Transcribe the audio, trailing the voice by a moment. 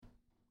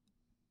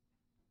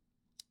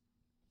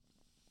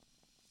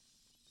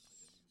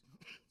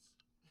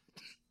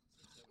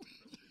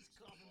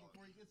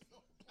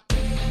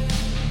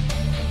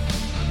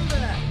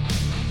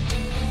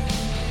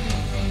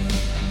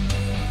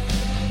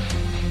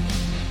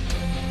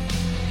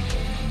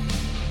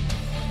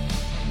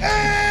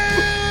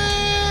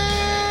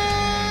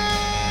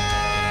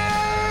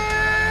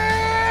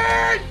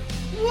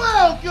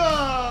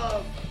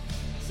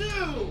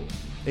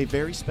a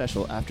very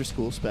special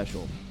after-school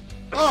special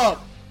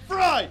of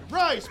Fried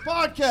Rice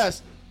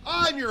Podcast.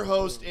 I'm your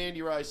host,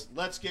 Andy Rice.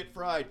 Let's get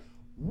fried.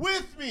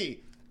 With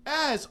me,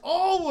 as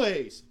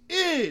always,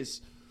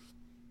 is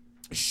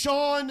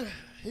Sean.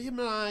 Him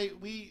and I,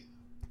 we've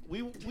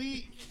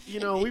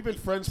been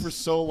friends for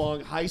so long.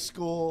 High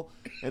school,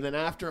 and then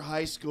after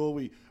high school,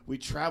 we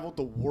traveled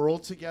the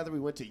world together. We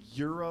went to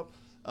Europe.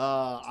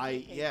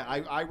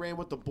 I ran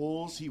with the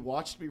Bulls. He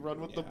watched me run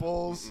with the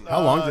Bulls.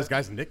 How long is this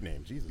guy's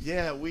nickname? Jesus.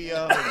 Yeah, we've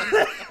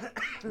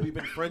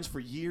been friends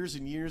for years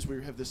and years.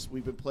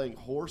 We've been playing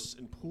horse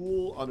and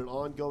pool on an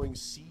ongoing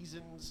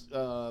seasons.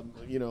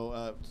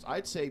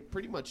 I'd say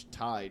pretty much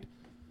tied.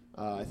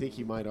 I think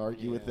he might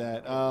argue with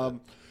that.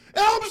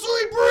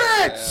 Elmsley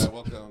Britt! Yeah,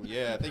 welcome.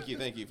 Yeah, thank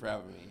you for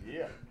having me.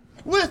 Yeah.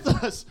 With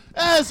us,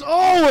 as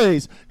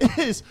always,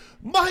 is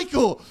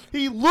Michael.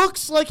 He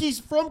looks like he's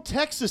from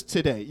Texas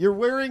today. You're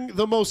wearing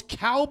the most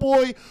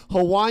cowboy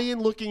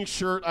Hawaiian-looking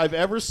shirt I've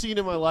ever seen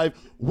in my life.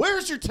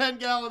 Where's your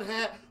 10-gallon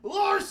hat?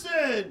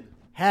 Larson!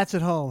 Hats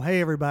at home.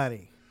 Hey,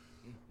 everybody.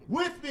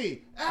 With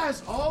me,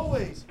 as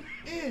always,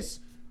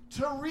 is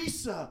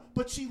Teresa,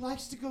 but she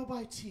likes to go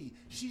by T.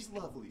 She's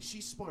lovely.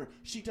 She's smart.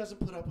 She doesn't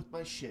put up with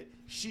my shit.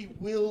 She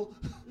will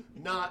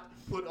not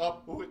put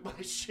up with my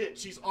shit.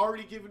 She's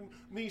already given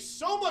me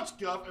so much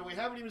guff, and we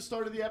haven't even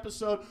started the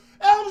episode.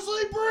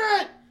 Elmsley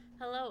Britt!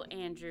 Hello,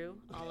 Andrew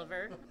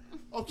Oliver.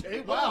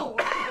 Okay, wow.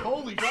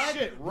 Holy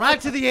shit. Right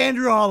to the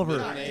Andrew Oliver.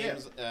 Yeah.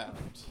 Names,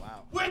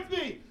 Wow. With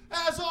me,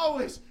 as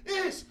always,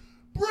 is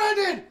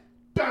Brendan.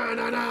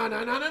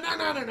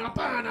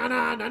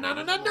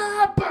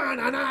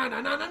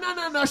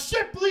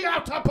 Shipley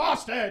out to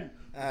Boston.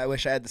 I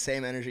wish I had the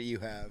same energy you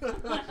have.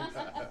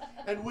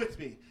 And with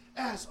me,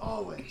 as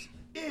always,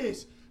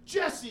 is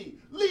Jesse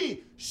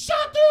Lee. Shot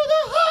through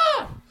the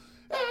heart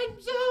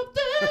and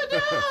something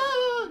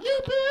else.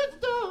 You've been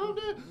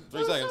stoned.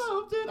 3 seconds.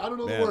 I don't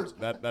know Man, the words.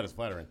 that is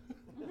flattering.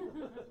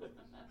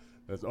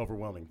 That's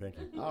overwhelming. Thank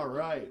you. All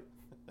right,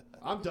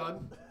 I'm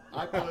done.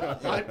 I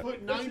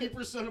put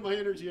 90% of my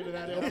energy into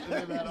that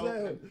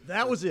opening.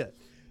 That was it.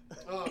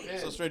 Oh man.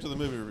 So straight to the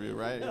movie review,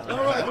 right? All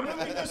right, the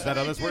movie Is that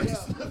how this works?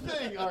 The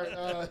thing. All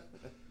right,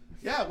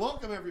 yeah,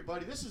 welcome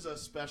everybody. This is a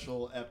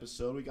special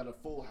episode. We got a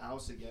full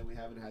house again. We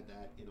haven't had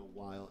that in a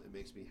while. It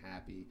makes me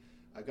happy.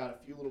 I've got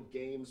a few little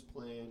games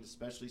planned,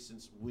 especially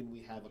since when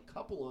we have a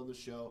couple on the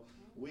show,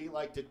 we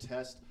like to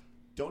test.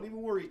 Don't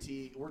even worry,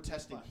 T. We're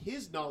testing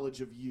his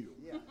knowledge of you.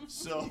 Yeah.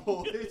 So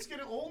it's going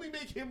to only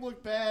make him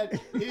look bad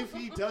if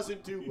he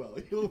doesn't do well.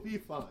 He'll be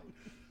fine.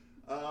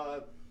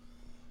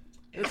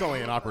 It's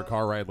only an awkward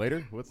car ride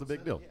later. What's the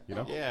big deal? You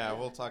know? Yeah,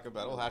 we'll talk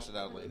about it. We'll hash it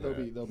out later.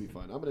 They'll be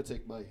fine. I'm going to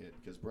take my hit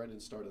because Brendan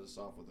started us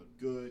off with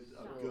a good.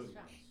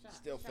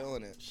 Still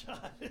feeling it.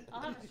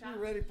 I'll have a shot. You're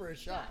ready for a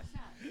shot.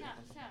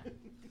 Shot.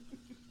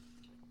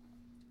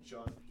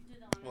 Sean, Do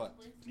the honors, What?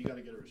 please. you got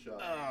to get her a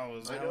shot. Oh,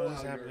 is I that know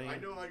what's happening? I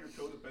know how your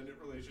codependent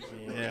relationship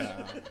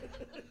Yeah.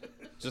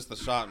 Just the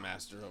shot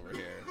master over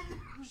here.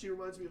 She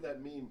reminds me of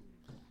that meme.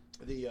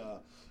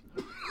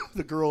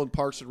 The girl in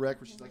Parks and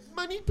Rec where she's like,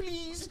 money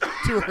please,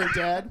 to her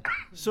dad.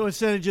 So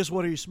instead of just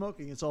what are you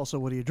smoking, it's also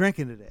what are you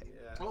drinking today?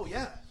 Oh,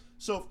 yeah.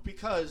 So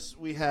because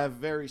we have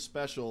very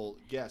special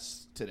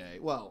guests today,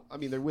 well, I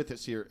mean, they're with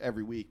us here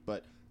every week,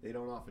 but they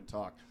don't often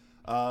talk.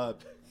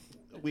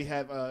 We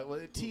have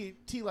T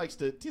likes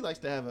to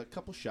have a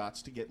couple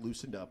shots to get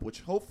loosened up,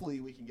 which hopefully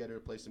we can get her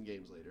to play some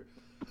games later.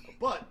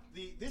 But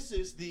this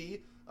is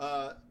the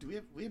do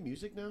we have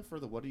music now for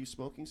the what are you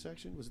smoking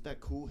section? Was it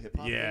that cool hip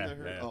hop Yeah, thing I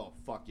heard? man. Oh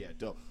fuck yeah,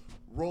 dope.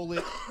 Roll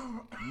it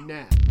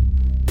now.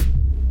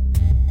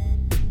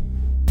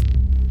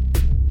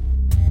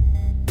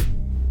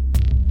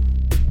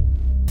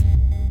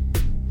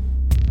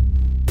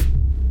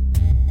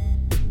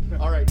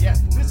 All right, yeah,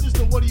 this is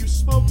the what are you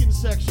smoking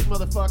section,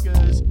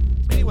 motherfuckers.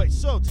 Anyway,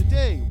 so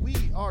today we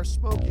are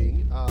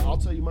smoking. I'll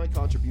tell you my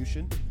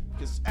contribution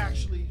because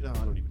actually, no, I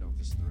don't even know if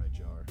this is the right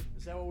jar.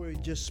 Is that what we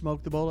just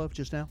smoked the bowl of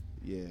just now?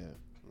 Yeah,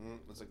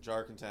 It's like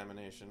jar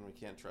contamination. We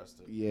can't trust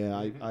it. yeah.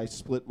 I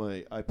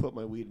put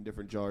my weed in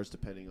different jars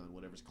depending on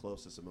whatever's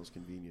closest and most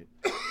convenient.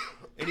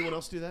 Anyone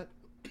else do that?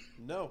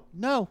 No.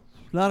 No,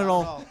 not at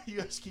all. You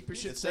guys keep your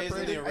shit It stays in the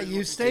separated. original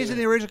You stays in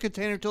the original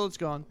container until it's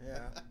gone. Yeah.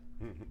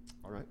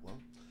 All right,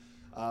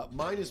 well,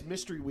 mine is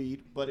mystery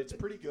weed, but it's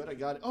pretty good. I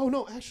got it. Oh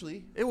no,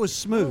 actually, It was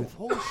smooth.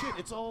 holy shit,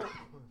 it's all.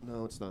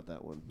 No, it's not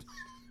that one.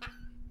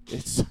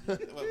 It's Well,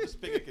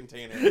 just pick a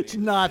container. It's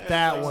not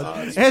that it's one.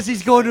 not. As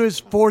he's going to his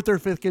fourth or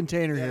fifth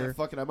container yeah, here.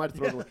 fuck it. I might have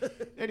thrown it away.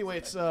 Anyway,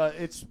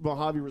 it's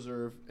Mojave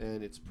Reserve,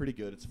 and it's pretty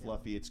good. It's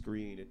fluffy. It's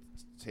green. It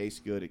tastes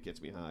good. It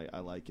gets me high. I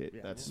like it.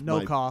 Yeah. That's No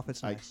my- cough.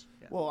 It's I- nice.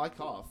 Yeah. Well, I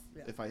cough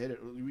if I hit it.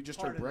 We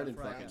just heard Pardon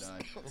Brendan the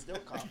fucking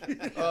fries. die.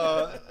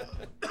 Still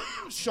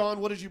coffee. Sean,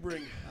 what did you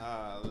bring?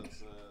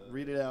 That's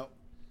Read it out.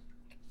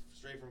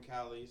 straight from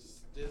Cali.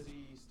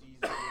 Stizzy,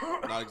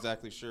 Steezy. Not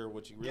exactly sure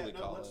what you really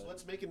call it.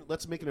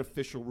 Let's make an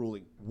official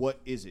ruling. What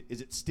is it?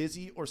 Is it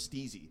Stizzy or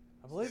Steezy?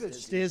 I believe it's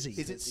Stizzy.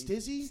 Is it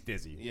Stizzy?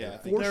 Stizzy. Yeah, I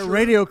think For Their sure.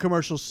 radio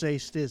commercials say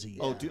Stizzy.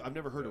 Oh, dude, I've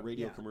never heard a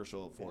radio Yeah.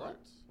 commercial for it.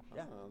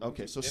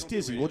 Okay, so They don't do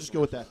Stizzy. We'll just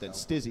go with that then.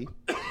 Stizzy.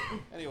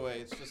 Anyway,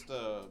 it's just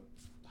a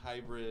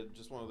hybrid,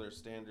 just one of their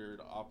standard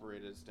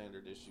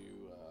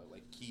issue,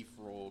 like keef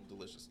roll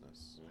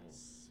deliciousness.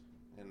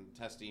 And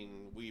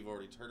testing, we've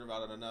already heard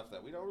about it enough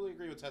that we don't really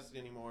agree with testing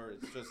anymore.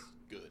 It's just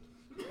good.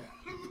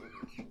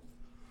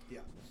 Yeah.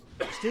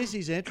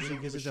 Stizzy's interesting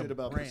because it's a shit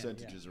about brand,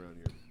 percentages around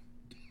here.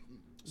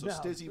 So No.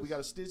 Stizzy, we got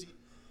a Stizzy.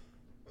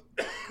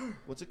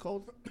 What's it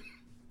called?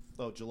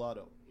 Oh,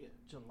 gelato.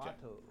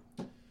 Gelato.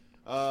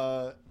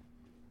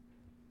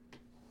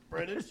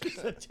 Brendan. It's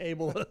a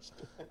table.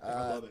 I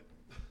love it.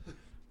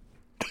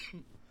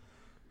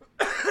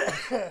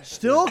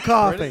 Still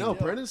coughing. No,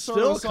 Brendan's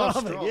starting Still us off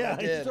coughing. strong. Yeah,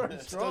 I he's did. starting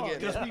Still strong.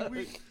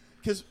 getting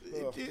Because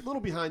a little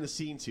behind the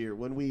scenes here,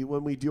 when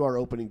we do our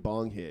opening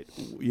bong hit,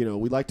 we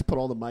like to put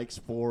all the mics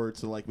forward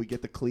so like we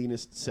get the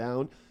cleanest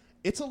sound.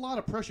 It's a lot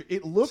of pressure.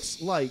 It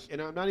looks like,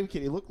 and I'm not even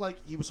kidding, it looked like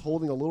he was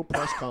holding a little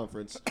press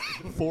conference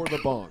for the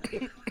bong,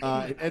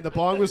 and the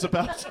bong was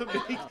about to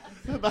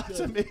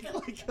make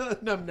like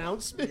an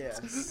announcement.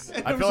 Yes.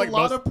 And I there feel was like a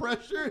lot of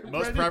pressure. and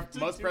Most Brendan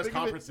did most too press big of it.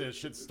 conferences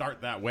should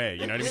start that way.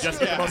 You know, you just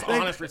get the most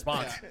honest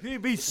response.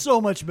 He'd be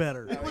so much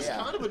better. It was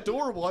kind of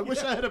adorable. I wish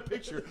I had a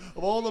picture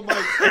of all the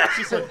mics.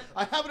 She said,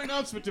 "I have an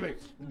announcement to make."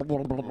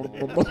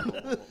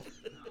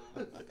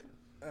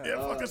 Yeah,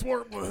 fuck this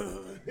work.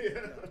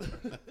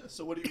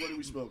 So what are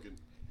we smoking?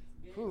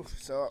 Whew,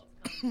 so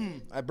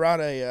I brought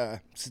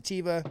a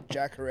sativa,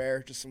 Jack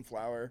Herrera, just some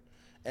flour,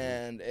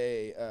 and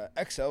a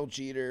XL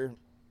Jeter.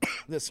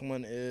 This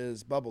one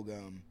is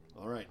bubblegum.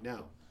 All right,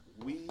 now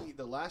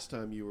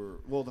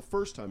the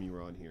first time you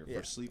were on here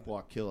for Sleep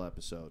Walk Kill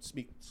episode,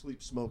 Sleep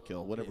Smoke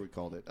Kill, whatever we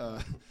called it.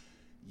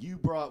 You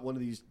brought one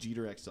of these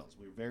Jeter XLs.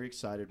 We were very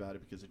excited about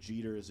it because a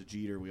Jeter is a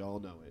Jeter. We all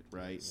know it,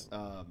 right?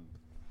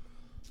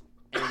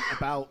 And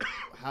about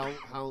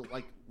how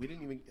like we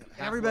didn't even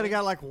Everybody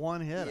got like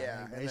one hit. Yeah, I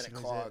think, and then it basically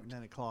was clogged. And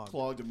then it clogged.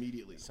 clogged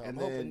immediately. So and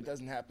I'm hoping then it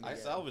doesn't happen I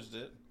again. salvaged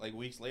it like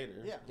weeks later.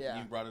 Yeah.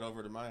 You brought it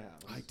over to my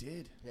house. I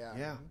did. Yeah.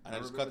 Yeah. And I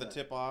just cut the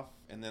tip off,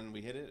 and then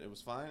we hit it. It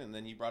was fine, and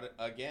then you brought it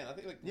again. I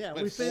think like Yeah,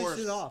 went we finished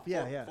it off.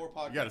 Yeah, yeah. Four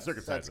podcasts. You got to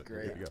circumcise That's it.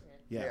 great. You're good to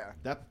go.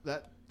 Yeah.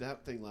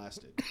 That thing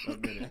lasted a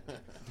minute.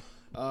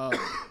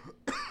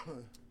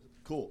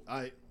 Cool.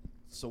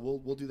 So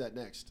we'll do that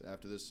next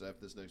after this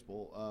next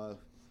bowl.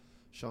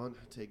 Sean,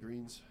 take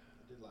greens.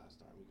 I did last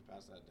time. We can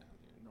pass that down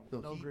here. No,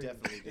 No he green.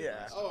 definitely did. Yeah.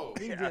 last Oh,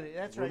 He did it.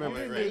 That's right. Remember,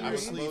 You didn't right. get I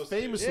was yours. supposed to.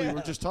 famously, Yeah.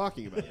 we're just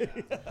talking about it.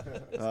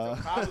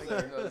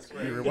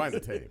 You rewind the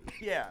tape.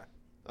 Yeah.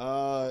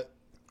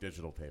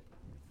 Digital tape.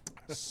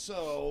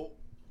 So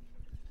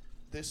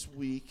this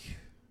week,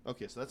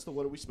 okay, so that's the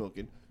what are we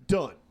smoking?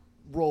 Done.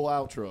 Roll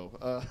outro.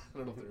 I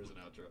don't know if there is an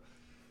outro.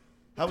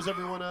 How's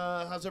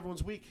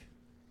everyone's week?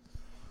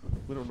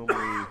 We don't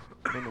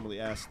normally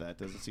ask that.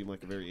 Doesn't seem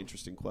like a very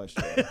interesting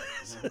question.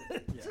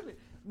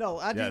 No,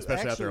 I do. Yeah,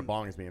 especially after a actually-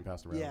 bong is being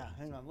passed around. Yeah,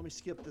 hang on. Let me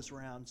skip this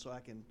round so I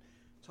can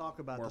talk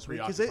about More this week.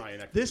 'Cause preoccupying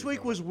this activities week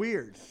going was on.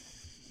 weird.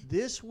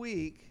 This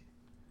week,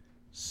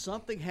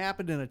 something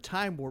happened in a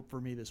time warp for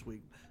me this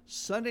week.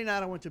 Sunday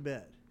night, I went to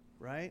bed,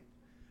 right?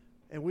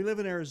 And we live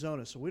in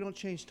Arizona, so we don't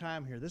change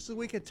time here. This is a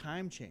week of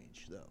time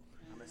change, though.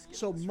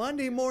 So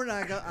Monday morning,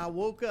 I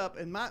woke up,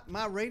 and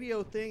my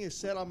radio thing is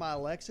set on my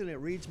Alexa, and it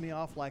reads me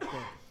off like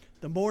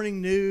the morning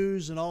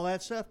news and all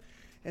that stuff.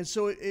 And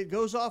so it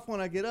goes off when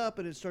I get up,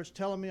 and it starts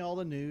telling me all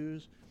the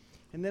news.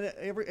 And then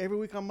every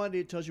week on Monday,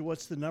 it tells you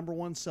what's the number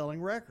one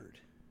selling record.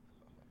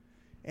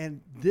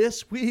 And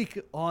this week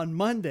on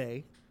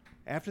Monday,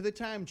 after the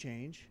time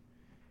change,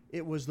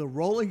 it was the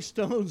Rolling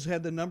Stones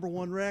had the number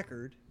one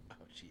record. Oh,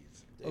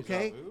 jeez.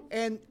 Okay,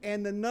 vu?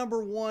 and the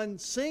number one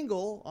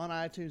single on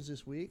iTunes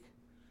this week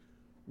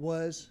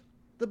was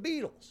the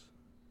Beatles.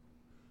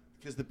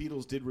 Because the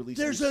Beatles did release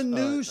There's a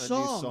new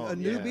song, a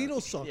new yeah.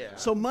 Beatles song. Yeah.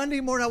 So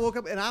Monday morning I woke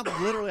up and I'd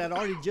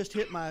already just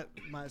hit my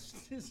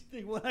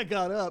thing when I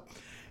got up,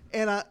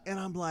 and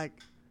I'm like,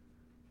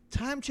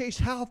 time change.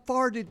 How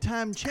far did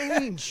time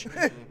change?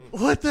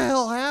 What the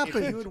hell If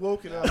you happened? had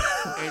woken up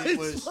and it It's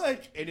was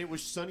like- and it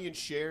was Sonny and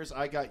Cher's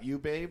 "I Got You,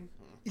 Babe,"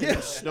 and Yeah. it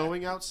was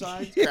snowing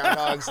outside.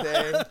 Groundhog's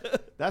Day.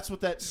 That's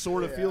what that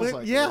sort of feels But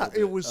like. a yeah, little it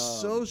bit. was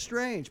so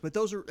strange. But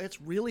that's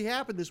really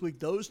happened this week.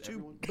 Those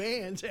two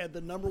bands had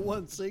the number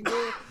one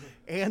single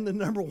and the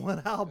number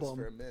one For album.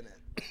 a minute.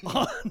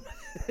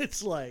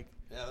 It's like,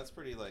 Yeah, that's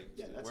pretty like.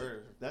 Yeah,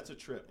 we're that's a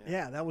trip.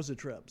 yeah, that was a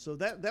trip. So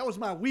that was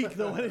my week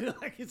though.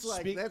 It's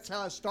like Speak- that's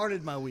how I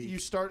started my week.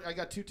 I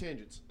got two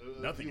tangents.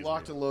 Nothing You is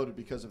locked real. and loaded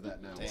because of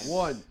that now. Tangents.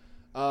 One,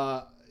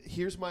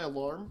 here's my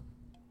alarm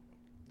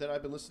that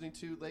I've been listening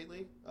to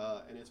lately,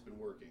 and it's been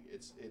working.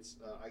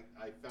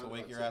 I found to it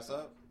wake on your ass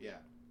TikTok. up. Yeah.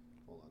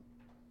 Hold on.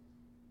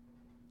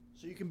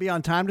 So you can be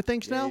on time to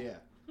things now? Yeah.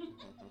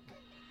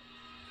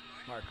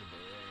 Marker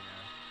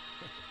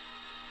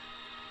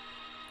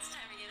It's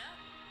time to get up.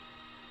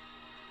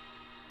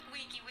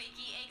 Wakey,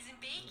 wakey, eggs and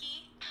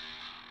bakey.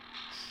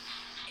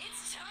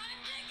 It's time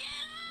to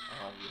get up.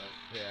 Oh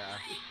yeah. Yeah.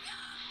 Wake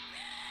up,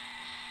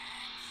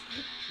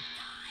 bitch.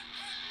 Time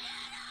to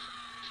get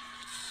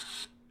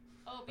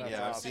up. Oh, because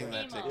Yeah, I've it's seen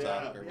that emo. TikTok.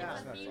 Yeah. or Yeah.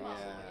 whatever. Emo.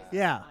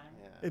 Yeah. Yeah.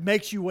 It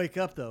makes you wake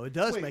up, though. It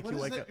does Wait, make what you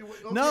is wake that? up.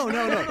 Okay, No. Leave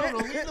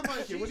the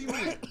mic here. What do you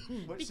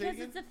mean? What, say Because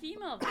again? it's a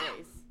female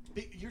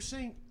voice. You're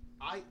saying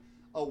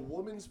a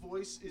woman's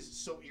voice is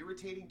so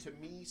irritating to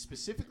me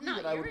specifically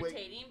Not that I would wake.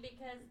 irritating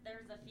because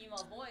there's a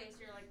female voice.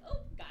 You're like, oh,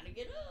 gotta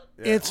get up.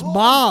 It's Oh,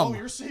 mom. Oh,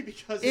 you're saying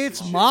because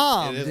It's a chick.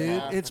 mom, It is dude.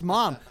 mom. It's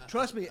mom.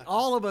 Trust me,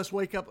 all of us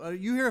wake up.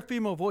 You hear a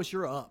female voice,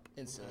 you're up.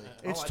 Instantly.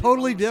 Oh, It's I didn't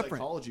totally know the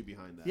different. Psychology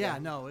behind that. Yeah,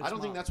 no, it's I don't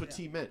think mom. that's what Yeah.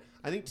 T meant.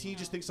 I think T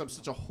just thinks I'm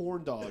such a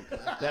horn dog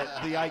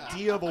that the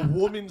idea of a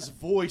woman's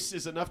voice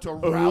is enough to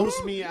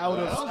arouse me out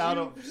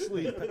of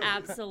sleep.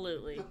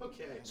 Absolutely.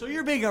 Okay. So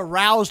you're being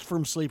aroused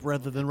from sleep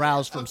rather than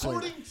roused from sleep.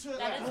 According to,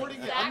 That is according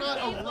exactly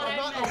what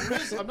I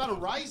meant. I'm not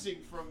arising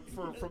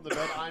from the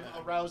bed. I'm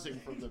arousing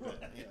from the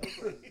bed.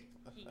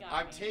 He got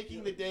I'm me.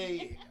 taking the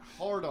day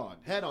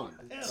head on.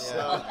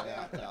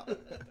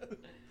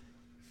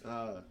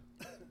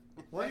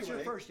 What's your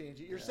Anyway. first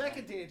tangent? Your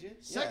second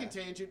tangent. Second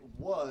tangent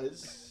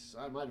was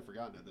I might have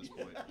forgotten at this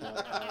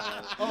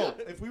point.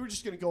 If we were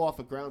just going to go off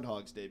of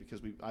Groundhog's Day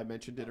because I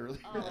mentioned it earlier.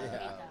 Oh, I hate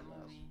that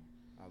movie.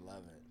 I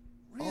love it.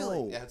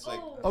 Really? Yeah, it's like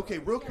Oh, Okay,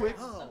 real quick.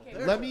 Oh, okay,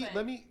 there's Let real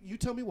me quick. you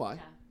tell me why.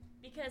 Yeah.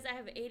 Because I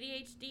have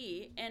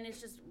ADHD and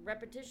it's just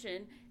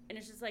repetition and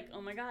it's just like,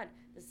 oh my God,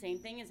 the same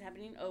thing is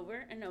happening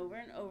over and over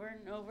and over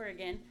and over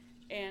again.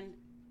 And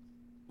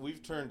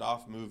we've turned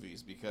off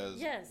movies because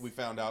Yes. we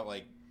found out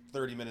like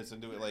 30 minutes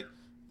into it, like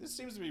this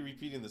seems to be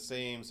repeating the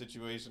same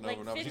situation like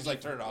over and over. 50, She's like,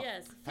 turn it off.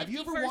 Yes. Have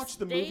you ever 51st watched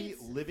the movie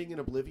Dates? Living in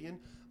Oblivion?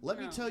 Let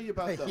me No. tell you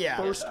about the Yeah.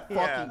 first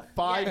Yeah. fucking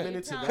 5 Yeah,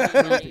 minutes of tell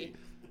that me. movie.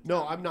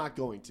 No, I'm not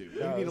going to. You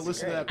No, need to it's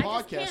listen to great. that I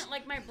just podcast. can't,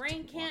 like my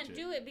brain can't it.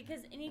 do it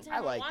because anytime I I,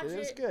 liked watch it. It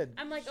was good.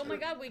 I'm like, oh my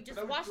God, we just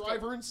That would watched drive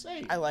it. her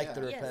insane. I like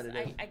the Yes,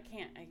 repetitive. I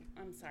can't.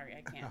 I'm sorry,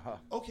 I can't.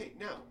 Okay,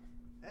 now.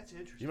 That's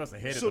interesting. You must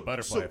have hated So- the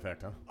butterfly so-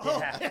 effect, huh?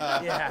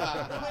 Yeah.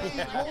 yeah.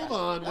 Wait, hold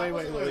on.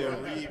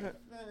 Wait.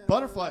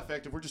 Butterfly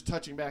Effect, if we're just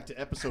touching back to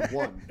episode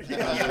 1.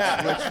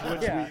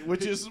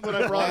 Which is when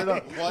I brought it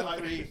up. 1,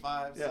 3,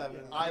 5, Yeah.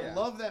 7. I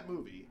love that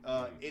movie.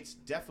 It's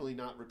definitely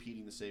not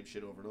repeating the same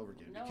shit over and over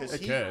again No. because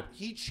It could.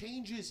 he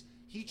changes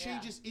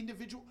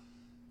individual.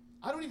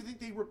 I don't even think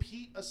they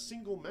repeat a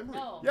single memory.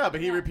 No. Yeah, but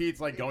he repeats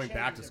like going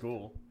back to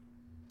school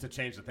to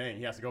change the thing.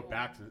 He has to go Yeah.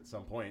 back to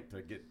some point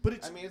to get. But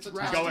it's I mean, it's a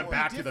drastically going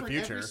back to the different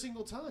future. every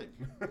single time.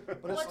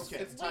 But What's,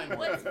 it's time wait,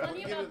 warp. what's funny We'll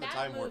get about into the that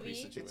time warpy movie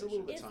situation. It's a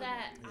little bit is time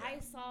that warp. I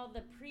saw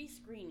the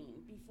pre-screening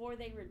before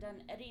they were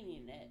done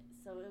editing it,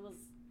 so it was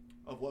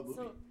Of what movie?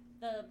 so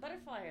the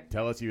butterfly effect.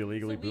 Tell us you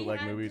illegally So we bootleg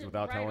had movies to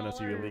without write telling us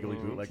all you our illegally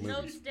bootleg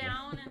notes movies.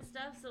 down and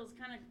stuff, so it was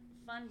kind of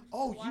fun.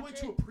 Oh, to you watch went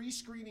it. to a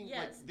pre-screening.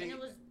 Yes, Like, they, and it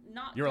was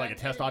not. You were like a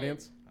done test edited.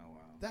 audience. Oh wow.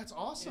 that's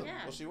awesome.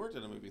 Yeah. Well, she worked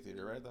in a movie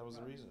theater, right? That was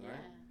the reason, Yeah. right?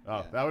 Oh,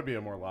 Yeah. that would be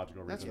a more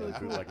logical That's reason really than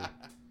cool. bootlegging.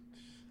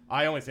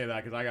 I only say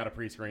that because I got a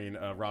pre-screen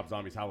of Rob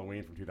Zombie's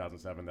Halloween from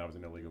 2007. That was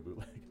an illegal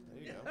bootleg.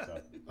 There you go.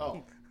 So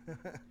Oh,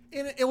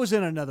 It was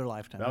in another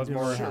lifetime. that was It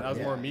more. really That happened.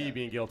 was more me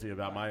being guilty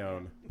about my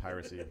own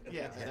piracy.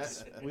 yeah.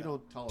 That's we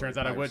don't tolerate. Turns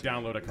out I would piracy.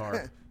 download a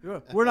car.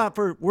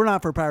 We're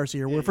not for piracy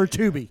here. We're for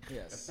Tubi.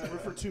 Yes. We're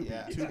for Tubi.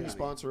 Yeah. Tubi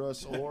sponsor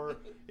us, or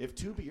if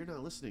Tubi you're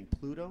not listening,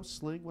 Pluto,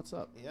 Sling, what's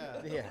up?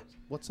 Yeah. Yeah.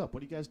 What's up?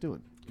 What are you guys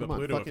doing? But Come on,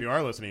 Pluto, if fucking- you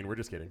are listening, we're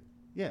just kidding.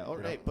 Yeah. All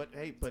you right. know.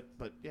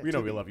 But yeah. We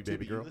know we Tubi, love you,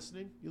 baby Tubi, girl. You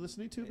listening? You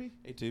listening, Tubi?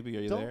 Hey, Tubi,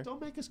 are you there? Don't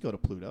make us go to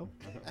Pluto.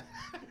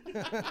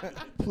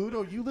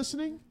 Pluto, you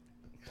listening?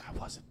 I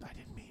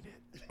didn't mean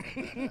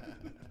it.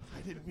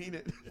 I didn't mean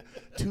it.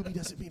 Tubi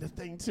doesn't mean a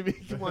thing to me.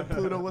 Come on,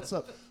 Pluto, what's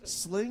up?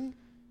 Sling,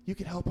 you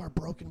can help our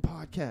broken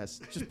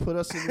podcast. Just put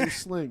us in your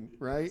sling,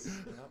 right?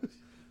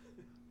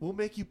 We'll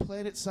make you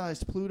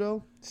planet-sized,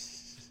 Pluto.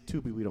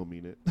 Tubi, we don't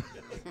mean it.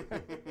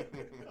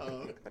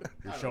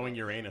 You're showing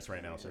Uranus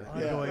right now, sir.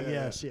 Yeah, Ongoing, yeah,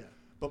 yes, yeah.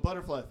 But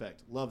Butterfly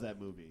Effect, love that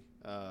movie.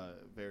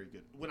 Very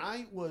good. When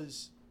I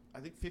was, I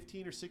think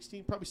 15 or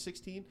 16, probably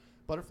 16,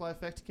 Butterfly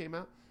Effect came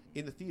out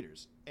in the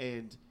theaters,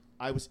 and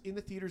I was in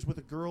the theaters with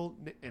a girl,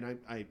 and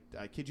I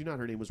kid you not,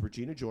 her name was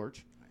Regina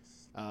George.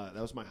 That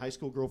was my high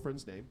school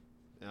girlfriend's name,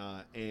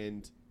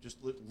 and just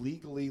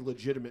legally,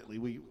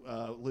 legitimately,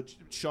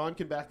 Sean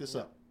can back this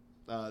up.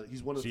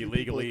 He's one of the She few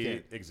people that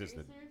legally can.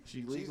 existed.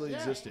 She legally yeah.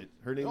 existed.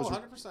 Her name Oh, was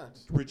 100%.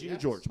 Regina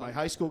Yes. George, my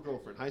high school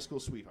girlfriend, high school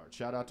sweetheart.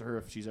 Shout out to her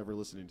if she's ever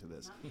listening to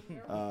this.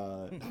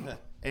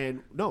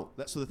 And no,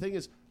 so the thing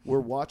is, we're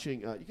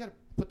watching. You got to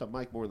put the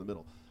mic more in the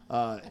middle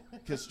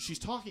because she's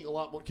talking a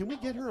lot more. Can we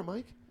get her a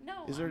mic?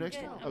 No. Is there an I'm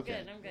extra good, one? I'm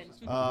Okay.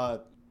 good. I'm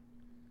good.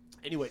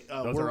 Anyway,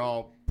 Those we're are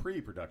all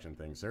pre-production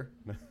things, sir.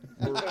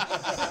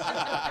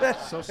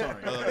 so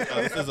sorry.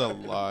 This is a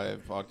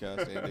live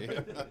podcast, Andy.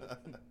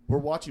 We're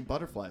watching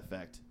Butterfly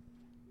Effect.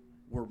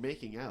 We're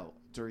making out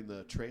during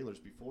the trailers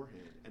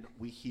beforehand, and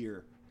we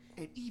hear,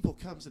 "An evil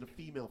comes in a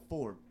female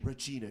form,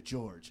 Regina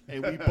George,"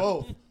 and we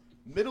both,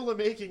 middle of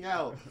making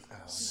out,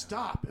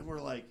 stop, and we're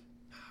like,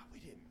 "Nah, we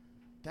didn't.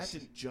 That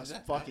didn't just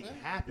fucking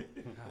happen,"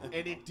 and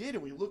it did.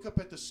 And we look up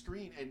at the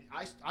screen, and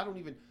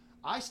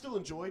I still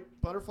enjoyed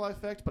Butterfly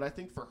Effect, but I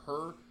think for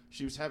her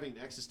She was having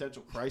an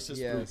existential crisis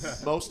Yes.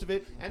 through most of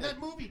it, and that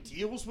movie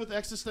deals with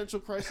existential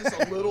crisis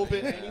a little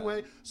bit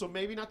anyway. So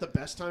maybe not the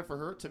best time for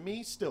her. To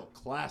me, still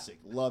classic.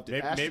 Loved it.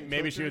 Maybe, Ashton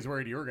maybe she Kutcher- was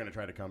worried you were going to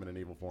try to come in an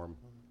evil form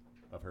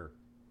of her.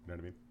 You know what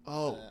I mean?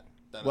 Oh,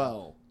 That-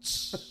 well,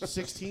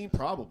 16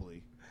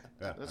 probably.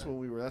 Yeah. That's when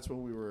we were.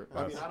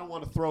 I mean, I don't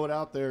want to throw it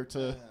out there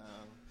to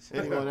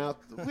anyone out.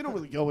 We don't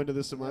really go into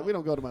this. We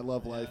don't go to my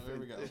love life. there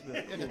we go.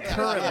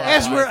 Current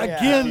As life. we're Yeah.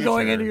 again Future,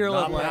 going into your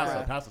not love past.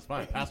 life. Past is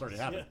fine. Past already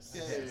happened.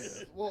 Yeah.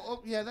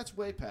 Well, yeah, that's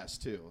way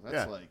past too. That's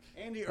Yeah. like.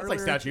 Andy, It's earlier, like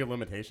statute of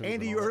limitations. Andy,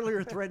 and you all that.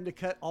 earlier threatened to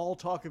cut all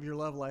talk of your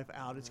love life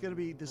out. It's going to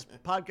be this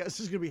podcast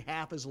is going to be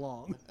half as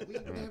long. We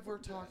never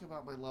talk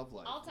about my love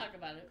life. I'll talk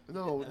about it.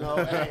 No.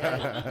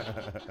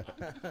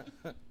 Hey.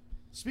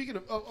 Speaking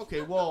of,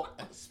 okay. Well,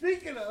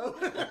 Speaking of,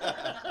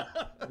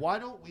 why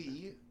don't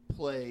we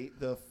play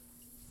the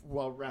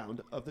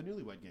round of the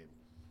Newlywed Game?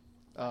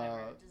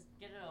 Whatever. Just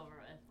get it over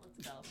with.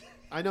 Let's go.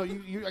 I know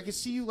you. I can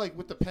see you like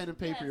with the pen and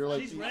paper. Yes, You're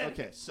like, she's ready.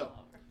 okay. So,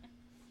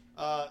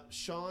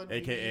 Sean,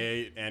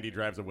 AKA Andy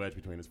drives a wedge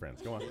between his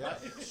friends. Go on.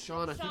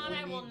 Sean, I think Sean, we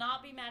I will need-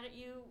 not be mad at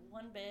you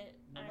one bit.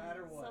 I'm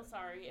matter what. so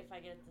sorry if I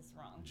get this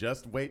wrong.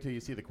 Just wait till you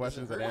see the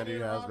questions that Is it her Andy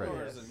getting it has wrong, ready.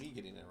 Or is it me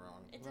getting it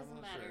wrong? It I'm doesn't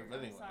not matter. sure, but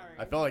I'm anyway. sorry.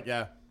 I feel like,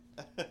 yeah.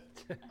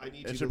 I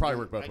need It you should to probably leave-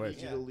 work both I ways.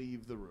 need you to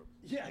leave the room.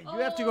 yeah, you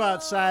have to go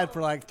outside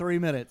for like 3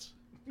 minutes.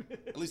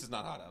 At least it's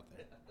not hot out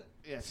there.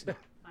 Yes,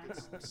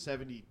 Fine.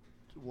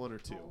 71 or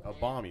 2. A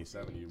balmy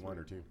 71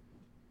 or 2.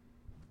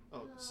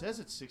 Oh, it says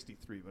it's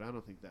 63, but I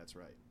don't think that's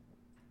right.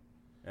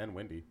 And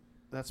windy.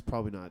 That's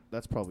probably not.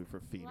 That's probably for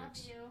Love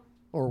Phoenix you.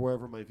 or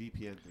wherever my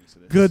VPN thinks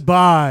it is.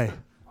 Goodbye.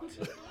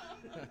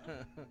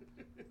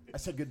 I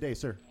said good day,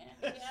 sir.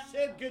 Andy,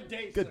 I'm, good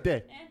day. Good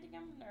day. Andy,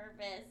 I'm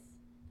nervous.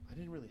 I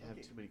didn't really have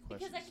too many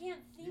questions. Because I can't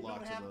think.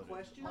 Locked and loaded.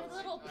 questions? My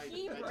little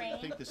pea I brain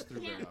didn't think this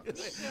through very can't often.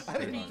 think I of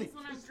didn't things think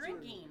when I'm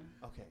drinking.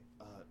 Okay,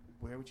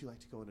 where would you like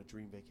to go on a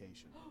dream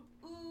vacation?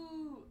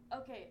 Ooh,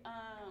 okay,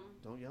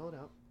 Don't yell it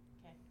out.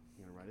 Okay.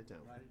 You're gonna write it down.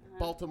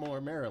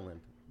 Baltimore,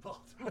 Maryland.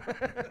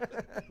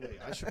 Wait,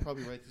 I should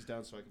probably write these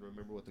down so I can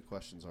remember what the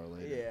questions are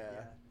later. Yeah.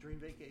 Dream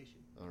vacation.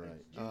 All right.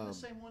 Do you do the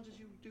same ones as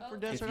you do for Oh,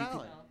 Desert if you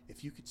Island?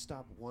 If you could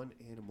stop one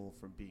animal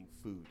from being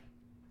food,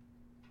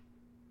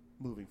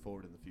 moving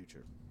forward in the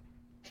future,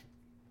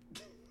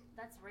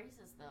 That's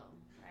racist, though,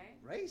 right?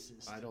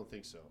 Racist. I don't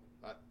think so.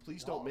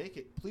 Please No. don't make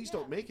it. Please Yeah,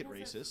 don't make it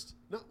because it's- racist.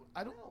 No,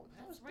 I don't. No,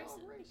 that That's was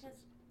racist, dog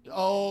racist. because.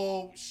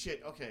 Oh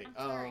shit. Okay.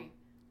 I'm sorry.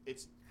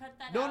 It's Cut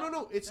that no, out. no,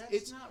 no. It's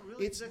That's not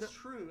really. it's that's not,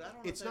 true. I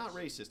don't know. it's if not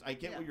that's- racist. I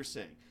get Yeah. what you're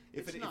saying.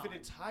 If It's an not.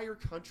 entire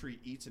country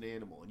eats an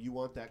animal and you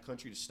want that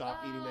country to stop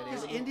eating that Oh. Is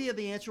animal, India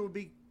the answer would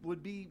be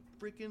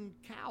freaking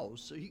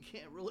cows, so you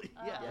can't really.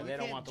 Oh. Yeah, Yeah, you they don't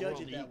can't want the judge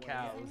world it to that eat way.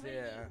 cows. Does anybody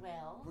yeah. eat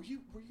well? were you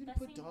gonna That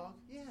put seems- dog?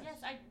 Yes. Yes,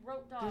 I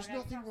wrote dog. There's I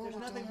nothing crossed wrong it with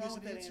out. Nothing dog wrong as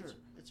with an that answer. answer.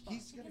 It's fine.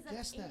 He's gonna Because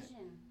guess that's that.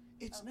 Asian.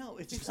 It's No,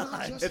 it's It's not.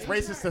 not just It's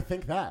racist to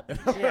think that.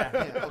 Yeah.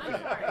 I'm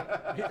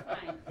sorry. It's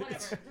fine. Whatever.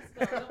 Just go.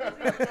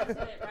 Nobody's gonna listen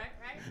to it, right?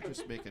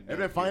 just make a It'd been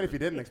note fine here. if you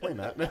didn't explain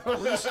that. We're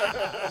just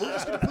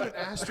gonna put an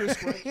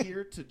asterisk right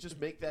here to just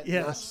make that not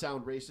Yes.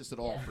 sound racist at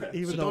all. For you.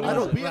 Even So though don't I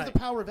even- don't- we have right. the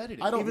power of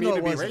editing. I don't Even mean though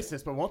to it be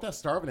wasn't. racist, but won't that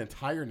starve an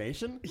entire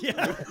nation?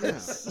 Yeah.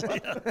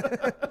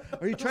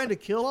 Are you trying to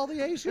kill all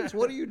the Asians?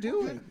 What are you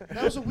doing?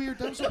 That was a weird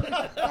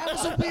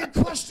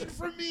question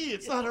for me.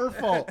 It's not her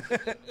fault.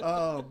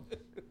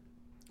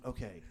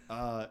 Okay.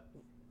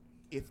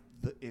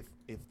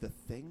 If the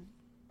thing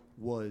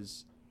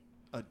was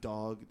a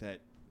dog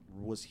that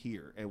was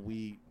here and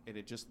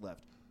it just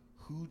left,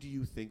 who do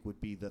you think would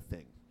be the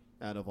thing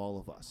out of all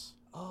of us?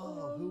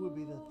 Oh, who would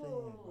be the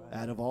thing? Right?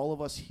 Out of all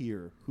of us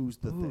here, who's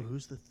the Ooh, thing?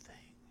 who's the thing?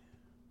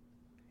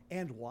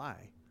 And why?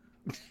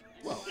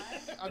 Well,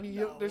 I mean,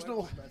 there's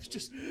no. It's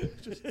just.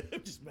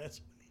 I'm just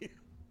messing with you.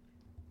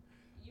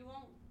 You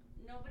won't.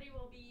 Nobody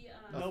will be.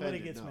 Nobody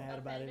Offended, gets no. mad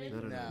about Offended?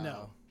 anything. No.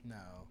 No. No.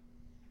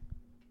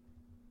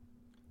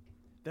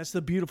 That's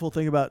the beautiful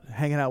thing about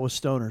hanging out with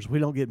stoners. We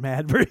don't get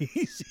mad very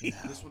easy.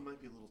 This one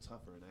might be a little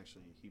tougher, and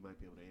actually, he might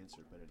be able to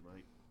answer it, but it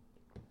might.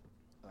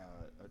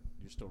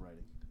 You're still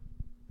writing.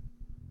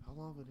 How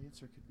long of an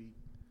answer could be?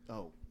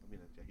 Oh, I mean,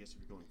 I guess if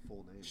you're going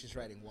full name. She's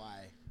writing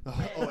why.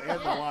 Oh, and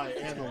the why,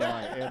 and the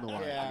why, and the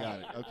why. Yeah. I got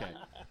it.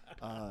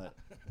 Okay.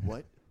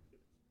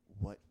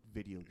 What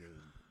video game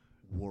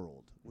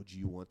world would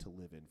you want to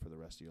live in for the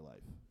rest of your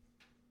life?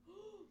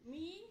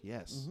 Me?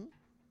 Yes. Mhm.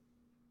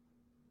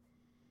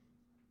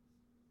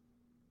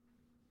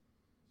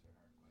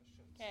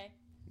 Okay.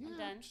 Yeah, I'm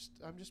done.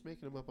 I'm just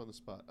making them up on the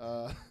spot.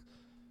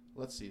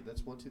 Let's see.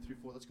 That's 1, 2, 3,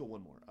 4. Let's go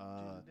one more.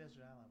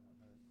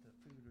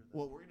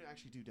 Well, we're gonna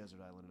actually do Desert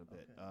Island in a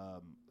bit.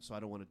 Okay. So I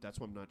don't want to. That's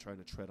why I'm not trying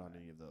to tread on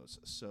any of those.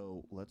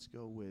 So let's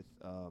go with.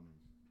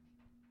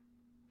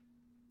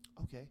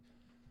 Okay.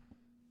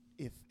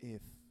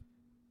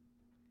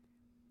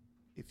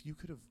 If you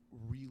could have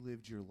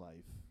relived your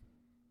life,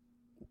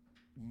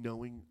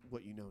 knowing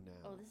what you know now,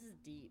 Oh, this is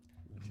deep.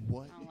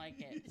 what I don't like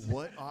it.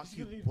 what He's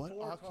gonna need what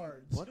 4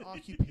 cards. what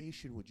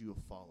occupation would you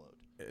have followed?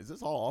 Is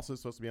this all also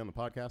supposed to be on the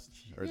podcast?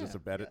 Or is this Yeah.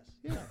 a edit?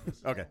 Yeah.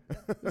 Okay.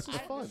 This is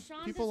fun.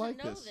 Sean People doesn't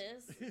like know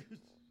this. this.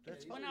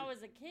 That's When I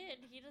was a kid,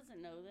 he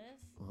doesn't know this.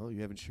 Oh,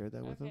 you haven't shared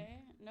that with him? Okay.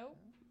 Nope.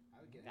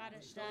 Got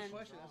it Still a done.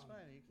 question. That's fine.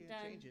 You can't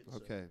Done. change it. so.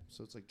 Okay,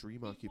 so it's like dream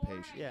Before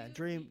occupation. I Yeah, knew-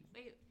 dream-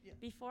 wait, yeah.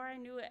 Before I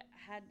knew it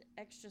had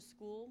extra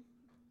school,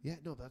 Yeah,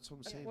 no, that's what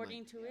I'm saying.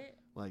 according to it.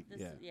 Like,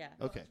 This yeah. is, yeah.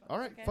 Okay. All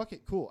right. Okay. Fuck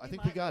it. Cool. I He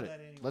think we might got know it.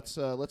 that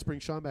anyway. Let's bring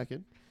Sean back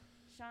in.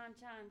 Sean.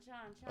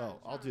 Oh,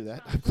 I'll Sean, do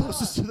that. Sean, I'm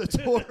closest to the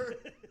door.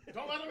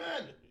 Don't let him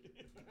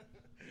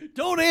in.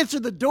 Don't answer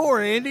the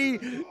door, Andy.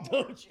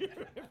 Don't you?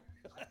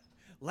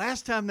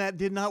 Last time that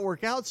did not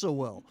work out so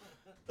well.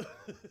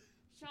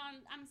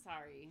 Sean, I'm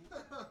sorry.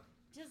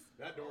 Just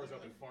That door is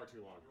open far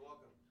too long.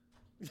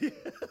 You're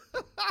welcome.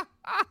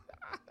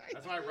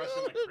 That's why I rushed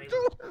in like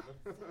Kramer.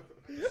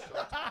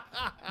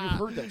 You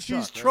heard that shot,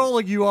 He's right?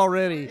 trolling you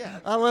already.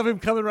 I love him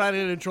coming right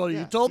in and trolling you.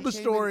 Yeah, You told he the came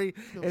in- story,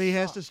 no, and he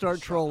has shot, to start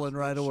shot, trolling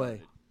right shot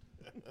away.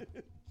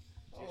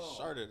 Jeez,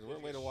 Sharded. What a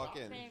way to walk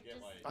in. babe,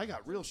 just I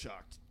got real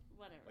shocked.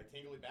 whatever. Like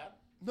tingly bad?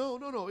 No.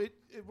 It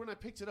when I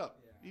picked it up,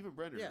 even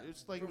Brendan, Yeah.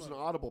 it's like it was an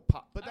audible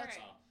pop. But All that's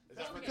right.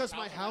 that's Okay. because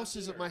my house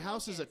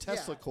is a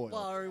Tesla coil.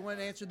 Well, he went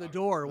and answered the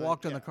door, and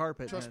walked on Yeah. the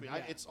carpet. Trust man. me,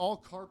 it's all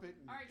carpet.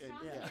 And, All right, and-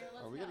 Sean's yeah. here.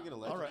 Let's Are we gonna go. get a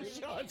All legend? right.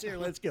 Sean's here.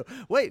 Let's go.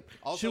 Wait.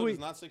 Also, should we? it's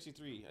not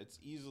 63. It's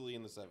easily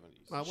in the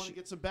 70s. I want to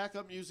get some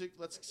backup music.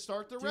 Let's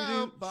start the Should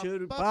round. Come on, Give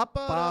it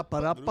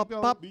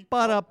to me.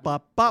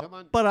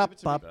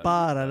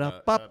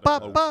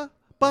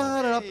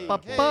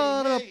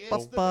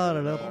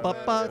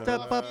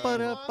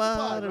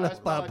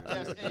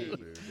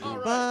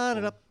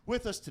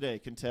 With us today,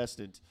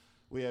 contestant,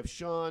 we have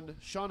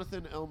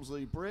Jonathan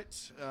Elmsley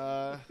Britt.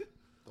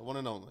 The one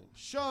and only.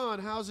 Sean,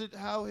 how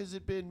has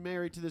it been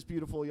married to this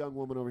beautiful young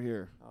woman over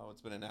here? Oh,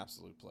 it's been an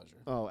absolute pleasure.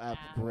 Oh, Wow.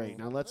 great.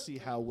 Now let's see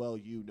how well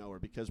you know her,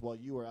 because while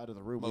you were out of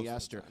the room, Most we of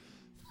asked the her time.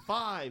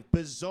 5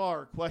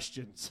 bizarre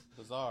questions.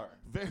 Bizarre.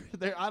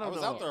 I I don't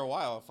was know. out there a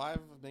while. 5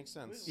 makes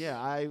sense.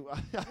 Yeah, We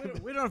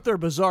don't know if they're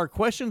bizarre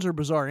questions or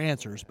bizarre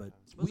answers, but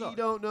it's we bizarre.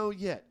 don't know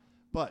yet.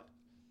 But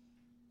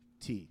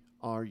T,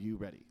 are you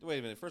ready? Wait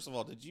a minute. First of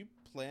all, did you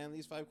plan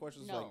these 5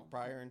 questions No. like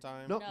prior in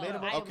time? Nope, made 'em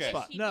up on the Okay.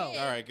 spot. She No. did,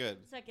 All right, good.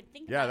 So I could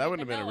think Yeah, about that it,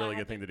 wouldn't but have been a no, I really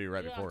had good thing to do do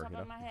right it on before, top you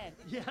of know? my head.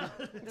 Yeah.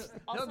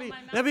 Also, my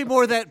mouth That'd be is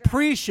more dry. that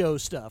pre-show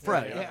stuff,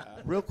 right?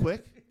 Yeah. Real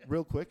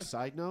quick,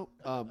 side note.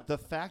 The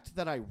fact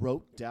that I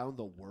wrote down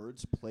the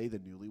words "play the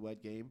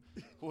Newlywed Game"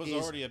 Was is-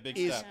 already a big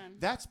is- step.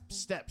 That's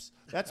steps.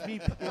 That's me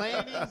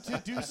planning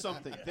to do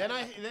something. Then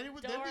Then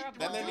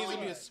there needs to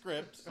be a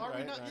script. Are we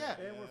right, not? right, Yeah.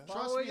 yeah. Trust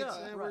following me. It's,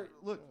 up, we're- right.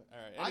 Look, All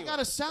right, I anyway. got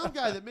a sound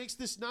guy that makes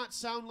this not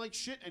sound like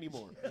shit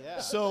anymore. Yeah.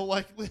 So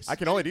like, let's I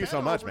can get only it do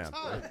so better much,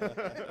 over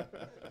man.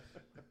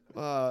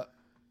 time.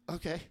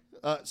 Okay.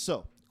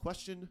 So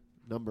question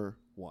number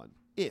 1: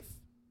 If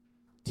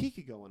T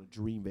could go on a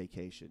dream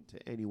vacation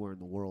to anywhere in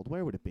the world,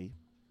 where would it be?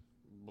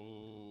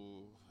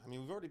 Ooh. I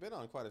mean, we've already been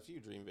on quite a few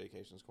dream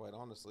vacations, quite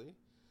honestly.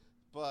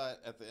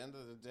 But at the end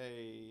of the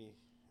day,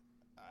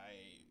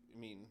 I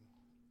mean,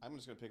 I'm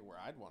just going to pick where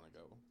I'd want to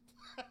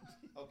go.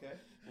 Okay.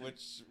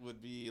 Which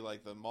would be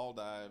like the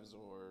Maldives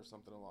or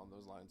something along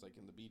those lines, like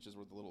in the beaches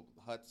with the little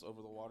huts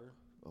over the water.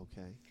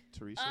 Okay.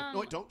 Teresa. No,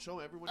 wait, don't show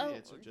everyone the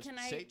answer. Just can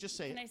say I, it. Just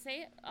say Can it. I say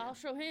it? I'll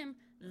show him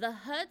the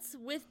huts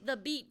with the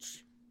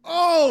beach.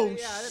 Oh,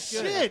 that's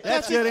good. shit.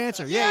 That's a good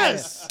answer. Yeah.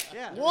 Yes.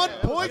 Yeah. 1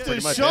 point That's to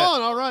pretty much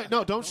Sean. All right.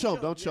 No, don't show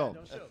him. Don't Yeah, show him.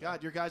 don't show him.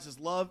 God, your guys'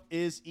 love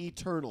is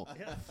eternal.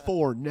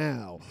 For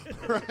now.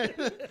 Right?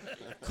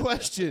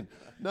 Question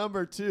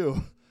number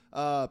 2.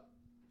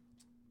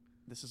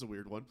 This is a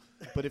weird one.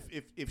 But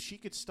if she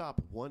could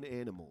stop one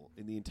animal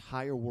in the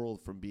entire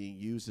world from being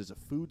used as a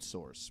food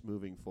source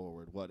moving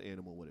forward, what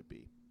animal would it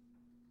be?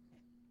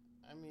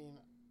 I mean,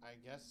 I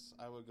guess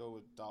I would go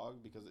with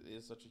dog because it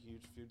is such a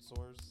huge food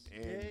source.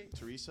 And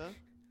Teresa?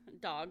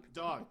 Dog.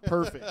 Dog.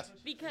 Perfect.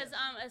 Because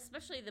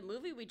especially the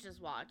movie we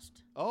just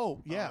watched.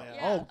 Oh, yeah. yeah.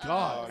 Oh,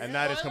 God. And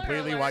that is Spoiler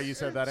completely alert. why you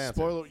said that answer.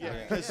 Spoiler, yeah.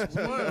 Yeah. 'cause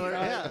Spoiler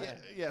alert,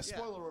 yeah,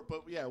 spoiler alert.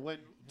 But yeah, when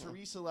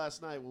Teresa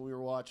last night when we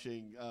were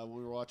watching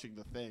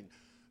The Thing,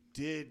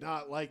 did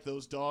not like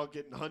those dog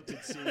getting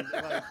hunted scenes.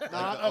 Like,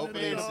 not the a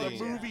opening fan of the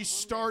scene. movie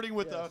starting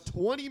with a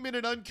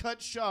 20-minute uncut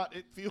shot.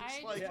 It feels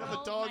I like of a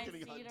rolled dog my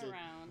getting feet hunted.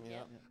 around. Yeah.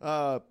 Yep.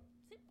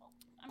 Simple.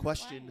 I'm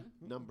Question flying.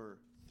 number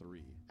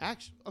 3.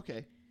 Actually,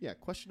 okay. Yeah,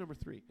 question number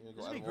 3. You want to This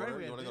go would out be of great. order?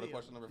 We You had want to go to video,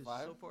 question number because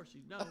 5? So far,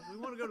 no, we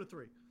want to go to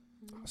 3.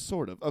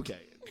 Sort of. Okay.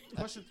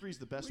 Question 3 is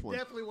the best We one.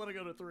 definitely want to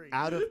go to 3.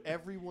 Out of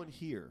everyone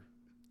here,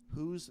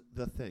 who's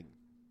the thing?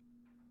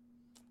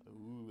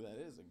 Ooh, that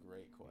is a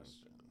great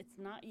question. It's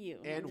not you.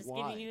 And I'm just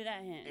why? giving you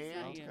that hint. It's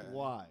not And you. Okay.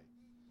 why?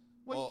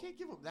 Well, Well, you can't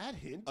give him that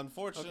hint. Oh,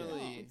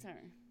 Unfortunately, it's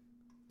her.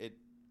 it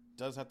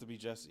does have to be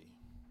Jesse.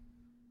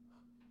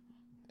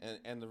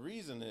 And the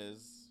reason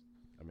is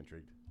I'm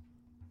intrigued.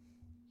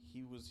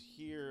 he was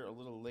here a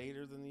little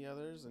later than the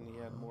others, and he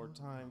had more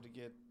time to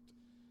get.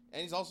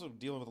 And he's also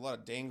dealing with a lot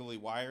of dangly,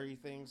 wiry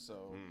things,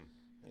 so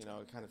you know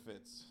it kind of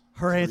fits.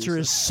 Her answer Teresa?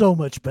 is so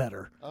much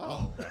better.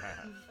 Oh,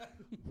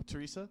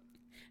 Teresa?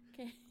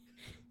 Okay.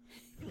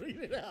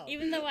 Leave it out.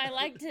 Even though I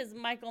liked his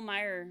Michael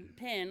Meyer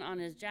pin on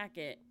his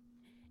jacket,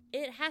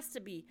 it has to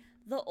be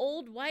the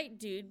old white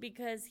dude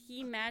because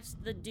he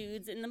matched the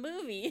dudes in the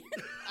movie.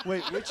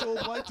 Wait, which old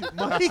white dude?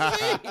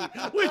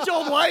 Mike? Which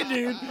old white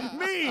dude?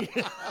 Me.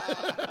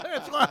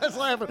 That's why I was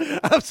laughing.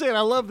 I'm saying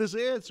I love this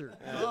answer.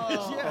 All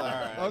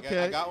right,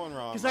 Okay. I got one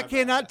wrong. Because my I bad.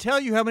 cannot tell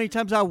you how many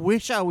times I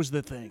wish I was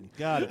the thing.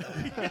 Got it.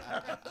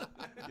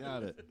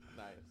 Got it.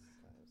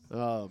 Nice.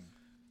 Um,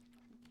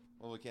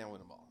 Well, we can't win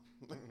them all.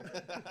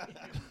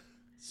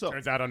 so,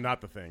 Turns out I'm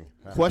not the thing.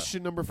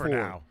 question number For 4.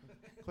 now.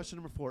 Question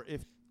number 4.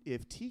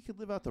 If T could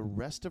live out the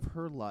rest of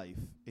her life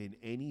in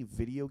any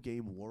video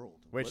game world,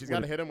 Wait, what she's would got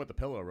to it- hit him with the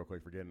pillow real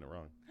quick for getting it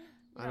wrong.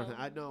 I don't.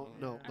 I know.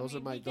 No, I those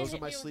mean, are my he can hit me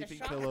with a sleeping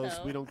shot, pillows.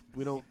 though.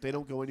 We don't. They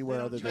don't go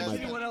anywhere other They than don't my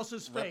touch anyone bed.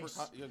 else's face.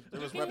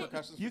 There was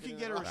repercussions. You for can getting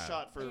get her it a wrong.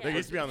 shot for. Yeah. There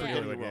used to be on the for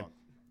getting Newlywed it Game. wrong.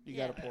 You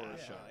Yeah. got to pour her a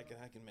Yeah, shot.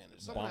 I can manage.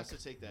 Someone Bonk. has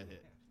to take that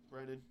hit.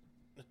 Brendan.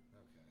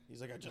 He's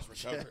like, I just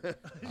recovered.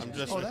 I'm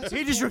just. Oh, that's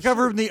He just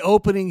recovered from the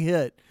opening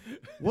hit.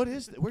 What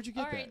is that? Where'd you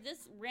get All right, that?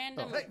 this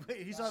random. Oh.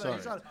 Wait, he's on.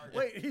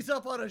 Sorry. He's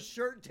up on a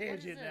shirt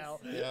tangent this? now.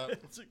 Yeah.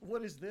 It's like,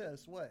 what is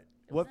this? What?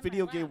 It was What in my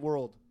video lap. game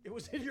world? It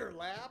was in your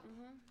lap.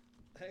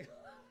 Mhm. Hang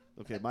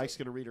Okay, Mike's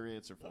gonna read her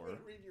answer for on. her.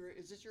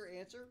 Is this your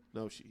answer?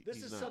 No, This he's is not.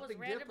 It was something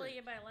randomly different.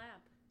 in my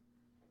lap.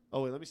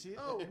 Oh wait, let me see it.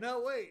 Oh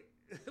no! Wait,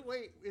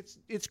 wait.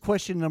 It's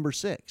question number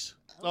 6.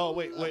 Oh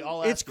wait.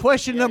 I'll It's ask it.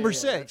 question number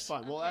That's 6.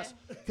 fine. We'll Okay. ask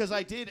because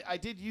I did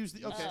use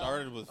the. Okay.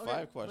 Started with Okay,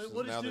 5 questions.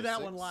 We'll just now do there's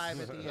that one 6. live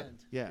at the end.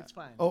 Yeah. It's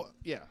fine. Oh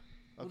yeah.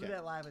 We'll do Okay.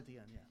 that live at the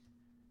end. Yeah.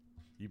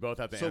 You both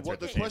have to So answer what at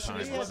the the same question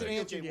time. is? He What hasn't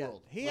video answered game yet.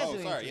 world? He Oh,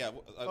 hasn't sorry.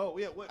 answered. Yeah. Oh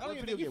yeah. I What don't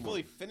even video think you game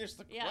fully world? finished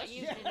the Yeah, question.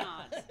 you did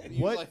not. And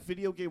you What like-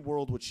 video game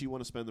world would she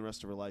want to spend the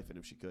rest of her life in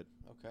if she could?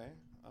 Okay.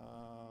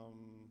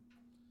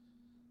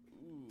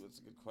 Ooh, that's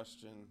a good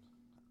question.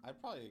 I'd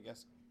probably, I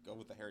guess, go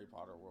with the Harry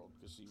Potter world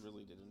because she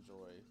really did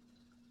enjoy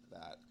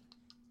that.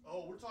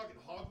 Oh, we're talking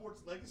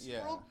Hogwarts Legacy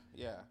Yeah.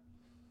 Yeah.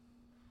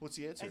 What's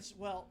the answer?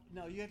 Well,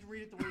 no, you have to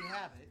read it the way you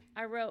have it.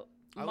 I wrote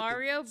I would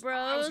Mario think-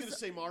 I was Bros. gonna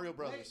say Mario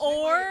Brothers.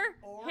 or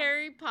Or-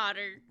 Harry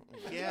Potter.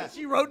 Yeah.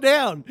 She wrote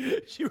down.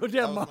 She wrote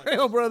down That was my Mario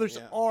question, Brothers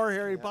yeah. or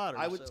Harry Potter.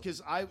 I would so- because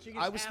She gets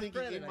I was half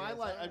thinking credit, in I my guess.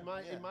 life I don't know.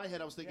 in my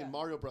head I was thinking Yeah.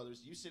 Mario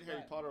Brothers. You said Harry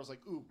Right. Potter. I was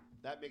like, ooh,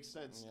 that makes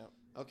sense.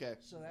 Yeah. Okay.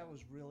 So that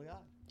was really odd.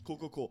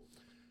 Cool.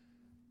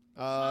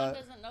 Mom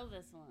doesn't know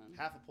this one.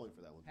 Half a point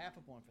for that one. Half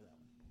a point for that one.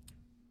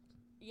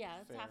 Yeah,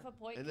 it's Fair. half a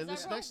point. And then 'cause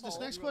this I wrote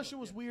next both. question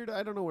was weird.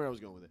 I don't know where I was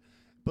going with it.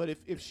 But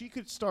if she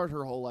could start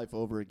her whole life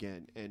over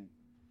again and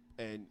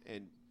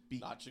be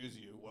Not choose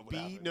you. What would be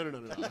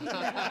happen?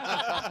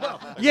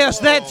 no. Yes,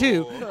 that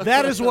too.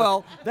 That as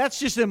well. That's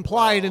just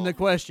implied in the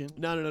question.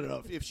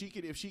 No. If she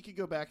could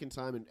go back in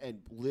time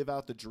and live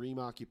out the dream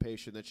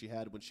occupation that she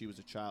had when she was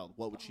a child,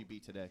 what would she be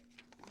today?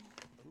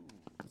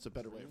 That's a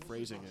better way of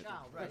phrasing it.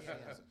 Right, As a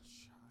child.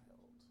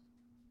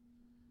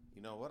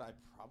 You know what?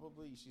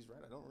 She's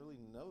right. I don't really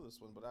know this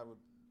one, but I would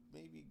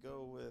maybe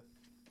go with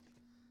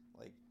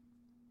like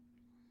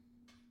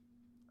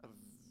a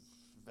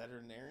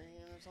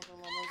veterinarian or something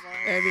along those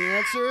lines. And the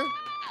answer?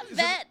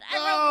 Vet. I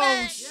wrote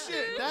Oh vet.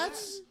 shit!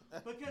 That's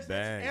Because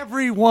Dang.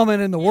 every woman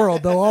in the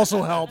world, though,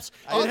 also helps.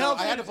 I had It to-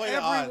 helps I had to in play the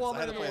every odds. I woman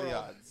had to in play the the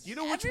world. odds. you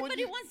know which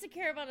Everybody one. wants to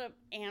care about an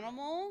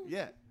animal.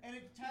 Yeah. And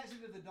it ties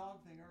into the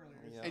dog thing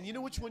earlier. Yeah. And you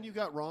know which one you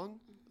got wrong?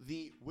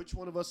 Which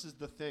one of us is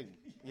the thing?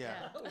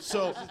 Yeah.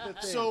 So of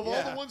all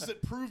Yeah. the ones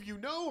that prove you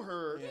know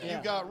her, Yeah.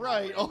 you got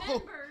right. Oh,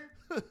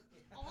 Remember,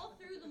 all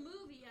through the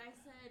movie, I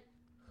said,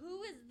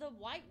 "Who is the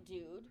white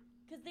dude?"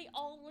 Because they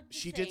all look the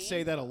she same. did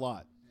say that a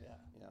lot.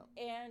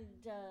 And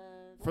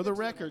For the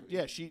record,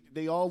 yeah,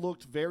 they all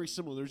looked very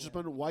similar. There's just a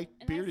bunch of white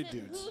and I bearded said,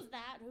 dudes. Who's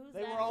that? Who's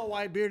They that? were all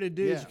white bearded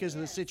dudes Yeah. because of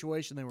the Yeah.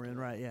 situation they were in,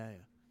 right? Yeah.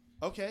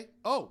 Okay.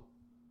 Oh.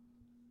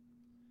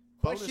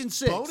 Question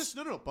 6.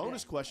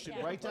 Bonus question.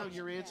 Yeah. Write down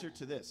your Yeah. answer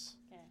to this.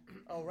 Okay.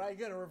 Oh, right. You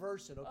got to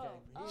reverse it. Okay.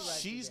 Oh.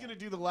 She's going to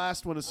do the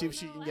last one and see if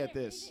she No, can I get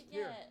didn't this. read it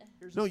yet.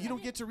 Here's No, the you don't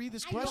thing. get to read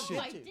this I know question.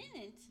 I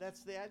didn't.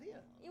 That's the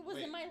idea. It was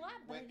Wait, in my lap,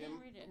 but I Wait, didn't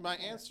read it. am I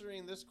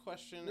answering this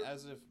question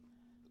as if?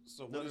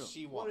 So what No, does no.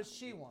 she want? What does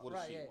she want? What does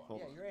right. she Yeah. want? Hold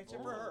Yeah. on. Your answer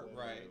for her.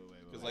 Right.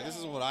 Because like this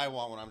is what I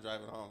want when I'm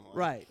driving home. Like,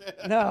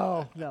 Right.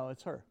 No,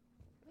 it's her.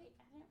 Wait,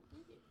 I didn't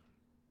read it.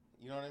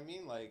 You know what I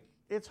mean? Like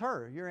It's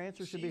her. Your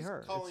answer should be she's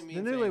her. calling It's me the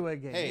and saying,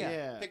 newlywed game. Hey, yeah.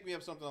 Yeah. pick me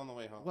up something on the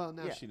way home. Well,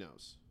 now Yeah. she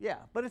knows. Yeah,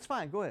 but it's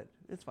fine. Go ahead.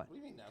 It's fine. What do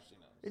you mean now she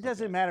knows? It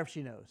doesn't matter if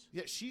she knows.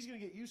 Yeah, she's going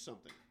to get you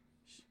something.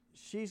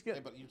 She's Okay,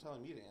 good. but you're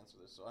telling me to answer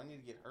this, so I need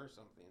to get her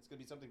something. It's gonna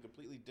be something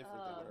completely different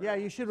than what Yeah,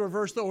 you should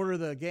reverse the order of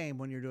the game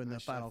when you're doing the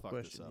Actually, I final fucked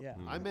this question. up. Yeah.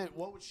 I meant,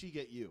 what would she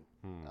get you?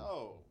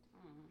 Oh.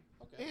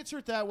 Okay. Answer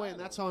it that way, and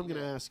that's how I'm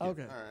going to ask you.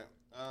 Okay. All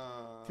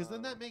right. Because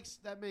then that makes.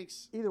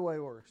 Either way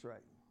works,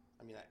 right?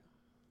 I mean,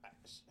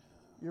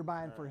 You're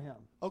buying for him.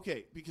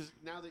 Okay, because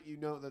now that you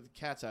know that the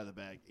cat's out of the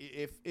bag,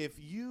 if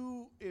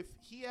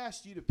he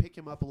asked you to pick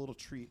him up a little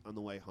treat on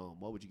the way home,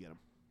 what would you get him?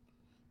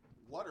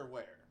 what or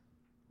where?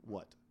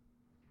 What?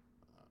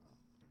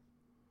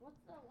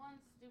 What's that one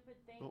stupid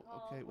thing Oh,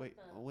 called? okay, with wait.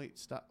 the- Oh, wait.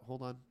 Stop.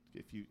 Hold on.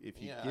 If you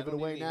Yeah, I give it don't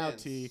away need now,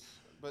 hints. T,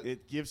 But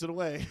It gives it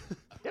away.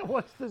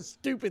 What's the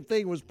stupid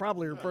thing was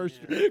probably her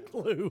first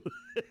clue.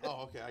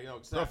 oh, okay, I know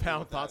exactly. Profound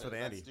what thoughts that with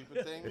is. Andy. That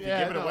stupid thing. If you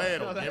give it away,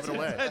 it'll give it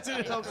away. That's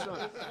it. Those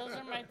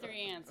are my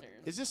 3 answers.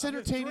 Is this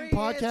entertaining Three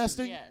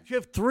podcasting? Yes. You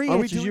have 3 Are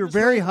we answers. doing You're this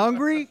very right?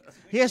 hungry.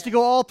 He has to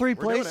go all 3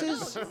 doing it.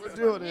 places. We're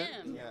doing it.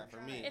 Him. Yeah,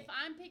 for me. If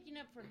I'm picking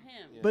up for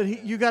him.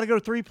 But you got to go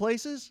to 3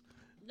 places.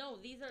 No,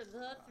 these are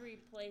the 3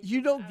 places.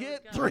 You don't I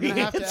get was going. 3 I'm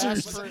gonna have to ask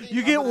answers. for-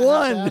 You I'm get gonna have to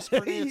 1. ask for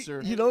an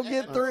answer. You don't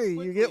get And 3. You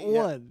quickly, get yeah.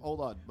 1.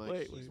 Hold on, Mike.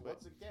 Wait, She's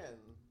once again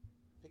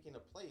picking a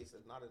place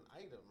and not an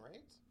item,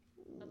 right?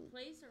 A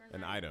place or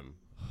An item.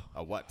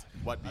 A what?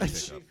 What do you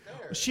pick up?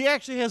 Fair. She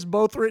actually has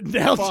both written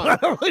down, so I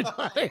don't really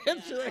want to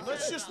answer it.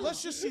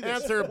 Let's just see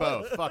this. Answer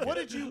both. Fuck What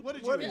it. did you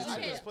Okay. answer?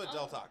 I just put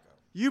Del Taco.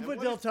 You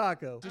put Del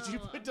Taco. Did you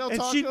put Del And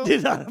Taco? she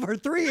did out of her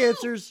 3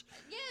 answers.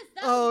 Yes,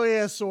 that's Oh,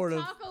 yeah, sort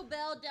of. Taco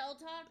Bell Del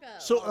Taco.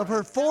 So of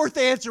her 4th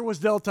answer was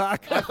Del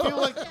Taco. I feel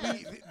like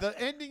the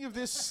ending of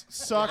this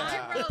sucked,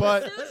 I wrote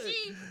but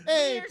sushi,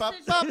 hey, beer, ba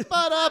sushi. ba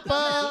ba da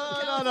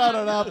ba da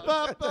da da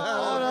ba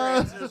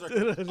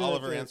ba. All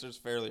of her answers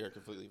fairly are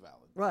completely valid.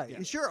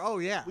 Right. Sure. Oh,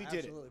 yeah. We did it.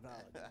 Absolutely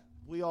valid.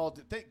 We all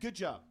did. Good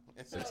job.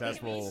 Can we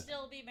Successful.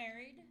 still be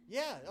married?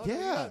 Yeah. Oh, Yeah.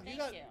 No, you Thank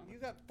got, you. you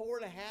got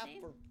 4.5 See?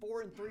 or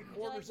 4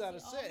 3/4 out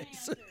of All my 6.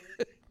 answers.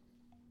 That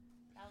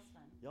was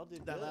fun. Y'all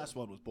did That good. last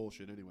one was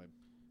bullshit anyway.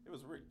 It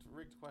was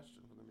rigged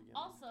question from the beginning.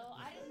 Also,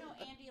 I didn't know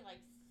Andy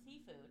likes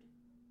seafood.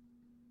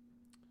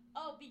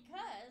 Oh,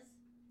 because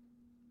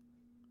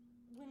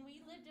when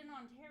we lived in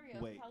Ontario,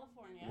 Wait,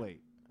 California.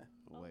 Wait.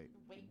 Oh, Wait.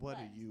 What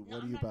are you? No, What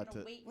are I'm you not about gonna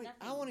to? Wait, Wait,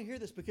 nothing. I want to hear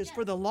this because Yes.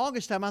 for the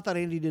longest time I thought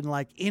Andy didn't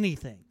like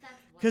anything.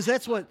 Because I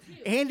that's what thought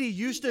too. Andy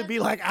used to He be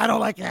doesn't- like. I don't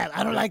like that.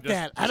 I don't like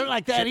that. I don't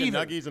like that Chicken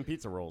either. nuggies and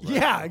pizza rolls. Right?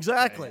 Yeah,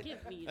 exactly.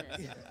 Give me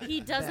this. He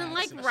doesn't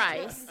like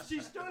rice. She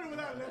started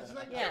without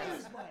that.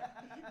 Yes.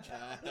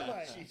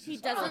 He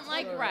doesn't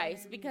like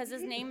rice because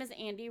his name is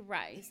Andy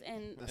Rice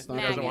and That's He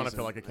not doesn't want maggots. to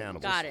feel like a cannibal.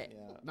 Got it.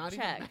 Yeah. Not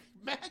Check. even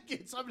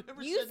maggots. I've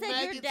never You said said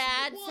maggots your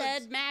dad once.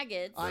 said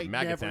maggots. I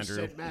Maggots, never Andrew.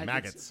 said maggots.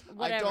 Maggots. I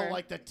Whatever. don't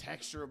like the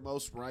texture of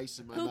most rice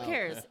in my Who mouth.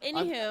 cares? I'm-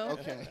 Anywho,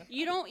 okay.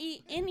 you don't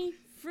eat any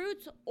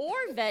fruits or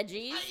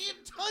veggies. I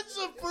eat tons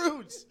of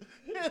fruits.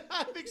 And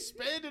I've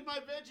expanded my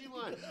veggie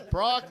line.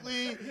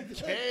 Broccoli,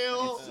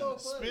 kale,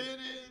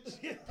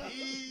 spinach,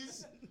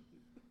 peas.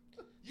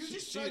 You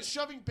just started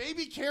shoving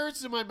baby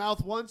carrots in my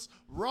mouth once,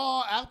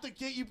 raw, out the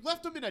gate. You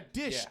left them in a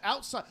dish Yeah.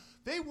 outside.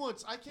 They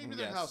once, I came to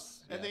their Yes, house,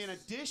 and they in a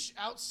yes. dish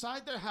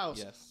outside their house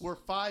Yes. were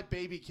 5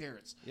 baby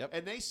carrots. Yep.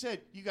 And they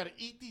said, you got to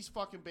eat these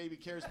fucking baby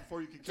carrots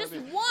before you can come Just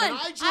in. one. And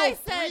I drove I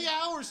said, 3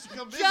 hours to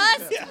come visit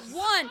Just them.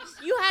 one.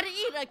 You had to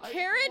eat a ate one.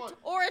 carrot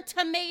or a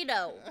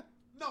tomato.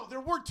 No,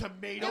 there were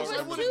tomatoes. There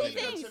I was would've 2 eaten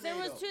a things. There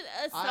was tomato.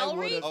 2 I celery.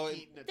 would've Oh,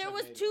 eaten a There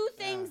was tomato. 2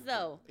 things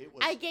though. It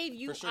was- I gave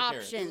you For sure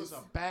carrots. It options. was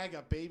a bag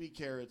of baby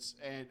carrots,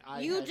 and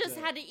You just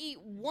had to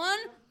eat one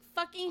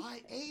fucking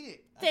I ate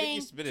it. I think thing.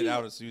 he spit it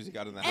out as soon as he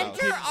got in the house.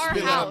 Enter He our spit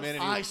it out house. a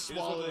minute, I he just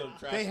swallowed threw it. in the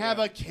trash They can. have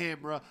a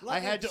camera. I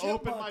Like a had to open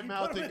chipmunk, my you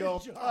mouth put and it go.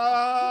 in your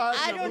jaw.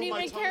 I move don't my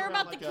even tongue care around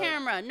about the like a-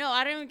 camera. No,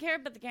 I don't even care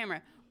about the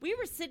camera. We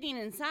were sitting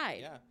inside.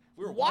 Yeah.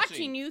 We were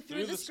watching you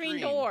through the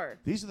screen door.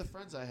 These are the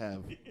friends I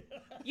have.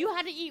 You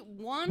had to eat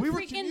one We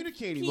were freaking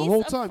communicating the piece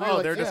whole of time. We were fruit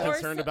like, they're just or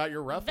concerned s- about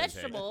your rough intake.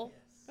 vegetable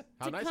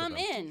How to nice of come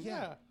them. in.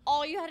 Yeah.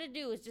 All you had to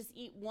do was just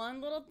eat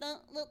one little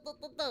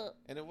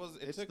And it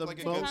It's took the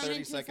like a most- good Come 30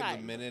 into seconds, a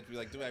sight. minute to be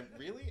like, do I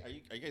really? Are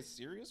you guys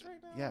serious right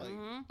now? Yeah,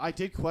 Like, I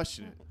did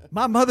question it.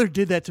 My mother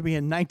did that to me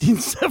in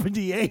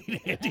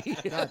 1978, Andy.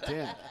 God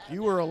damn,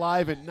 you were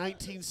alive in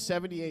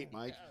 1978,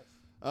 Mike.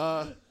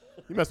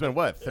 You must have been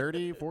what,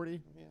 30,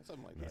 40? yeah,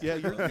 something like that. Yeah,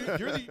 you're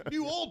the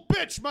new old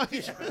bitch,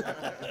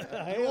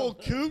 Mike. You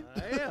old coot.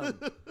 I am.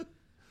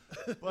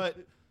 But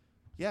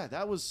yeah,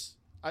 that was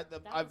That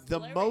the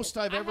was most hilarious.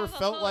 I've I ever have a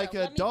felt photo. like a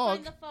Let me dog.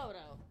 Find the photo.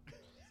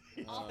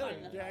 I'll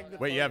find the photo.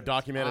 Wait, you have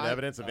documented I-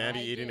 evidence of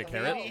Andy I eating a do.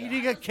 carrot? Yeah.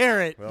 Eating a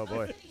carrot. Oh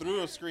boy,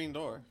 Through a screen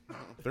door.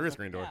 through a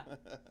screen door. Yeah,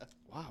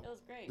 Wow, it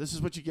was great. this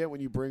is what you get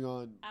when you bring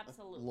on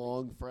Absolutely.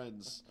 long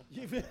friends.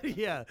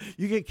 Yeah,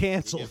 you get You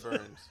canceled. get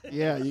burned.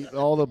 Yeah,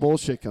 all the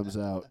bullshit comes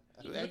out.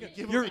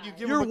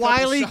 You're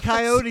Wile E.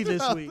 Coyote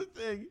this week.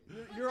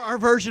 You're our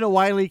version of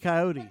Wile E.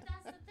 Coyote. But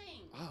that's the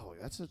thing. Oh,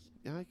 that's a.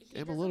 Yeah, I He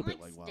am a doesn't little bit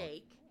like like Wild.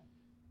 steak.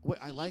 Wait,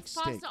 I He like eats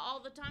steak. pasta all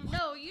the time.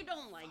 No, you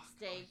don't like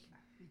steak.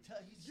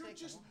 You're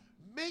just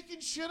making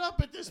shit up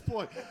at this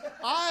point.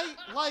 I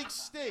like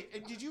steak.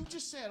 And did you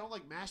just say I don't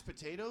like mashed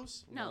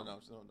potatoes? No. No.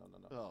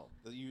 Oh.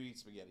 That you eat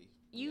spaghetti.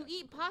 You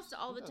eat pasta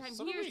all the Yeah, time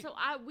so do here, we. so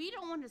we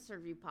don't want to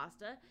serve you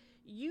pasta.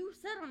 You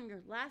said on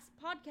your last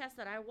podcast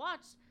that I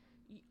watched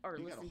or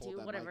You gotta listened hold to,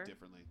 that whatever. mic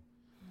differently.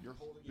 You're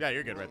holding. Yeah,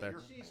 you're good right there.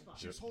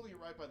 She's holding it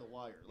right by the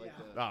wire. Like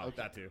the, Oh, okay.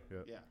 that too. Yeah.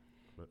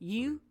 Yeah.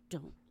 You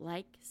don't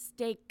like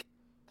steak.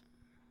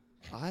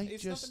 I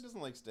It's just. nothing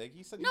doesn't like steak.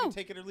 He said No. you can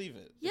take it or leave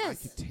it. I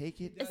Yes, could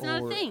take it It's or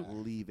not a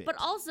thing. leave it. but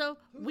also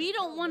we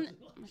don't want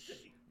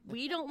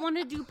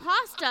to do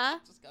pasta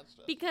Just got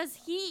stressed. because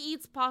he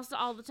eats pasta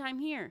all the time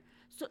here.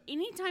 So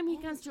anytime he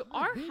comes to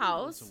our Maybe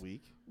house, once a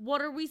week.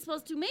 what are we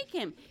supposed to make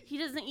him? He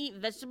doesn't eat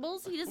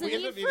vegetables. He doesn't We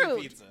end eat up eating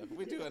fruit. pizza.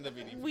 We do end up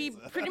eating We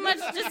pizza. pretty much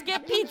just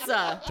get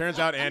pizza. Turns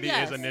out Andy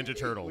Yes. is a Ninja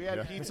Turtle. We had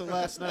Yeah. pizza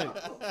last night.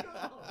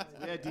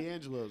 We had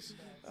D'Angelo's.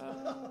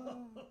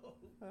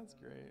 That's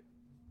great.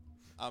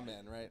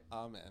 Amen, right?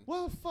 Amen.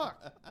 Well,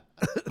 fuck.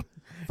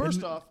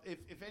 First off,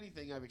 if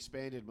anything, I've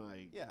expanded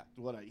my Yeah.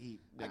 what I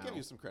eat. I Now. give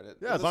you some credit.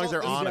 Yeah, as This long as all-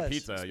 they're on a does.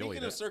 pizza, you'll Speaking eat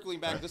of it. circling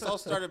back, this all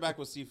started back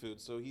with seafood.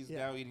 So he's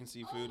Yeah. now eating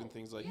seafood and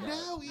things like that.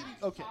 Now eating.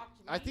 Okay,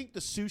 I think the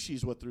sushi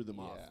is what threw them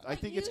off. Yeah. I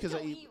think it's because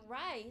I eat.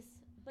 rice,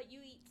 but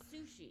you eat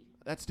sushi.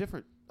 That's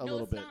different a No,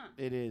 little it's bit. not.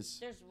 It is.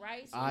 There's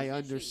rice. I and sushi.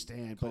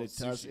 understand, but Called it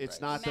does. sushi It's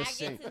rice. not the Maggots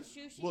same. and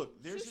sushi.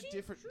 Look, there's a Sushi?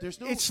 different. There's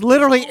no. It's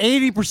literally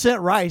 80%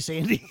 rice,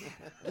 Andy.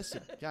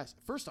 Listen, guys.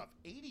 First off,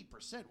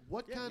 80%.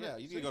 What kind Yeah,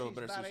 of? you need to go to a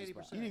better sushi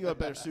spot. You need to go to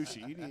better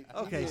sushi. You need.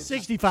 Okay, you need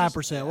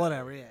 65%,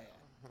 whatever. Yeah.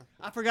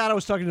 I forgot I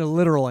was talking to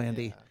literal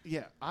Andy.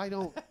 Yeah, I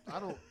don't.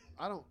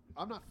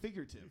 I'm not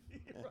figurative.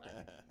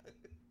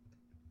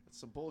 That's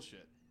some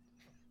bullshit.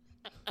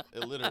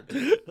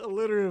 Illiterate.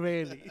 Alliterative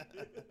Andy.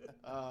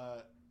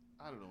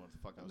 I don't know what the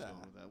fuck I was going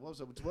with that. What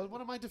was it?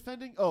 What am I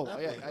defending? Oh,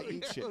 yeah, I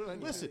eat shit.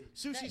 Listen,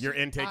 sushi. Your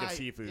intake of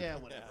seafood. Yeah,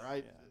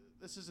 whatever.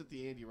 This isn't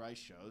the Andy Rice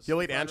show. This He'll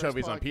is eat the Fried Rice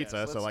anchovies on Podcast.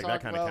 pizza, so Let's like talk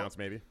that kind of about counts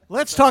maybe.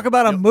 Let's talk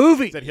about a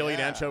movie. Said he'll eat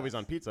Yeah. anchovies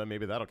on pizza,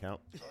 maybe that'll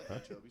count.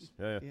 anchovies.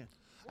 Yeah. Yeah.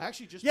 I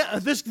actually just Yeah,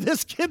 this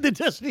kid that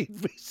doesn't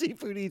eat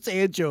seafood eats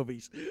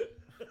anchovies.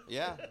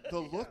 Yeah. the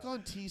look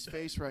on T's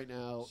face right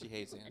now She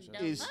hates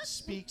anchovies. is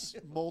speaks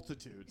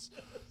multitudes.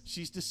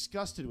 She's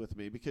disgusted with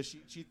me because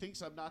she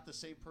thinks I'm not the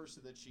same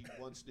person that she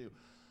once knew.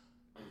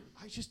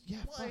 I just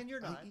fuck, and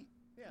you're I not. eat-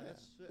 Yeah,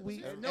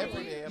 We-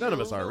 every day. None of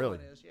us are really.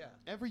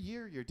 Every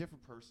year you're a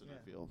different person.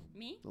 I feel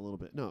Me? a little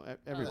bit. No,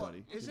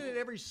 everybody. Isn't it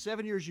every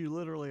 7 years you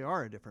literally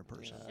are a different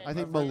person? I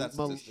think I've heard that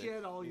statistic.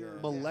 Shed all your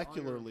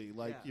molecularly,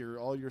 like yeah.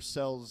 all your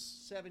cells.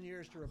 7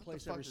 years to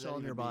replace fuck every does that cell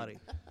in even your mean? body.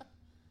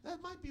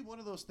 That might be one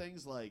of those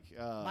things like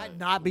Might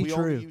not be we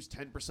true. only use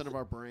 10% of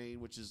our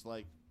brain, which is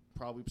like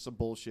probably some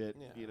bullshit.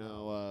 Yeah. You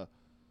know,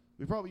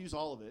 we probably use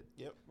all of it,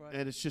 Yep. Right.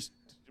 and it's just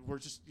we're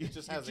just It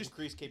just has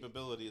increased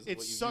capabilities. Of it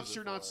what you sucks use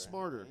you're it not for.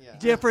 smarter. Yeah.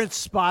 Different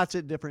spots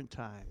at different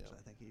times.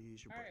 I think you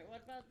use your All brain. right.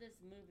 What about this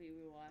movie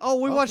we watched? Oh,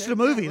 we watched Okay, a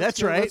movie. yeah,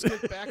 That's let's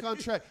right. get back on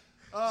track.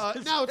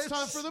 Now it's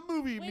time for the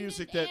movie When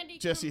music did that Andy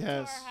Jesse come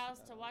has. To our house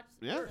to watch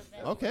Yeah. this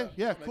event? Okay.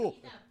 Yeah. Cool.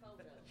 That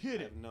photo. Hit I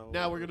it. have no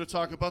Now we're gonna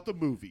talk about the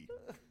movie.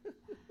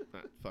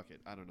 Fuck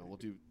it. I don't know. We'll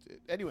do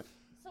anyway.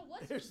 So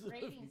what's the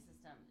rating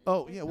system?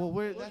 Oh yeah. Well,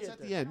 that's get at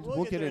the there. end. We'll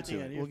We'll get get there at into the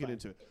it. end. We'll You're get fine.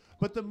 into it.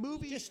 But the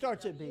movie, Just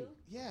starts at B.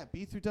 yeah,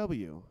 B through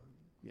W.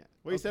 Yeah.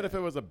 Well, you said if it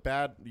was a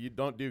bad, you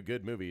don't do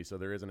good movies, so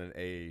there isn't an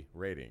A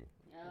rating.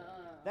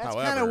 That's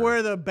However- kind of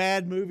where the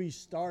bad movies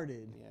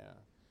started. Yeah.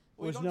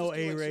 Was you don't no just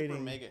do, A like, rating.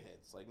 Super mega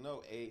hits, like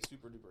no A,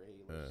 super duper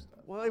A list stuff.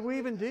 Well, we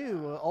even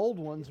do old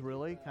ones,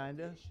 really, kind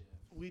of.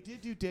 We did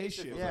do Day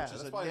Shift, Yeah. which is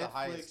That's a probably the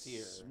highest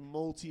tier. Netflix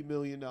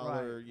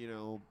multi-million-dollar,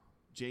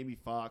 Jamie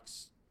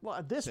Foxx.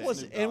 Well, this $7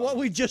 was, and what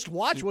we just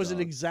watched Snoop wasn't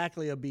Dogg.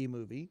 exactly a B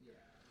movie.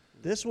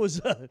 This was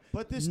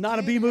But this not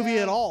a did B movie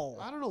have- at all.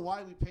 I don't know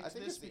why we picked I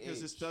think this it's the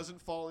because this age.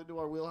 doesn't fall into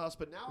our wheelhouse.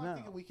 But now No. I'm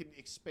thinking we can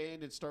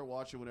expand and start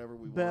watching whatever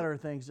we Better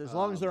want. things, as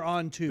long as they're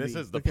on Tubi. This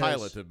is the because-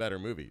 pilot of better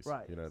movies.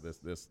 Right. You know,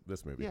 this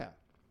movie. Yeah,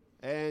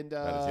 and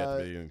That is yet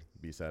to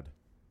be said.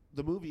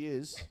 the movie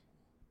is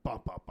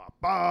ba ba ba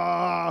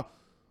ba,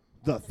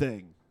 The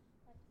Thing.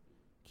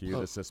 Cue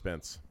Oh. the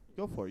suspense.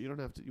 Go for it. You don't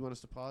have to. You want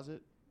us to pause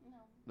it?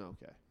 No.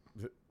 Okay.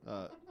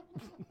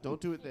 Don't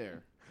do it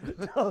there.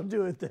 Don't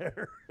do it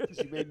there. 'Cause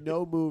you made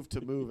no move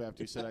to move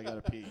after you said I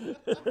gotta pee.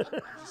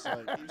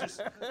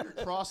 You're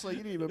cross-legged.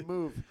 You didn't even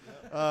move.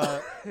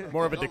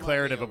 More of a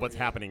declarative of what's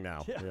happening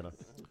now. You know.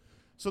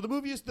 So the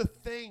movie is The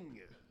Thing.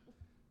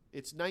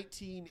 It's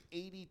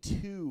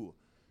 1982.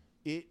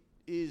 It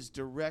is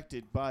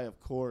directed by, of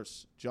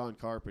course, John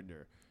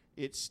Carpenter.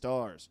 It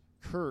stars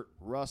Kurt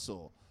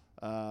Russell.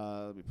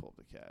 Let me pull up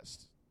the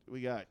cast.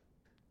 We got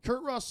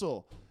Kurt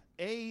Russell,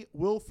 A.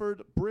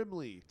 Wilford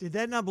Brimley. Did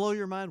that not blow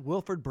your mind?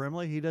 Wilford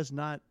Brimley? He does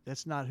not.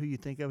 That's not who you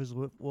think of as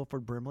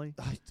Wilford Brimley.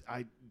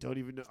 I don't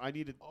even know. I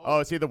needed Oh,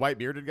 is he the white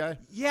bearded guy?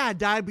 Yeah,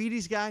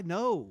 diabetes guy.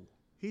 No,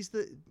 he's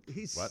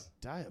What?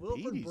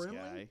 diabetes Brimley?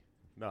 guy.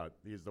 No,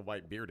 he's the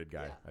white bearded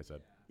guy. I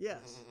said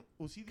Yes.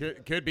 Was he? The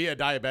could be a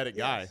diabetic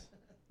guy.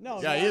 No.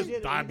 Yeah, no, he is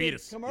did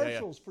diabetes. Yeah, yeah.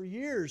 Commercials for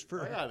years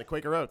for Oh, yeah, the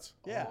Quaker Oats.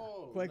 yeah,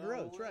 Oh, Quaker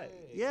no Oats, right?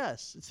 way.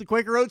 Yes, it's the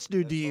Quaker Oats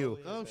dude to you.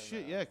 totally- Oh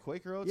shit! Yeah,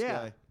 Quaker Oats Yeah.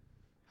 guy.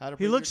 How to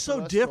He bring looks your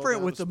so cholesterol different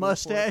down with a the spoonful at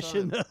a mustache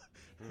and time.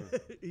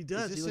 the. He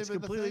does. Is He this looks him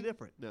in The completely Thing?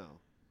 different. No.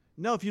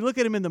 No, if you look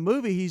at him in the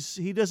movie,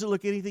 he doesn't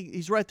look anything.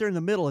 He's right there in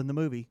the middle in the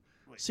movie.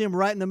 See him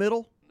right in the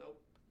middle?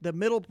 Nope. The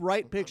middle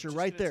right picture I'm just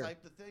right gonna there.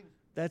 Type the thing.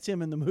 That's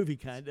him in the movie,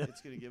 kind of.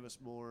 It's gonna give us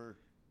more.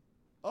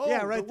 Oh,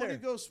 Yeah, right the one there.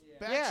 who goes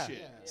back Yeah.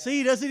 shit. See,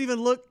 he doesn't even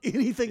look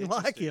anything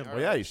like Interesting. him. All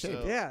Well, yeah, right, he's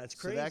shaved. Yeah,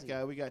 it's So that crazy.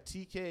 guy, we got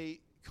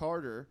T.K.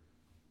 Carter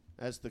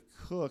as the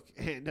cook,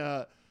 and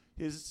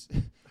his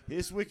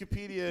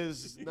Wikipedia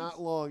is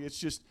not long. It's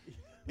just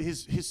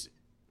his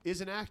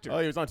is an actor. Oh,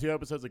 he was on 2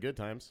 episodes of Good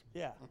Times.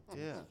 Yeah.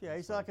 Yeah. Yeah,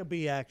 he's like a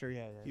B actor.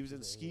 Yeah. He was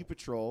in Ski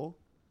Patrol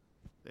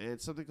and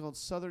something called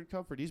Southern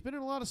Comfort. He's been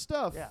in a lot of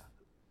stuff. Yeah.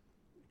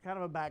 Kind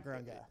of a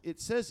background guy. It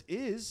says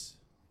is.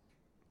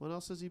 What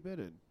else has he been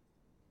in?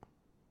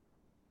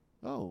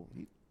 Oh,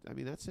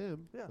 that's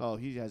him. Yeah. Oh,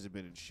 he hasn't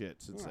been in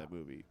shit since that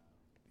movie.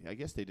 I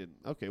guess they didn't.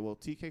 Okay, well,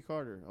 T.K.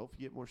 Carter. Hope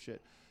you get more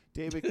shit.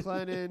 David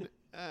Clennon.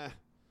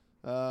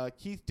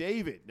 Keith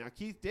David. Now,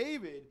 Keith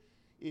David,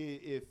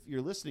 if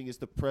you're listening, is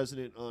the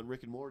president on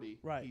Rick and Morty.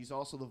 Right. He's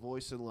also the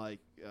voice in, I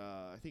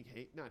think,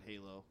 not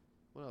Halo.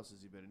 What else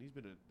has he been in? He's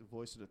been the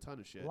voice in a ton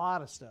of shit. A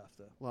lot of stuff,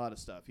 though. A lot of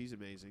stuff. He's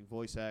amazing.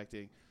 Voice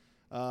acting.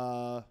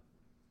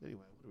 Anyway,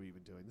 what are we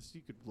even doing?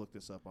 You could look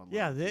this up online.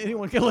 Yeah,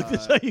 anyone can look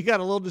this up. You got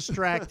a little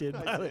distracted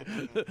by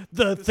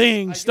the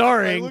Thing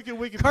starring look at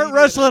Wikipedia Kurt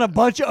Russell and a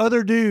bunch of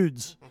other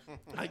dudes.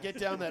 I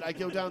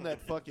go down that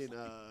fucking.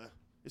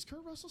 Is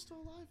Kurt Russell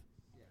still alive?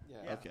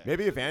 Yeah. Okay.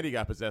 Maybe if Andy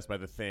got possessed by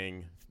the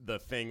Thing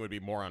would be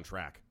more on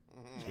track.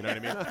 You know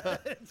what I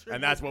mean?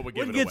 And that's what would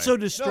give Wouldn't it get away. so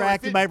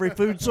distracted by every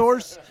food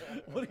source.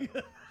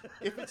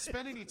 If it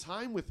spent any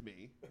time with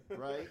me,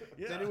 right,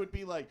 then it would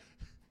be like,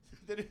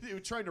 then it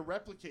would trying to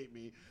replicate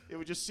me. It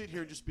would just sit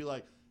here and just be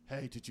like,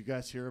 hey, did you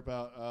guys hear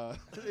about,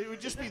 it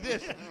would just be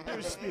this. It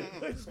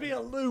would just be a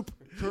loop.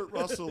 Kurt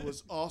Russell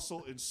was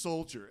also in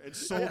Soldier, and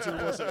Soldier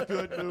was a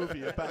good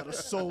movie about a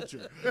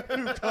soldier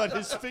who cut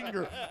his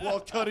finger while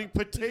cutting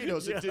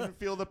potatoes and didn't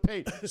feel the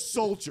pain.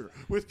 Soldier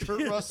with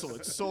Kurt Russell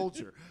and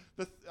Soldier.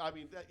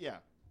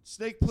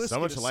 Snake Plissken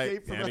Someone should light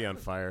escaped from Andy on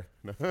fire.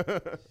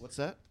 What's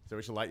that? So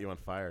we should light you on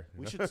fire.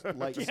 We should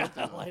light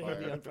something on Light fire.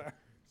 Andy on fire.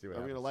 See what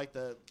Are we happens. gonna light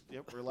the?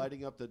 Yep, we're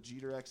lighting up the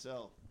Jeter XL.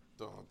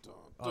 Dun, dun,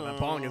 Oh, that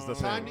bong is the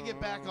Time thing. to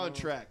get back on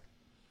track.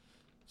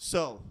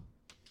 So,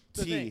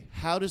 The T, thing.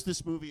 how does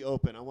this movie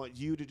open? I want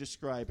you to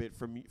describe it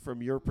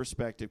from your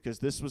perspective, because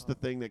this was the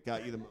thing that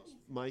got you the most.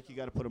 Mike, you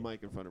got to put a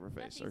mic in front of her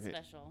face. Nothing Or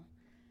hand. special.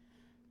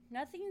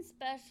 Nothing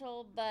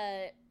special, but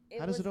How it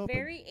does was it open?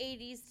 very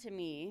 80s to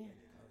me.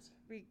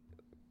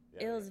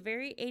 It was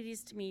very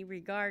 80s to me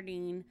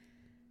regarding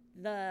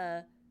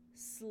the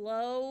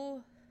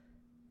slow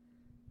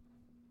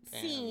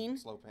scene.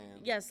 Slow pan.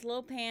 Yeah,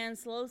 slow pan,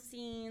 slow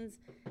scenes.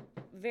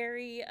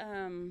 Very,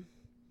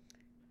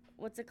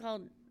 what's it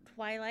called?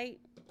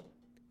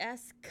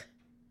 Twilight-esque?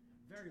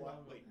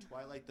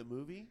 Twilight the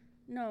movie?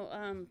 No,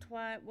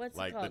 what's it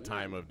Like called? the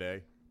time of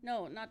day.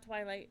 No, not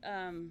Twilight.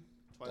 Twilight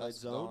Dusk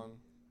Zone? Dawn.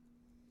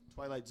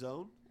 Twilight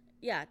Zone?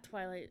 Yeah,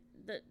 Twilight.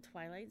 The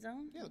Twilight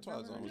Zone? Yeah, the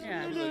Twilight Zone.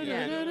 Yeah.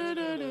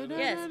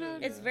 Yes,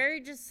 it's very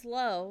just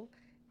slow,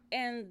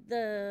 and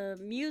the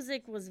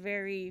music was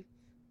very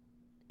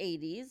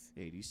 80s.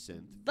 80s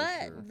synth.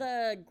 But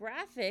the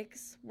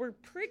graphics were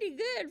pretty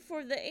good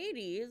for the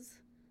 80s.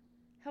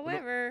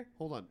 However,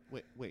 Hold on.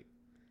 Wait.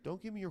 Don't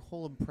give me your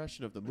whole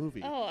impression of the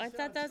movie. oh, I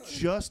thought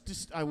that's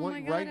I Oh want my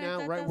you God, right I now.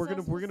 thought Right, that's we're what I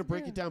was gonna supposed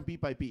break to it do. down beat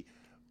by beat.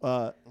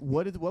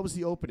 What was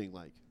the opening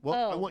like? Well,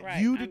 I Oh, want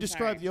right, you to I'm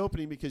describe sorry. the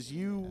opening because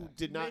you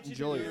did not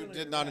enjoy You it.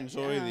 did not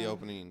enjoy the Yeah.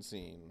 opening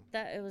scene.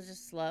 that it was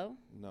just slow.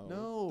 No.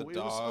 No, The it was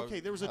dog. okay.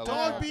 There was a I dog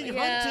love being it. Oh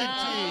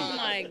hunted.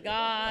 my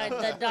God,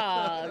 the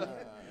dog.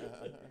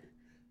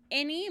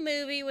 Any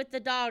movie with the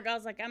dog, I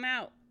was like, I'm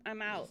out. I'm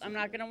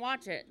not gonna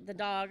watch it. The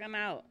dog, I'm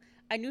out.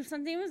 I knew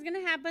something was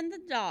gonna happen to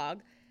the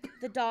dog.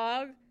 The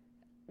dog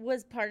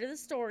was part of the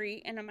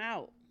story, and I'm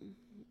out.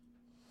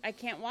 I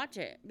can't watch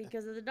it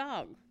because of the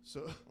dog.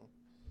 So,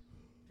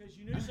 Because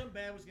you knew something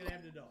bad was going to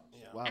happen to dogs.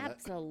 wow,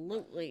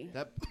 Absolutely.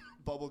 that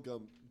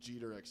bubblegum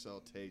Jeter XL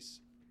tastes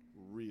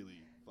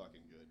really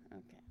fucking good.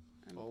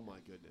 Okay. Oh my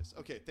goodness.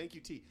 Okay, thank you,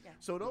 T. Yeah.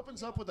 So it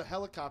opens up with a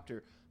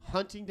helicopter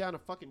hunting down a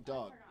fucking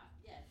dog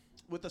Yes.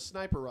 with a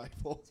sniper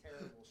rifle.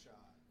 Terrible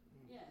shot.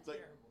 Yes. It's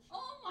like,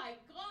 Oh my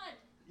God.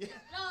 yeah.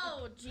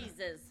 Oh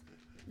Jesus.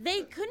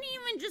 They couldn't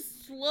even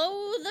just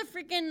slow the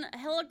freaking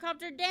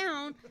helicopter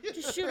down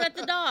to shoot at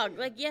the dog.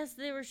 Like, yes,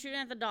 they were shooting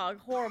at the dog.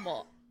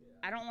 Horrible.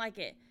 I don't like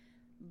it.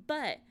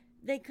 But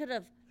they could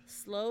have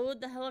slowed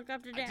the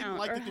helicopter down. I didn't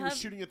like or that they were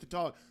shooting at the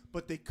dog,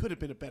 but they could have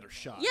been a better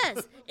shot.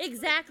 Yes,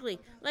 exactly.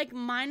 Like,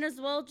 might as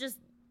well just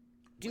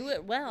do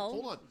it well.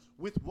 Hold on.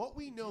 With what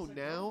we know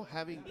now,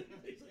 having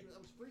I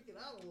was freaking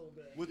out a little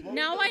bit. with what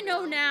Now we I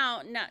know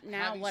now. Now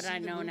having what I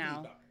seen the know movie,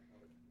 now. do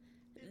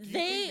you think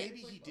They. maybe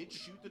he did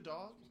shoot the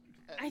dog.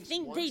 At I least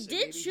think once, they and did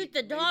maybe shoot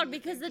he- the dog maybe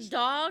because they the just-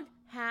 dog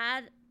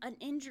had an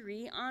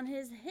injury on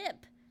his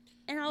hip.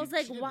 And I was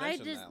like, She did why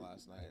mention does that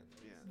last night.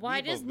 why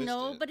We both does missed it.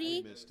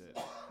 nobody I missed it.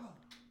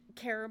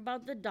 care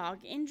about the dog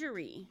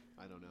injury?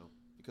 I don't know.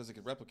 Because it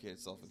could replicate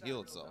itself and heal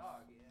itself.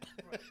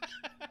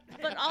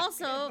 But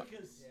also,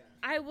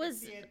 I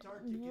was,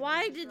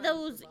 why did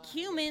those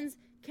humans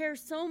care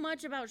so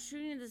much about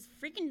shooting this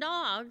freaking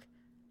dog?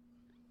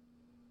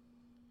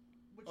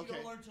 But you Okay,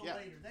 don't learn till yeah.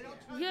 later. They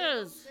don't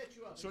Yes. set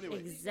you up. So anyway,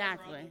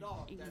 Exactly.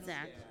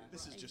 Exactly.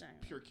 this is just Exactly.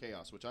 pure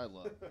chaos, which I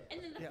love.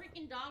 And then the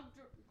freaking dog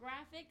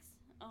graphics.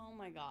 Oh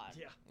my God.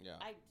 Yeah. Yeah.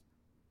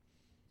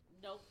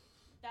 Nope.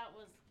 That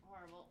was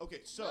horrible.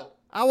 Okay, so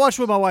I watched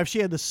with my wife. She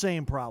had the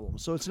same problem.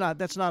 So that's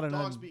not an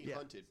dogs being yeah.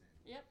 hunted.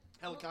 Yep.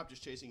 Helicopter's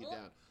chasing it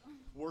down.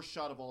 Worst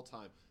shot of all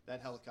time.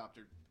 That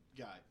helicopter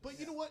guy. But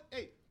you know what?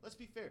 Hey, let's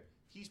be fair.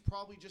 He's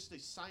probably just a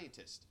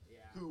scientist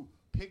who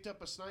picked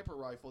up a sniper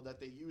rifle that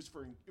they use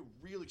for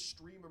real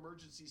extreme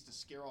emergencies to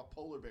scare off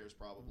polar bears,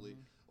 probably,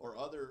 or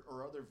other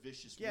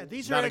vicious. Yeah, wolves.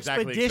 these Not are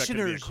exactly expected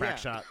to be a expeditioners. crack Yeah.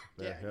 shot.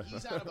 Yeah,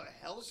 he's out of a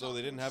helicopter. So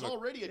they didn't have it's a-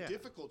 already a Yeah.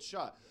 difficult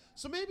shot.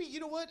 So maybe, you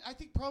know what? I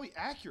think probably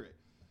accurate.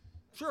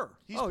 Sure.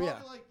 He's oh probably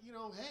yeah. like,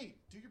 hey,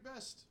 do your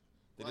best.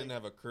 They didn't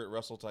have a Kurt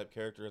Russell type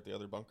character at the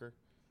other bunker.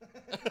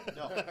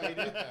 No, they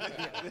didn't.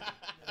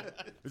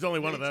 There's only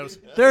one of those.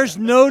 There's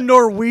no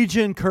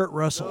Norwegian Kurt No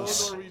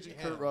Russells Norwegian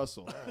Kurt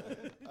Russell.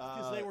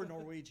 because they were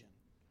Norwegian.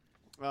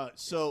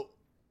 So,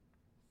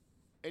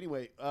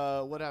 anyway,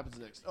 what happens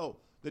next? Oh,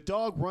 the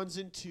dog runs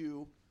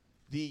into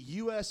the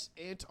U.S.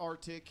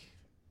 Antarctic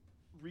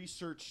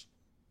research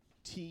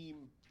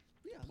team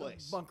Yeah, the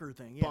place. bunker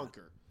thing. Yeah.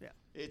 Bunker. Yeah.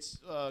 It's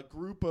a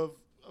group of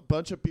a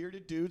bunch of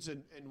bearded dudes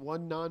and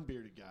one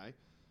non-bearded guy.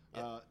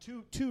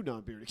 Two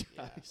non-bearded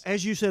guys.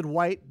 As you said,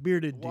 white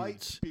bearded White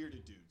dudes.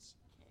 bearded dudes.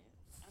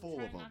 I'm Full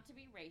trying of them. not to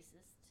be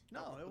racist.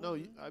 No,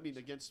 I mean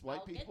against white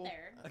I'll people. get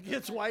there.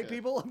 Against white Okay.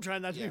 people? I'm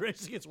trying not to Yeah. be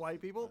racist against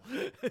white people.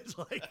 It's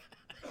like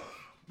a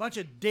bunch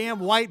of damn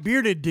white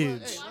bearded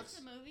dudes. hey, Watch let's-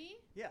 the movie.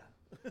 Yeah.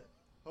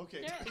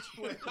 Okay,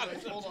 There- wait,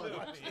 hold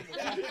on. Did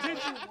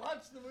you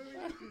watch the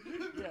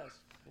movie? Yes.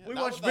 We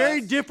Not watched with very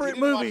us. different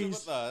You didn't watch it movies.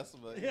 with us,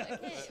 but Yeah.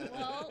 Okay,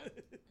 well,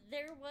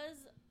 there was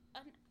a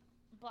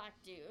black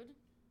dude.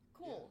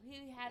 Cool.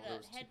 He had Well, there a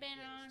was two- headband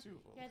yeah, on. there's two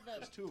of them. He had the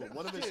There's two of them.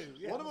 One of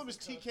them is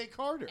Two, yeah. T.K.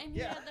 Carter. and he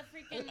Yeah. had the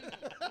freaking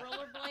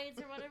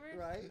rollerblades or whatever.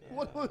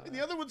 Right.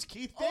 The other one's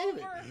Keith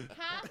David. Over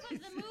half of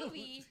the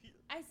movie,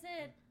 I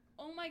said,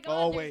 "Oh my God,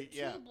 Oh, there's wait, two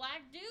yeah.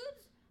 black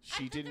dudes." She I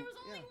thought didn't. there was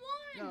only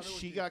one. No,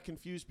 She got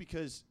confused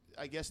because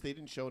I guess they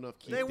didn't show enough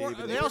Keith They weren't.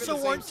 David. They were also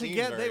in the weren't same scene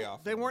together. very They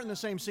often. weren't in the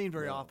same scene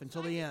very often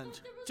until the I end.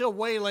 thought there was Till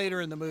way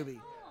later in the movie.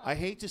 I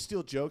hate to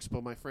steal jokes,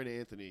 but my friend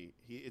Anthony,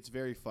 it's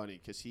very funny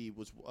because he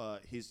was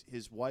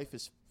his wife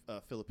is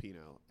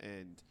Filipino,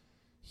 and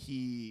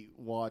he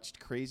watched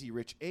Crazy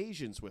Rich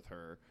Asians with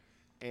her,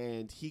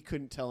 and he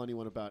couldn't tell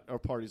anyone about our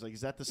parties. Like,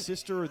 is that the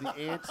sister or the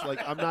aunt?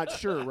 Like, I'm not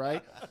sure,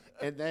 right?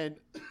 And then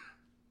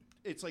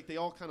it's like they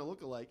all kind of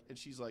look alike, and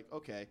she's like,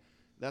 okay,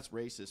 that's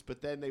racist.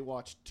 But then they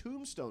watched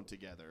Tombstone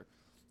together.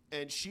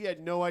 And she had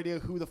no idea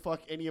who the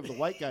fuck any of the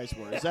white guys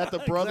were. Is that the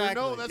brother?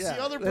 No, Exactly, that's yeah.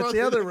 the other That's brother.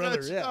 the other that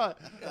brother, got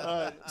yeah.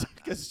 shot.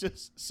 It's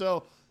just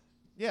so,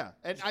 yeah.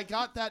 And I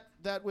got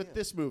that with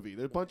this movie.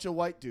 They're a bunch of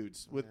white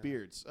dudes with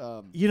beards.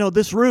 You know,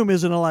 this room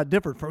isn't a lot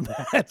different from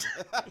that.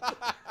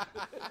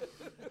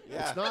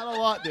 It's not a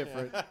lot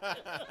different.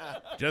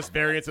 Just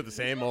variants of the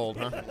same mold,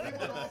 huh? We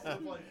went off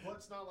of like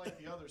what's not like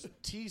the others.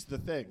 Tease the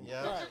thing.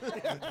 yeah.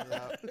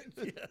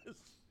 Yes.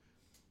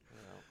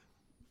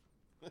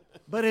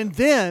 But and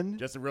then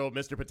Just a real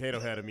Mr. Potato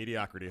Head of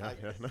mediocrity, huh?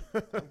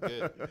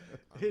 Good.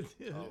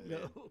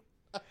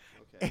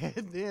 Okay.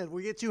 and then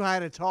we get too high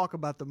to talk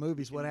about the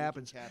movies. What we can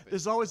happens? cap it.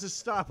 There's always a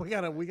stop. We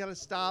gotta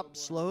stop.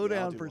 Slow Yeah, I'll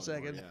down do for a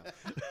one more, second.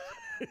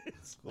 yeah.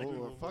 Oh,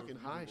 we're fucking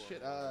high.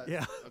 Shit.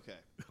 Yeah. Okay.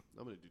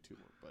 I'm gonna do two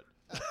more,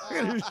 but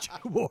We're gonna do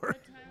two more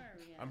What time are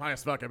we at? I'm high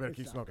as fuck. I better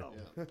keep smoking.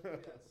 yeah.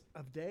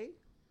 of day.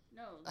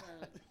 No,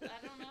 I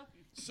don't know.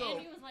 So-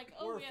 Andy was like,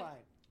 "Oh, We're we have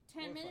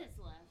fine. 10 minutes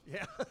left."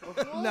 Yeah.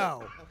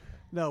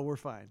 no, we're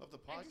fine. Of the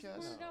I just podcast.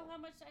 want to know how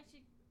much I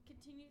should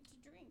continue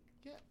to drink.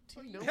 Yeah,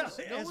 T, no Yeah, one's,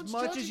 no as one's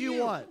much judging as you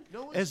want.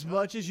 No one's As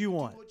much judging as you Do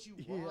want. what you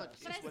Yeah. want. But I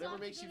Just still whatever have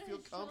to makes go you to feel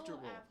his show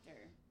comfortable. After.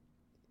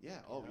 Yeah.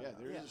 Oh yeah.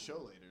 There is Yeah. a show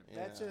later.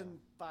 That's Yeah. in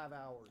 5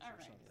 hours All or right,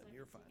 something. so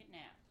You're just fine. take a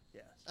nap.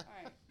 Yes. All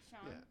right, Sean.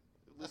 Yeah.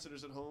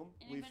 Listeners at home,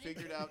 we Anybody?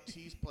 figured out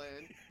T's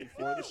plan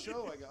before the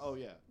show. I go, oh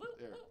yeah, Woo,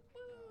 there. woo,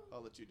 woo.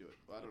 I'll let you do it.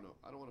 I don't know.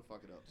 I don't want to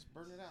fuck it up. Just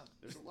burn it out.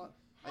 There's a lot.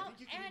 How, I think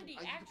you can. Andy, you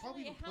could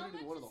probably actually, even how put it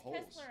much in one of is the holes.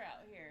 Kessler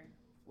out here?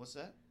 What's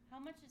that? How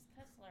much is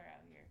Kessler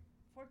out here?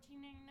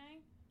 $14.99?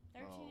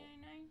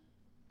 $13.99?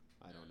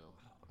 I don't know.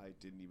 I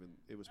didn't even.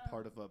 It was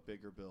part of a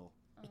bigger bill.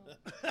 Oh.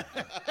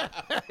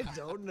 I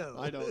don't know.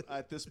 I don't.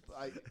 At this,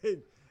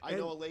 I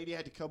know a lady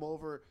had to come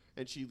over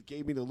and she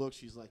gave me the look.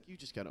 She's like, "You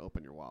just gotta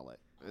open your wallet."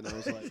 And I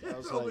was like,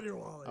 Open your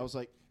wallet. I was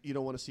like, "You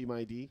don't want to see my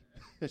ID?"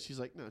 And she's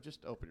like, "No,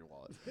 just open your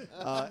wallet."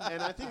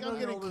 And I think I know I'm you're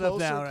getting old enough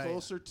closer now, and right?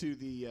 closer to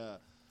the.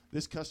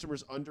 This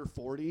customer's under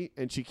 40,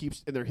 and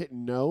they're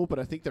hitting no, but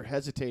I think they're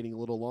hesitating a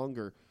little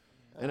longer.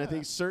 And I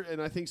think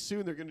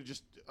soon they're going to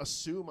just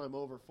assume I'm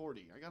over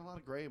 40. I got a lot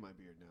of gray in my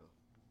beard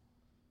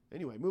now.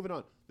 Anyway, moving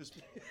on. This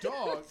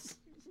dog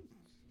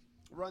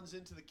runs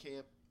into the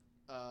camp,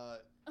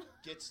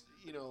 gets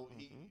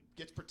he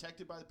gets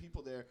protected by the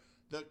people there.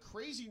 The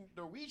crazy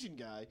Norwegian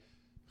guy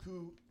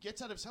who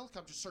gets out of his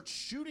helicopter starts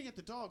shooting at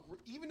the dog,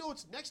 even though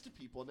it's next to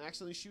people, and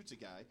accidentally shoots a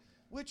guy.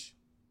 Which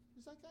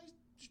is that guy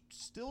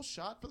still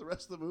shot for the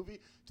rest of the movie?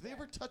 Do they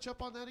ever touch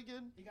up on that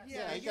again?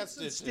 Yeah, he he got got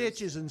some stitches.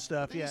 stitches and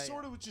stuff. He Yeah,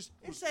 sort of was just.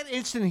 It's that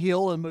instant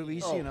heal in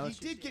movies, Oh, you know. he it's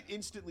did just- get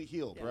instantly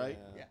healed, right?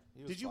 Yeah.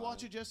 He was Did you fine.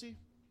 watch it, Jesse?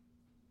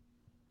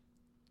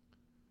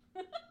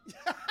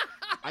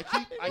 I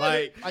keep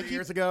Like I 2 keep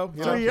years ago.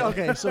 So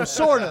okay, so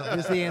sort of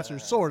is the answer.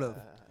 Sort of.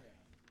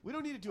 We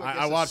don't need to do.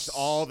 I watched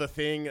all the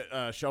Thing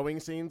showing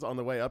scenes on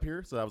the way up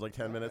here, so that was like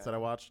 10 minutes that I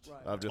watched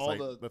of just All like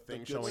the the Thing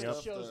good showing stuff.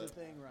 up. Shows the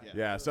thing, right?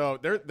 Yeah, so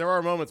there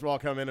are moments where I'll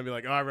come in and be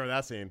like, oh, I remember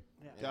that scene.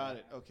 Got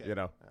it. Okay. You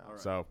know, All right.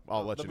 so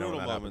I'll let The you know when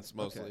brutal that moments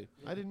mostly.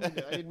 I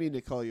didn't mean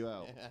to call you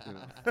out. You know.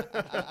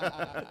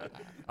 happens.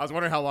 I was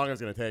wondering how long it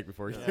was going to take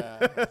before you.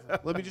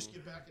 Let me just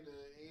get back into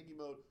Andy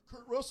mode.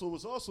 Kurt Russell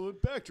was also in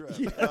Backdraft.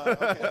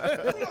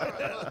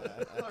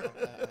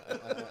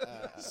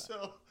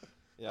 So,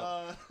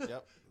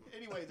 Yep.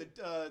 anyway,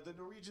 the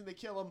Norwegian, they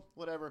kill him,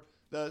 whatever.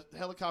 The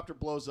helicopter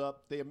blows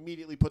up. They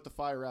immediately put the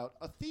fire out.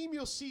 A theme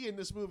you'll see in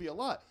this movie a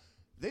lot.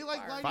 They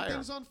like lighting Fire.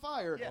 things on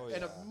fire Oh,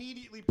 and yeah.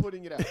 immediately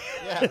putting it out.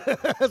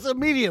 That's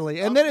immediately,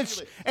 and then it's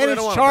Immediately. Well, they don't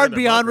it's wanna charred burn their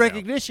beyond bunker down.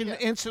 recognition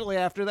instantly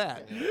after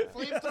that.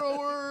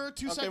 Flamethrower,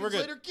 2 we're seconds good.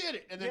 later, get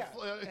it. And then,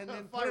 And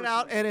then fire put it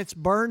out, extinguisher. and it's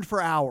burned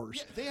for hours.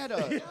 Yeah, they had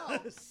a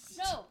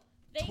No.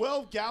 They,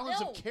 12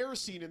 gallons no. of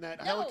kerosene in that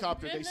no,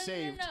 helicopter no, they no, no,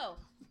 saved. No.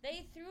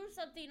 They threw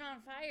something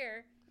on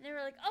fire, and they were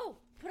like, "Oh,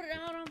 put it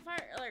out on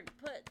fire." Like,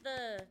 put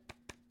the.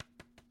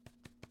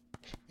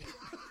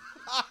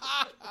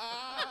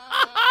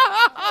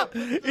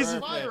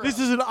 This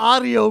is an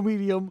audio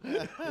medium. My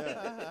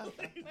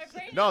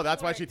brain No, doesn't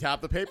that's why work. she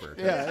tapped the paper.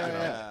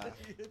 Yeah. My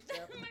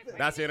brain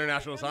That's the doesn't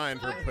international work. sign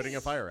for Sorry. putting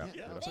a fire out.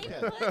 They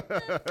okay. put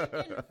the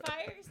freaking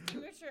fire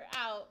extinguisher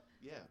out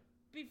Yeah.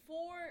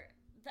 before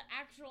the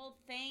actual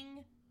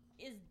thing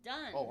is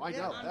done. Oh, I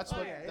know. on That's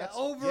what. fire. That's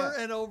over yeah.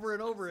 and over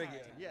and over again.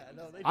 Yeah,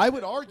 no. I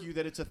would argue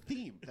that it's a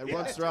theme that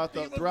runs throughout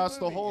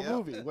the whole Yep.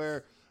 movie,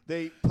 where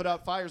they put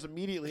out fires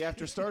immediately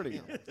after starting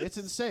them. It's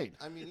insane.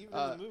 I mean, even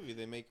in the movie,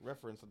 they make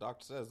reference. The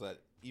doctor says that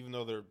even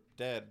though they're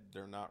dead,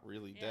 they're not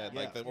really dead.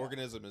 Like the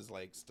organism is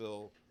like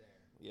still.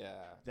 Yeah.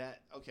 That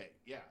okay,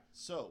 yeah.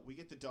 So we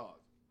get the dog.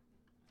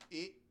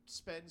 It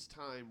spends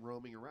time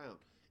roaming around.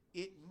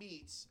 It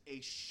meets a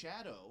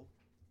shadow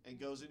and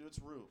goes into its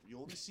room. You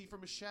only see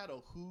from a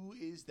shadow who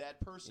is that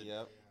person.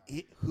 Yep.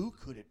 Who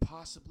could it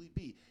possibly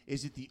be?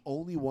 Is it the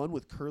only one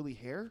with curly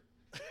hair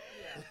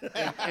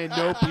and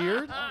no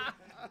beard?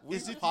 We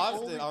Is it the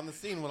paused only- it on the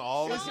scene when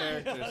all the No,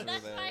 characters were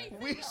that's there. my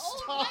We thing.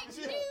 Oh, stopped white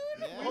it.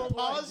 dude. Yeah. We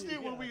paused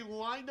it when we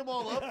lined them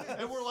all up,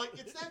 and we're like,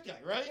 "It's that guy,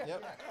 right?"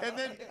 Yep. And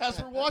then as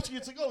we're watching,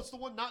 it's like, "Oh, it's the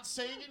one not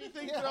saying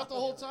anything throughout the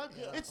whole time."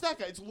 It's that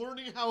guy. It's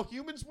learning how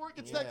humans work.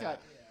 It's that guy.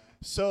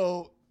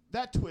 So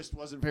that twist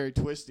wasn't very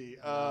twisty.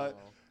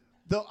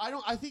 Though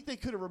I think they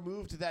could have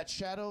removed that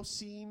shadow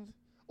scene,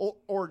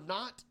 or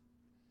not,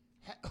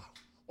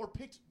 or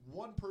picked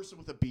one person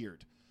with a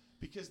beard,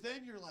 because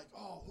then you're like,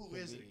 "Oh, who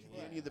is it? It could be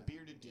any of the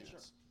bearded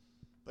dudes."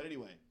 But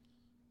anyway,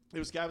 it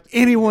was a guy with the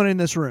Anyone in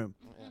this room.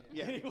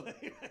 yeah.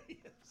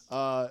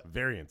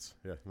 Variants.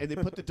 Yeah. And they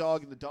put the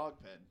dog in the dog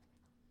pen,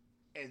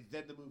 and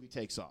then the movie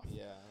takes off.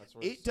 Yeah, that's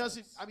where It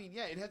doesn't. starts. I mean,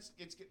 yeah,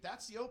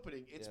 that's the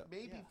opening. It's Yeah.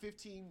 maybe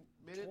 15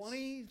 minutes,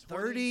 20,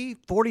 30,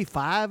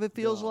 45, it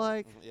feels No.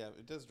 like. Yeah,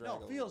 it does drag. No, a it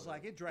little feels bit.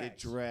 like it It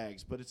drags.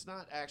 drags, but it's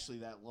not actually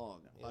that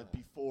long Yeah.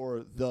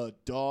 before the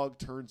dog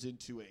turns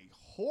into a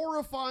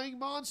horrifying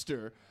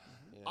monster.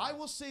 Yeah. I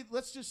will say,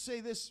 let's just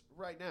say this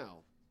right now.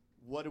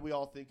 What do we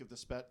all think of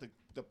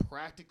the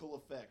practical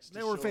effects? to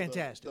They were show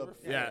fantastic.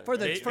 Yeah. For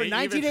they for even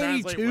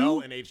translate 1982? well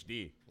in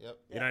HD. Yep.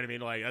 You know what I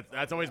mean? Like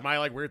that's always my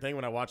like weird thing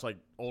when I watch like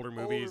older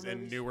movies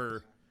and movies.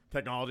 newer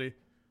technology.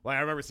 Like I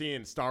remember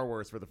seeing Star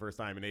Wars for the first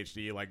time in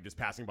HD, like just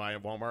passing by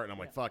in Walmart, and I'm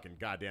like, "Fucking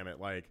goddamn it!"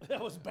 Like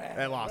That was bad.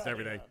 I lost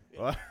everything.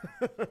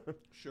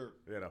 Sure,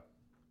 You know,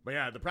 but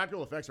yeah, the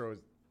practical effects are always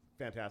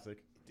fantastic.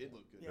 it did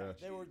look good. Yeah,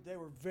 they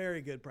were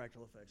very good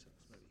practical effects in this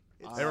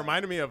movie. It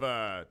reminded me of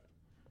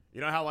you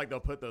know how like they'll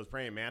put those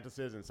praying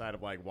mantises inside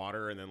of like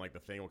water, and then like the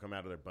thing will come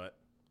out of their butt.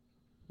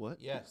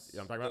 What? Yes. You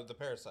know what I'm talking about? The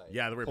parasite.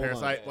 Yeah, the weird Hold on.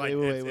 parasite. Like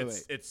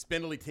Wait, it's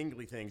spindly,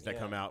 tingly things that Yeah.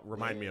 come out.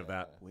 Remind me of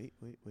that. Wait.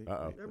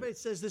 Uh-oh. Everybody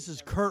says this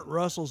is Kurt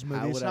Russell's movie.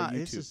 How It's would not. I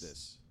It's YouTube just-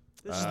 this?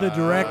 This is the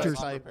director's.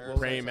 Type- Parasite. what was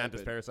Praying I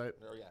mantis typing? parasite.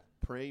 Oh yeah.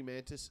 Praying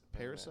mantis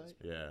parasite.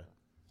 Yeah.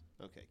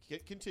 Okay,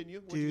 continue.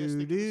 What do you guys Do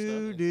think of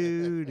this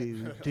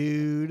do stuff? do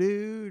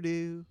do do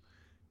do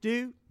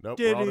do. Nope,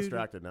 do, we're all do.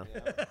 distracted now.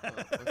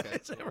 Okay.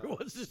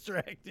 Everyone's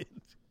distracted.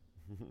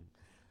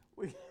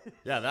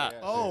 Yeah, that. Yeah.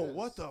 Oh,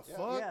 what the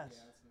fuck? Yes.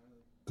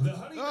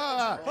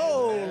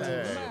 Oh.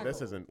 Hey,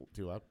 this isn't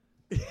too loud.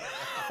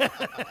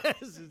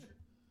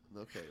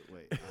 Okay,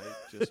 wait. I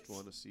just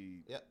want to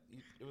see Yeah.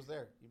 It was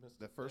there. You missed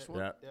the it. first There.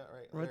 one. Yeah. Yeah.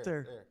 Right. Right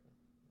there.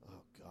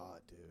 Oh God,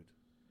 dude.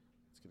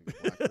 It's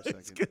gonna go black for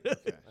a second.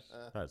 Okay.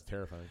 That's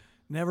terrifying.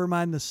 Never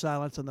mind the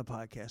silence on the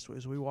podcast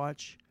as we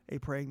watch a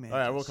praying mantis. Oh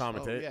yeah, we'll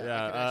commentate. yeah, I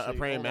yeah, can a actually-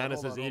 praying hold on,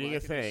 mantis hold is on, eating I a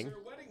can thing. Their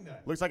wedding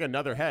night. Looks like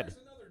another head. There's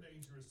another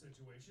dangerous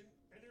situation,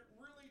 and it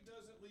really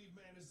doesn't leave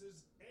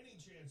Mantises any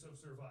chance of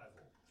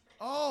survival.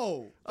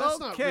 Oh, that's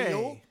not Okay.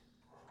 real.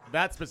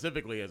 That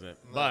specifically isn't,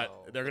 but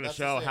they're gonna That's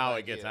the show same how it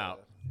idea. gets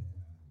out.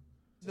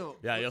 No.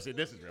 Yeah, you'll see.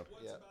 This is real.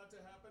 What's Yeah. about to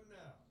happen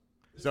now?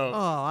 So Oh,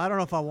 I don't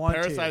know if I want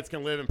parasites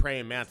can live in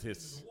praying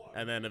mantis,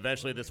 and then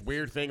eventually this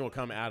weird thing will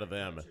come out of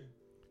them.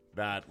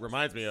 That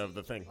reminds me of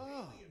the thing. The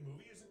alien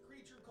movie is a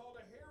creature called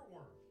a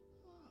hairworm.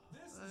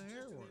 This is just an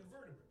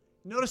invertebrate.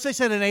 to. Notice they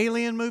said an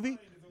alien movie.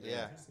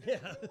 Yeah.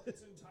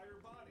 its entire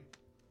body.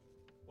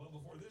 Well,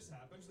 before this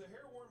happens, the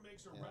hairworm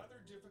makes a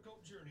rather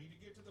difficult journey to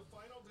get to the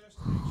final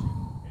destination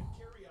and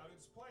carry out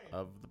its plan.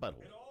 Of the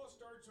butthole. It all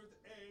starts with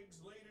eggs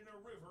laid in a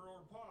river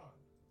or pond.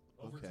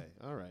 Over Okay,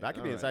 all right. That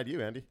could all be right. inside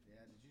you, Andy.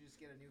 Yeah, did you just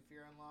get a new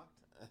fear unlocked?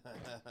 Is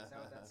that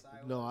what that sigh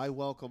No, was? I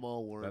welcome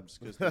all worms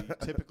because they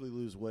typically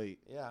lose weight.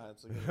 Yeah,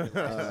 it's a good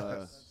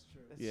That's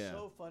true. It's Yeah.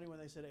 so funny when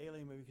they said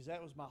Alien movie because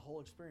that was my whole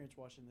experience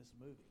watching this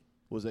movie.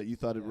 Was that you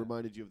thought it Yeah.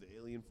 reminded you of the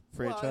Alien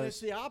Well, and franchise? it's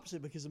the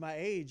opposite because of my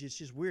age. It's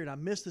just weird. I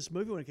missed this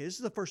movie when it came. This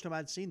is the first time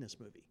I'd seen this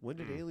movie. When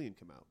did Alien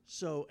come out?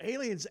 So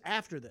Alien's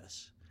after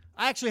this.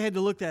 I actually had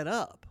to look that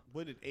up.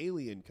 When did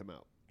Alien come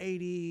out?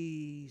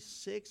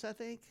 86, I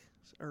think,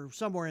 or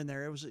somewhere in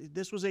there.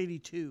 This was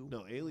 82.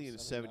 No, Alien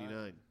is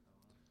 79.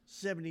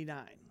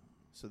 79.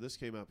 So this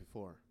came out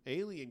before.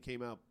 Alien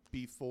came out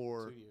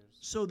before 2 years.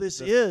 So this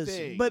the is,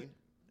 Thing,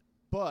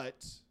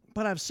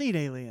 but I've seen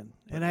Alien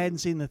and I hadn't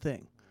seen The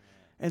Thing.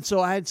 And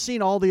so I had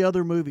seen all the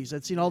other movies.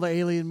 I'd seen all the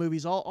Alien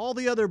movies, all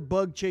the other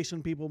bug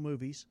chasing people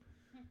movies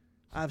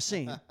I've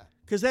seen.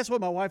 Because that's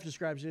what my wife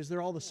describes it as.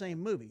 They're all the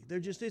same movie.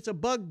 It's a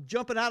bug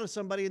jumping out of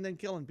somebody and then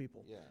killing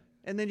people. Yeah.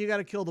 And then you got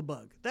to kill the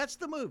bug. That's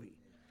the movie.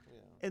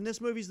 Yeah. And this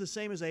movie's the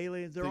same as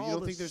Aliens. They're you all don't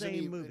the think there's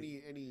same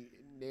movie. any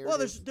narrative? Well,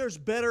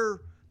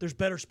 there's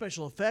better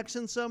special effects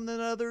in some than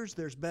others.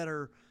 There's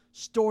better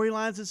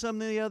storylines in some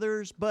than the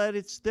others, but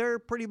they're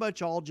pretty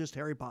much all just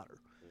Harry Potter.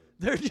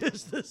 They're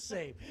just the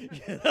same.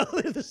 You know,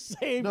 they're the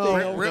same No,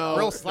 thing.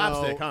 real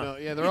slapstick, huh? No,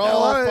 yeah, they're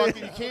all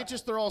fucking. You can't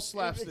just they're all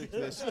slapstick.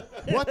 This.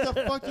 What the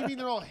fuck do you mean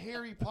they're all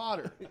Harry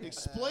Potter?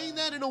 Explain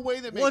that in a way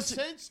that makes What's-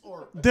 sense.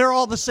 Or They're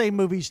all the same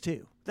movies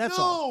too. That's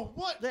no, all.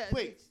 what? That-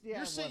 Wait, it's- yeah,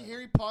 you're saying whatever.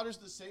 Harry Potter's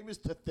the same as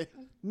the Thing?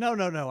 No.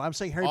 I'm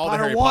saying Harry All the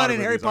Potter Harry 1 Potter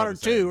and Harry movies are Potter the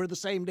 2 same. are the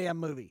same damn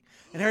movie.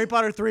 And Harry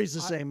Potter 3 is the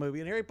same movie.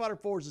 And Harry Potter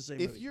 4 is the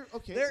same If movie. you're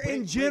okay, They're wait, in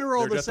wait,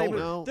 general they're the just same older.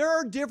 movie. No. There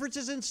are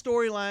differences in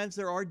storylines.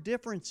 There are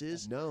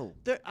differences. No.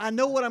 I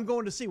know what I'm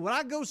going to see. When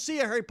I go see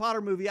a Harry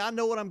Potter movie, I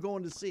know what I'm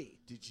going to see.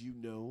 Did you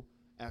know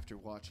after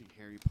watching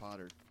Harry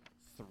Potter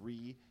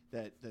 3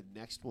 that the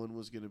next one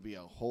was going to be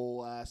a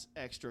whole ass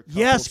extra? Couple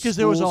Yes, because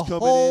there was a schools coming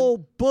whole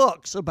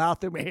books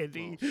about them,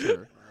 Andy. in? Well,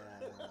 sure.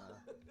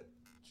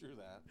 True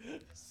that.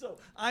 So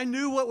I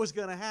knew what was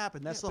going to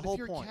happen. That's Yeah, the but whole if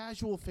you're point. a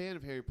casual fan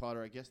of Harry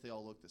Potter, I guess they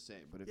all look the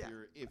same. But if Yeah,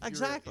 you're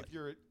exactly. if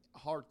you're a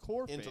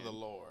hardcore Into fan, the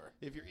lore.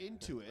 if you're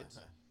into it,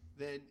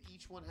 then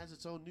each one has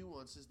its own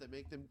nuances that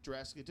make them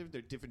drastically different.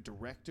 They're different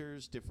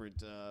directors,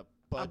 different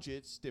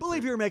budgets. I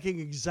believe you're making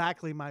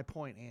exactly my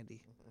point,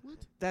 Andy. What?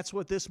 That's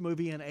what this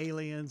movie and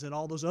Aliens and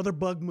all those other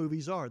bug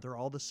movies are. They're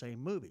all the same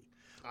movie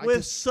I with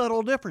just-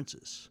 subtle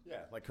differences. Yeah,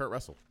 like Kurt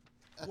Russell.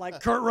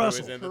 Like Kurt is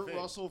Russell. in The Kurt Thing.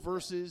 Russell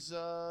versus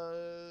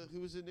who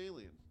was in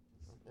Alien?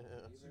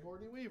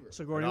 Sigourney Weaver. And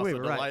Sigourney also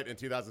Weaver, right. Delight in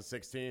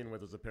 2016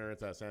 with his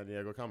appearance at San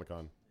Diego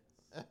Comic-Con.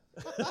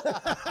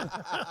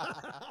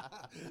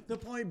 The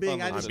point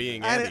being, I'm I just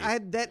being I had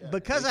Andy. that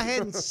because I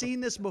hadn't seen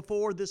this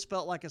before. This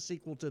felt like a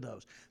sequel to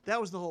those. That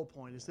was the whole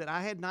point. Is that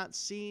I had not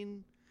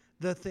seen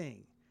The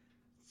Thing.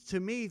 To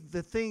me,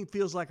 The Thing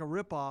feels like a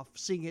ripoff.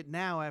 Seeing it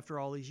now after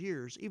all these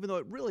years, even though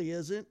it really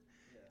isn't.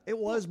 It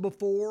was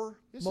before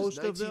This most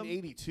is of them.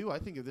 1982. I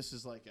think of this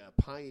as like a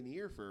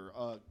pioneer for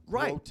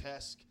Right.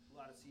 grotesque. A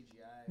lot of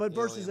CGI. But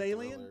versus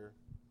Alien, thriller.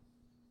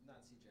 Not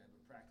CGI,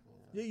 but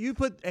practical. you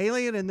put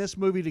Alien and this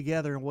movie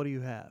together, and what do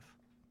you have?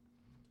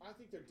 I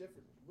think they're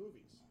different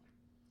movies.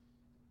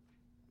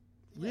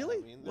 Really?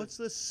 I mean, What's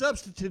the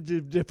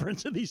substantive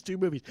difference in these two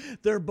movies?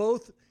 They're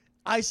both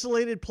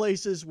isolated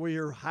places where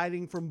you're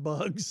hiding from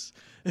bugs,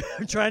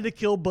 trying to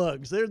kill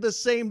bugs. They're the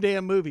same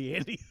damn movie,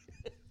 Andy.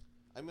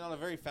 I mean, on a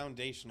very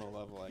foundational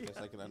level, I guess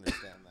I can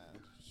understand that.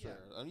 Sure.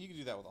 I mean, you can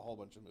do that with a whole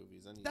bunch of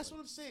movies. That's what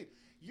I'm saying.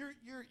 You're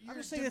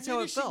just saying that's how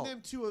it diminishing felt.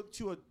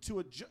 them to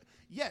a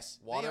yes.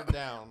 watered they are,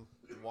 down.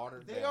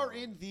 Watered They down. are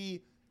in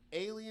the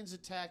aliens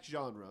attack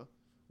genre,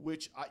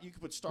 which you could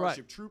put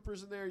Starship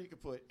Troopers in there. You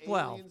could put aliens.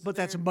 Well, in but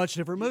that's a there. much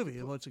different You could movie,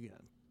 put- once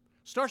again.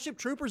 Starship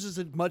Troopers is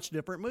a much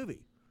different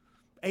movie.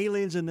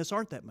 Aliens in this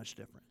aren't that much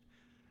different.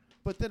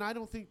 But then I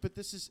don't think. But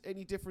this is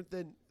any different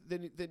than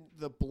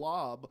the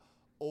Blob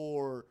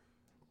or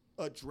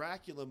a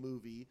Dracula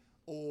movie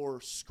or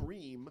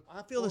Scream.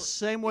 I feel or- the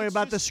same way it's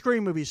about the just-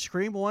 Scream movies.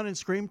 Scream 1 and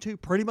Scream 2,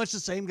 pretty much the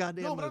same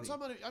goddamn No, but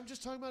movie. I'm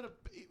just talking about.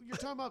 You're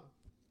talking about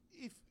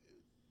if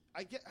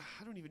I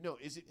don't even know.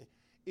 Is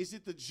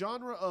it the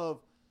genre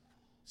of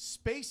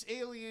space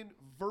alien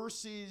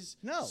versus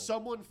No.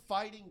 someone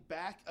fighting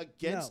back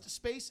against No.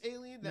 space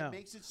alien that No.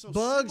 makes it so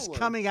Bugs similar?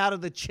 coming out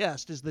of the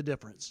chest is the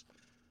difference.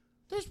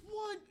 There's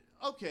one.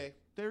 Okay,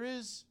 there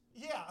is.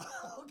 Yeah.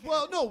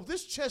 Well, no,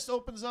 this chest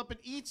opens up and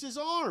eats his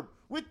arm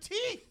with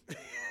teeth.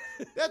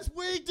 That's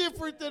way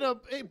different than a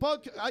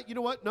bug. You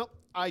know what? Nope,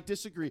 I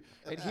disagree.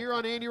 And here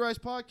on Andy Rice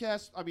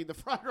Podcast, I mean the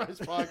Fried Rice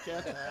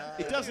Podcast,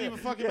 it doesn't even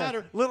fucking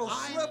matter. Little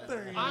I'm- slip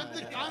there.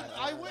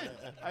 I win.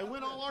 I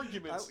win all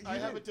arguments. I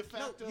have a de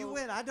facto. No, you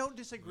win. I don't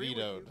disagree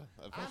Vetoed. with you.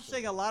 I'm officially.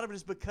 saying a lot of it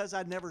is because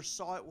I never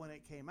saw it when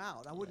it came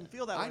out. I wouldn't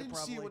feel that way I didn't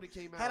see it probably when it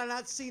came had I out.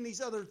 not seen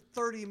these other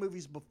 30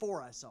 movies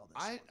before I saw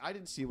this. I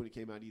didn't see it when it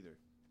came out either.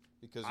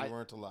 Because you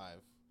weren't alive.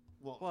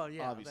 Well,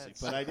 yeah, obviously,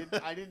 that's-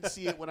 but I didn't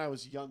see it when I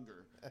was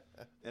younger,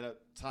 at a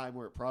time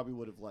where it probably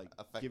would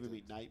have given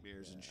me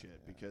nightmares and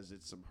shit because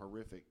it's some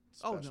horrific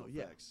special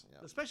effects.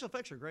 The special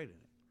effects are great in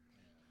it.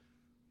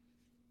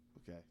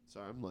 Okay,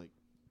 sorry, I'm like.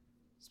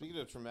 Speaking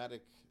of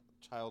traumatic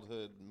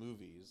childhood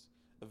movies,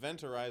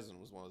 Event Horizon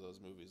was one of those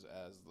movies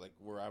as like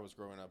where I was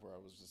growing up, where I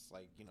was just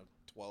like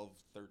 12,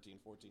 13,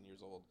 14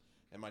 years old,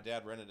 and my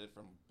dad rented it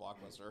from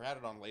Blockbuster or had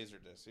it on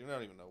Laserdisc. You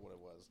don't even know what it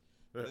was.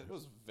 But it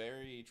was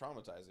very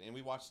traumatizing. And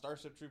we watched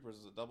Starship Troopers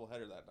as a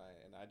doubleheader that night,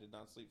 and I did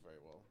not sleep very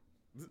well.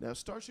 Now,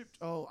 Starship.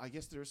 Oh, I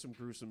guess there's some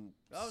gruesome.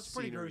 Oh, it's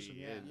pretty scenery gruesome,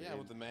 yeah. Yeah,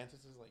 with the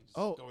mantises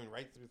going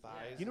right through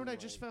thighs. You know what I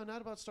and, just like- found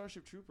out about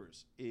Starship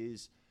Troopers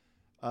is,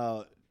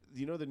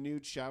 the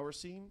nude shower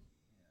scene.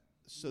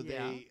 So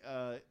they,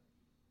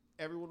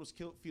 everyone was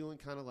feeling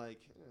kind of like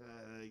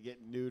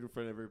getting nude in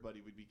front of everybody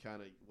would be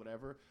kind of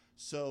whatever.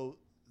 So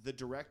the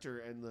director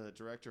and the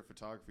director of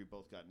photography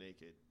both got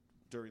naked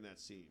during that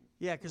scene.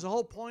 Yeah, because the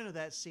whole point of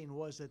that scene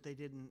was that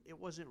it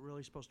wasn't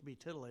really supposed to be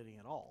titillating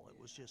at all. It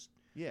was just,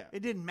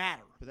 it didn't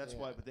matter. But that's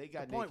why. But they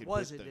got The point naked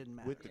was with, it didn't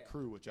matter. with the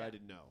crew, which I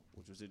didn't know,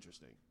 which was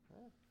interesting.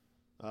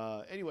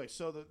 Anyway,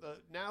 so the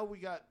now we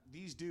got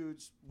these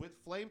dudes with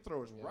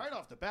flamethrowers right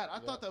off the bat. I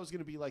thought that was going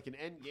to be like an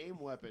end game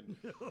weapon.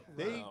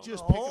 They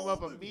just pick them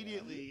up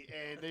immediately,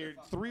 and they're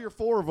 3 or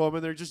 4 of them,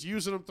 and they're just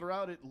using them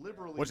throughout it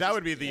liberally. Which that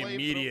would be just the flamethrower-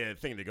 immediate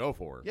thing to go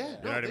for. Yeah, you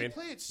no, know what I they mean.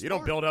 play it You don't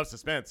smart. build up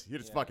suspense. You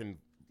just fucking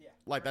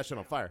light that shit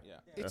on fire. Yeah.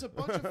 It's a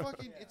bunch of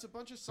fucking. It's a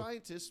bunch of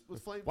scientists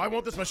with flamethrowers. Why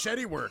won't this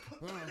machete work?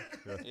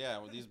 Yeah,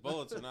 well, these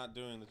bullets are not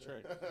doing the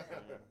trick.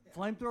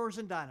 Flamethrowers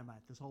and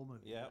dynamite, this whole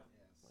movie. Yeah.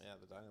 Yeah,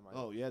 the dynamite.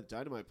 Oh yeah,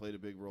 dynamite played a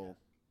big role.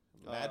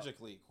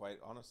 Magically, quite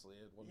honestly,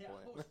 at one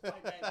point.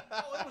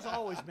 It was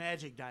always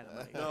magic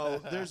dynamite. No,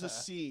 there's a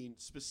scene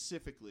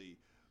specifically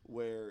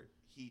where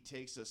he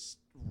takes a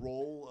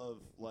roll of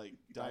like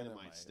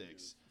dynamite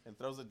sticks and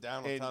throws it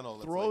down a and tunnel.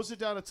 that's throws it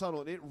down a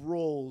tunnel, and it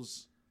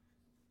rolls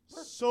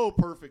so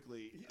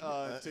perfectly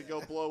to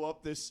go blow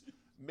up this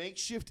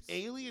makeshift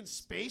alien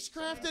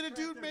spacecraft that a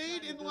dude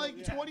made in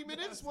like 20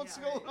 minutes. What's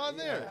going on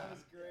there? That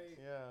was great.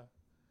 Yeah.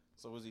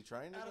 So was he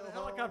trying to Out go of the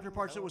home? helicopter I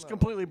parts that don't was know.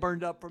 completely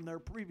burned up from their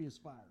previous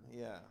fire.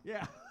 Yeah.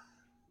 Yeah.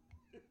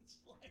 It's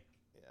like,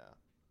 Yeah.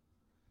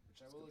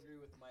 Which I will agree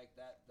with Mike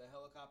that the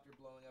helicopter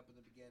blowing up in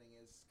the beginning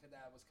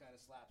that was kind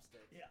of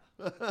slapstick. yeah.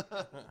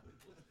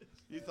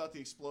 You thought the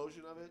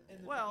explosion of it?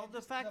 Well,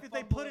 the fact that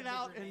they put it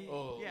out and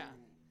yeah.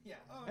 Yeah.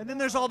 And then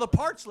there's all the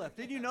parts left.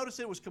 Didn't you notice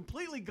it was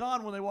completely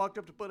gone when they walked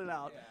up to put it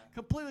out? Yeah.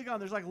 Completely gone.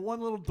 There's like one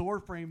little door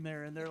frame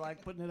there, and they're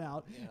like putting it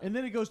out. And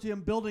then it goes to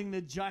him building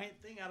the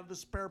giant thing out of the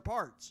spare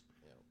parts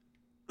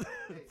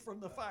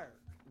from the fire.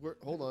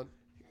 Hold on.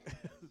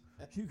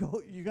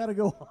 You got to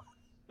go on.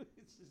 Is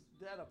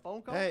that a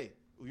phone call? Hey,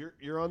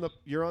 you're on the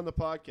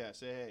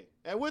podcast. Hey.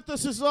 And with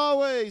us as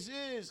always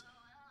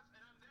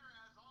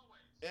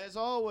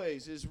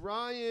is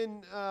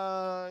Ryan.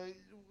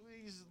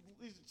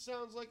 He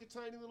sounds like a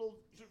tiny little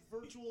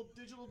virtual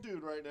digital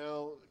dude right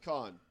now.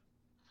 Con.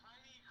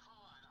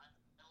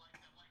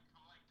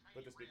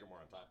 Put the speaker more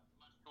on top.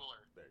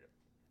 Cooler. There you go.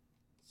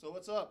 So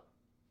what's up?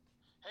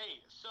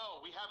 Hey, so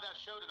we have that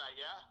show tonight,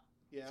 yeah?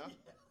 Yeah.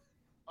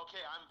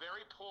 Okay, I'm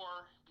very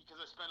poor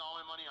because I spent all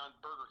my money on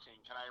Burger King.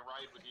 Can I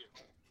ride with you?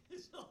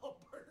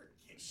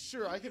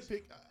 Sure, I can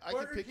pick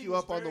Burger you King is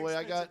up on the very way.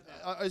 I got.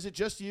 expensive Is it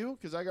just you?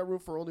 Because I got room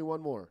for only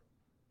one more.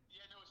 Yeah,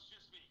 no, it's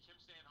just me.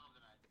 Kim's staying home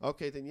tonight.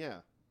 Okay, then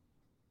yeah.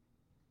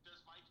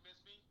 Does Mike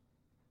miss me?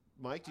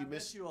 Mike, do you I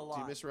miss miss you a Do you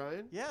lot. miss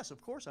Ryan? Yes,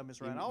 of course I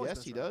miss Ryan. He- I always yes,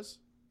 miss he Ryan. does.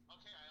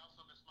 Okay, I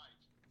also miss Mike.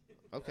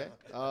 Okay.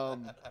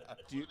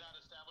 Do you? That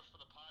established for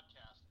the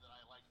podcast that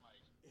I like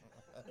Mike.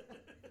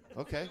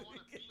 Okay. I don't want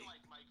to be like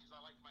Mike because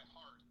I like my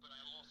heart, but I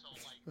also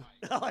like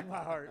Mike. I like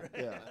my heart.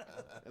 Yeah.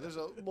 And there's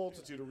a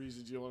multitude of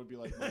reasons you don't want to be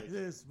like Mike.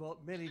 There's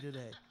many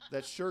today.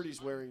 That shirt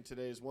he's wearing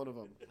today is one of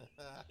them. What's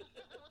he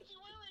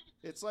wearing?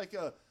 It's like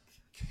a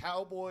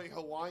cowboy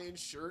Hawaiian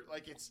shirt.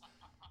 Like it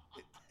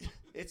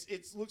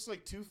looks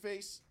like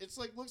Two-Face.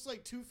 Looks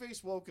like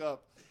Two-Face woke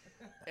up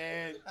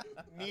and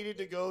needed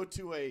to go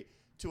to a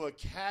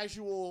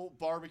casual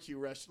barbecue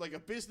restaurant,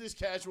 like a business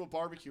casual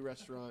barbecue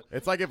restaurant.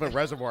 It's like if a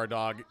Reservoir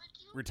Dog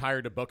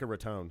retired to Boca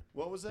Raton.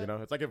 What was that? You know,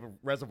 it's like if a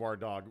Reservoir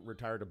Dog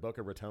retired to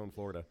Boca Raton,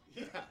 Florida.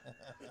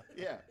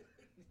 Yeah.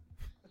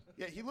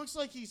 Yeah, he looks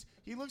like he's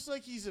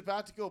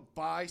about to go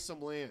buy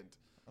some land,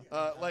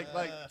 like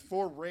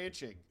for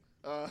ranching,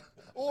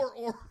 or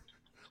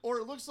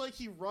it looks like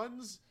he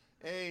runs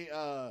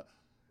a.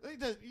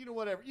 You know,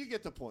 whatever. You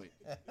get the point.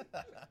 I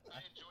enjoy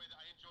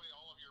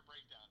all of your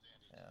breakdowns,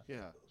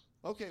 Andy. Yeah.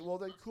 Okay. Well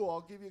then, cool.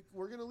 I'll give you.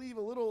 We're gonna leave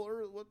a little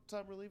early. What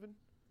time we're leaving?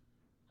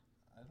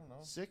 I don't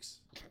know. 6.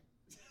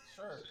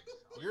 Sure.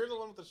 You're the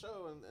one with the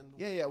show, and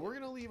Yeah. We're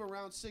gonna leave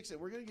around 6, and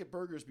we're gonna get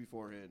burgers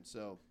beforehand.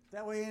 So.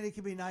 That way Andy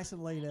can be nice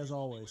and late as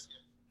always.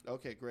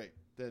 Okay. Great.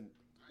 Then.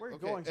 We're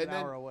Okay, going and an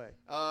then- hour away.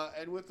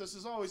 And with us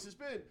as always has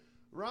been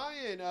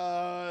Ryan.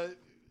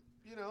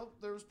 You know,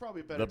 there was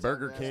probably a better The time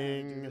Burger to ask me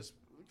to do King. this.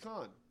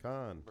 Con.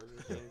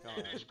 Burger King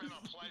Con. It's been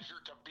a pleasure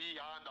to be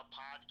on the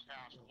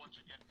podcast once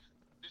again.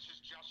 This is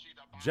Jesse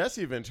the Body.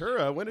 Jesse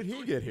Ventura, when did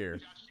he get here?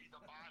 Jesse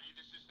the Body.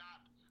 This is not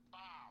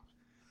Bob.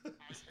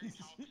 I hate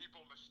how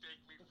people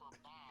mistake me for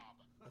Bob.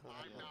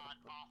 I'm not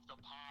off the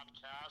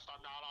podcast.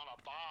 I'm not on a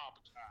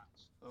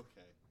Bobcast.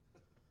 Okay.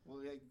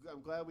 Well, yeah,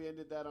 I'm glad we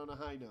ended that on a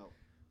high note.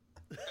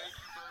 Thank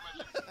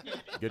you very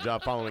much. Good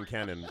job following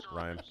canon,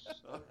 Ryan.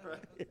 All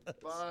right.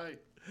 Bye.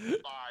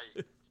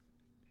 Bye.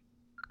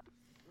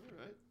 All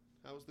right.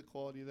 How was the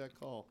quality of that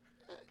call?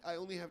 I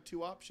only have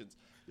two options.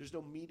 There's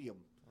no medium.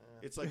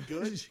 It's like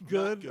good,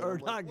 Good not or I'm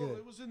like, not well, good.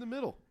 it was in the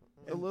middle.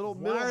 A little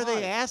Why middle are they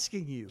high.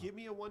 asking you? Give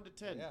me a 1 to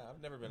 10. Yeah,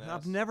 I've never been asked.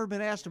 I've never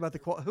been asked about the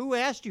quality. Who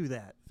asked you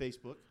that?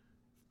 Facebook.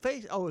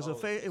 Oh, it was a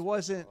face. It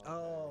wasn't.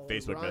 Oh,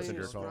 Facebook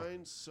Messenger call.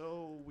 Ryan's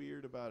so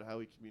weird about how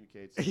he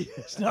communicates.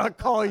 He's not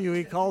calling you.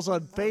 He calls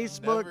on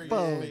Facebook Never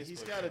phone. used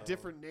He's Facebook got a phone.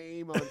 different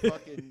name on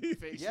fucking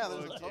Facebook. Yeah,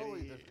 there's a and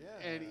totally he- different-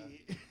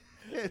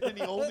 yeah. and then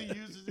he only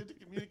uses it to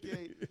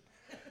communicate.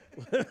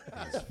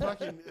 It's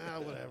fucking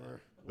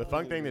whatever. The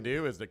fun thing to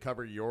do is to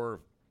cover your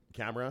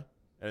camera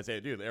and say,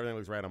 dude, everything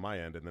looks right on my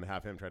end, and then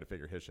have him try to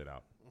figure his shit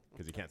out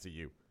because he can't see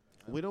you.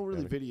 We don't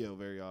really Yeah. video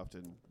very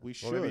often. We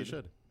should. Well, maybe you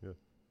should. Yeah.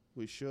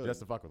 We should. Just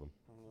to fuck with him.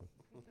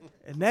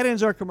 And that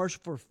ends our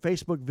commercial for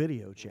Facebook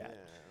video chat.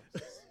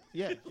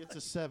 Yeah, it's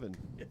a 7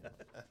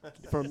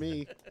 for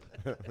me.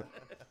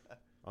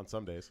 On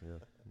some days, yeah.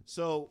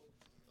 So,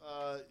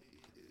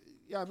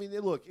 yeah, I mean,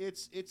 look,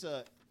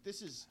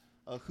 this is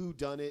a who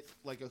done it,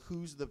 like a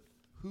who's the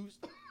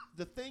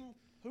thing.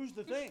 Who's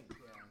the thing?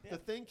 The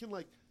thing can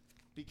like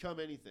become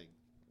anything,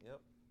 Yep.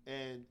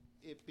 and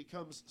it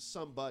becomes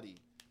somebody,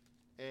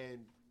 and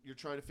you're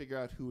trying to figure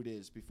out who it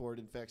is before it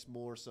infects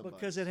more somebody.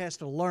 Because it has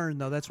to learn,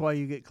 though. That's why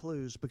you get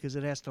clues, because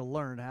it has to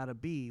learn how to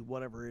be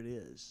whatever it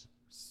is.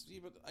 See,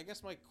 but I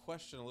guess my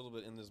question a little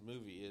bit in this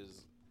movie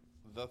is,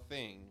 the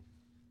thing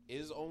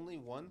is only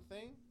one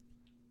thing,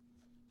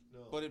 No.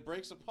 but it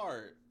breaks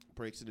apart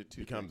breaks into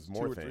two Becomes things,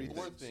 more two or three things.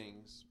 more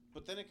things,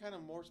 but then it kind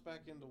of morphs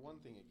back into one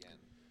thing again.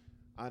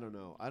 I don't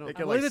know. I don't. It I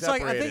can, believe like, it's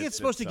like I separate think it it's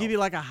supposed to give itself. you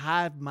like a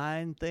hive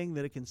mind thing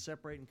that it can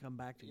separate and come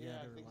back together. Yeah,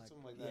 I think like,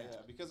 something like that. Yeah.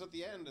 Because at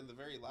the end, in the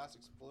very last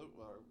explosion,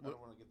 I don't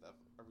want to get that.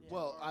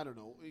 Well, I don't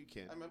know. You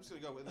can't. I'm just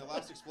gonna go in the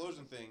last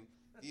explosion thing.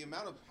 The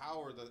amount of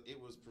power that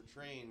it was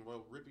portraying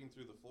while ripping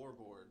through the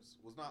floorboards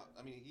was not.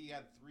 I mean, he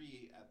had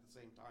 3 at the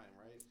same time,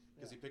 right?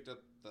 Because he picked up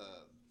the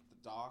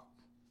dock,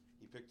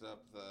 he picked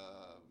up the,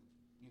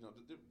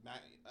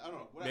 I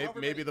don't know.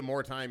 Maybe the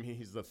more time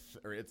he's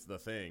or it's the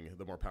thing,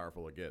 the more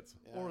powerful it gets.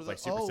 Yeah. Or It's the- like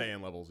Super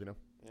Saiyan levels, you know?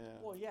 Yeah.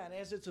 well, yeah, and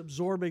as it's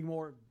absorbing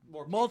more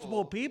More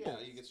multiple people.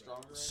 Yeah, you get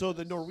stronger. I So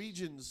the guess.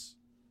 Norwegians,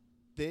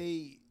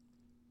 they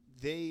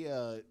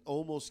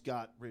almost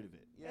got rid of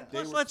it. Yeah. They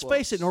Plus, were let's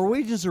face it, close.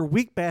 Norwegians are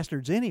weak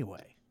bastards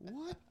anyway.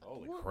 What?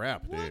 Holy What?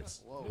 crap, dude. What?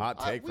 Whoa. Hot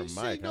take we from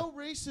say Mike. no huh?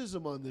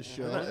 racism on this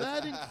show. and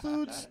that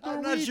includes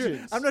I'm not sure.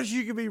 Norwegians. I'm not sure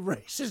you can be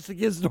racist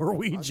against I'm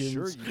Norwegians.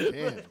 sure you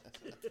can.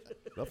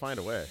 They'll find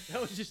a way.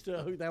 That was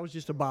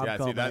just a Bob Yeah, see,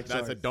 comment. that's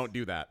sorry. a don't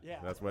do that. Yeah.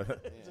 That's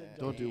what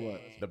Don't do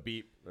what? the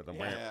beep or the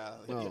Yeah,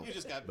 wham, Oh. you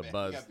just got the bit.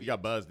 buzz. got You got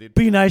beat. buzz, dude.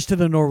 Be nice to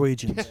the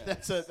Norwegians.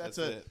 That's That's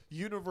a it.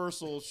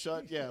 universal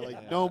shut. Yeah, like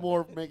Yeah. no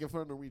more making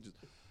fun of Norwegians.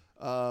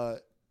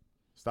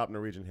 Stop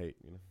Norwegian hate,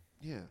 you know?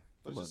 Yeah.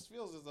 But it Come on. just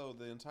feels as though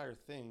the entire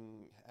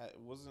thing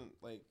wasn't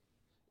like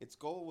its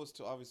goal was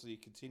to obviously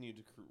continue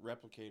to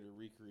replicate or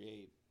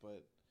recreate,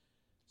 but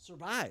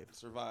Survive.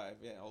 survive.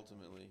 Yeah,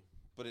 ultimately.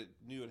 But it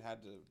knew it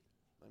had to.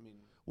 I mean,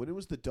 When it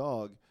was the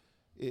dog,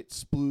 it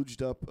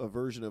splooged up a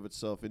version of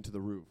itself into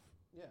the roof,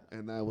 yeah,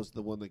 and that was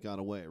the one that got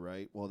away,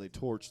 right? While they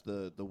torched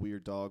the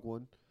weird dog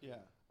one.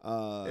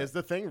 yeah. Is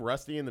the thing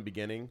rusty in the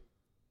beginning?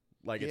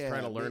 Like it's yeah,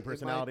 trying to it learn might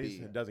personalities?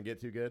 be. It doesn't get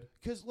too good?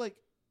 Because like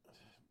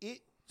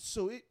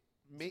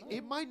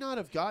it might not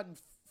have gotten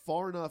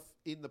far enough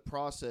in the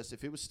process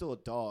if it was still a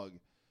dog,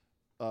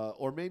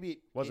 or maybe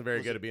Wasn't it very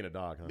was good at being a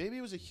dog, huh? Maybe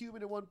it was a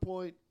human at one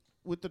point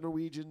with the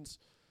Norwegians.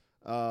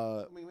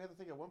 I mean, we have to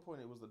think at one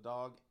point it was the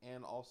dog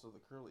and also the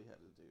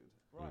curly-headed dude,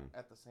 Right.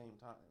 at the same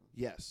time.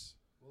 Yes.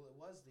 Well, it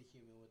was the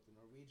human with the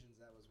Norwegians.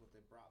 That was what they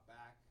brought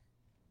back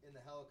in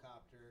the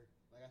helicopter.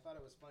 Like, I thought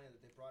it was funny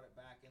that they brought it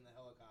back in the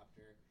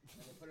helicopter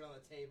and they put it on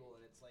the table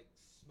and it's like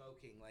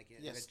smoking, like it.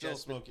 Yeah, and it still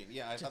just been- smoking.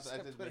 Yeah, I thought just I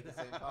did put make it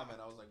the same out. comment.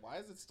 I was like, why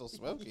is it still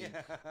smoking?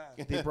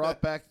 Yeah. They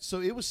brought back,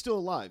 so it was still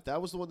alive.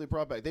 That was the one they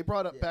brought back. They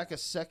brought it Yeah. back a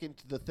second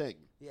to the thing.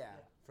 Yeah,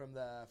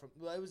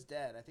 well, it was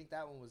dead. I think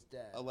that one was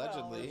dead.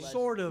 Allegedly. Well,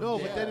 Sort of. No,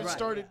 Yeah, but then it right.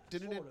 started. Yeah,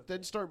 Didn't sort it of.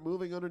 then start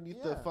moving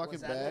underneath the Yeah. fucking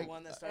Was that bag? the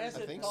one that started As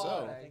I it think thawed,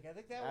 so. I think that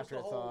was After the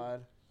it whole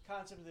thawed.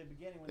 concept at the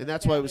beginning. When And they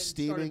that's why it came was in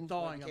and started steaming?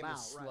 thawing It them came out.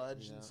 with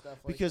sludge Yeah. and stuff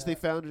like Because that. they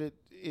found it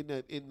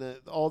in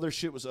all their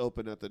shit was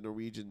open at the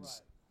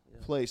Norwegians.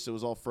 place, so it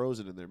was all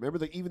frozen in there.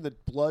 Remember, even the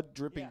blood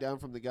dripping Yeah. down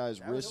from the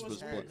guy's wrist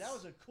was blood. That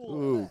was a cool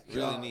Ooh, effect. Really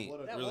God, neat.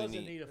 what a- That really was neat.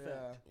 a neat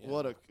effect. Yeah.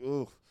 What a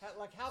ooh.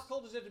 How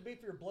cold is it to be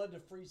for your blood to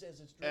freeze as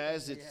it's dripping?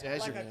 As it's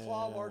as like you a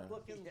claw mark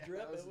looking drip.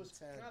 that It was was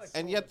intense. kind of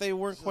And yet they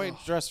weren't quite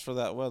dressed for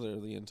that weather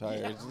the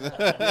entire.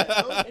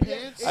 those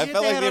pants. I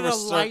felt like they were.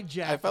 light I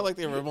jacket. felt like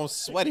they were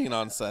almost sweating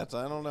on set.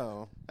 I don't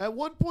know. At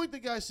one point, the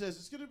guy says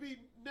it's going to be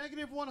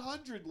negative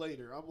 100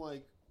 later. I'm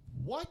like,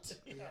 what?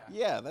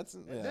 Yeah, that's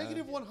yeah.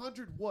 Negative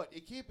 100 what?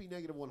 It can't be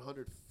negative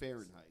 100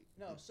 Fahrenheit.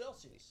 No,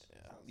 Celsius.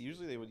 Yeah.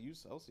 Usually they would use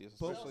Celsius,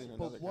 But, especially in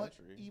but another what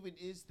country. even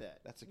is that?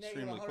 That's Negative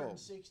extremely cold.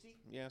 160?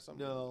 Yeah,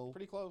 something. No.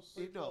 Pretty close.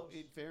 No,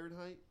 in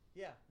Fahrenheit.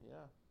 Yeah. Yeah.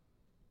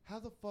 How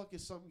the fuck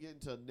is something getting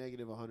to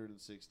negative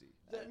 160?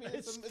 I mean,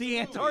 It's a the movie.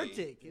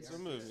 Antarctic. It's It's a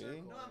movie.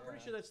 No, I'm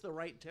pretty sure that's the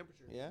right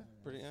temperature. Yeah,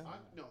 pretty. Yeah.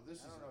 No, this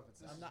is.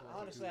 I'm not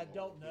honestly. I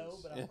don't know,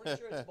 but I'm pretty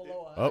sure it's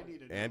below Oh, 100. need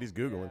to know. Andy's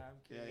googling.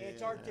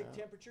 Antarctic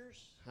temperatures.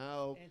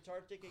 How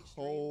Antarctic extremes.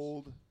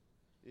 cold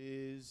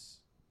is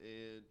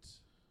Antarctica?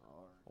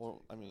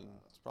 Well, I mean,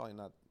 it's probably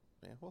not.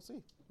 Yeah, we'll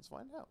see. Let's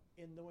find out.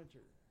 in the winter.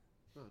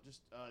 No,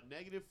 just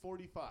negative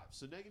 45.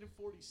 So negative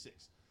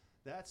 46.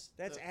 That's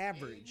the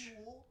average.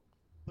 annual,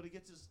 but it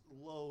gets as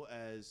low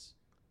as.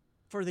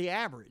 For the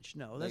average,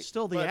 no, that's Like-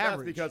 still the But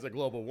average. that's because of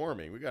global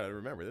warming. We got to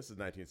remember, this is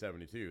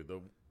 1972.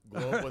 The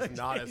globe was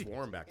not as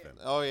warm back then.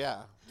 Oh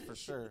yeah, for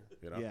sure.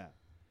 You know? Yeah.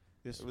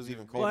 This It was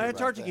even well, colder.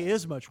 Antarctica back then.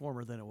 is much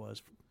warmer than it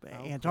was.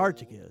 How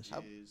Antarctica cold is. How,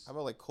 is, how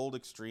about like cold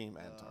extreme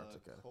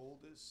Antarctica?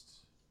 Coldest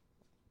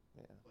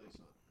Yeah. place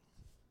on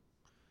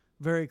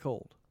Very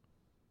cold.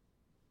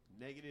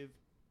 negative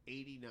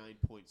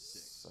 89.6.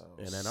 So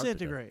In Antarctica.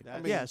 Centigrade.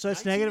 That's yeah, so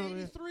it's negative.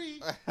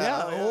 1983.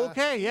 Yeah, Oh,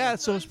 okay, yeah,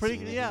 so it's pretty.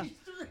 Yeah.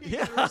 1983,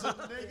 Yeah. there was a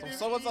negative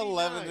So it's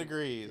 11 89.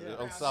 degrees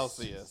on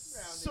Celsius.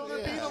 So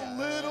they're being a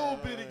little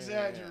bit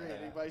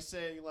exaggerating by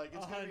saying like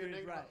it's gonna be a 100,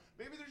 negative. right.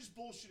 Maybe they're just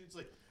bullshitting. It's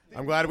like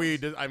I'm glad we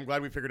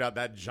figured out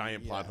that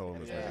giant plot hole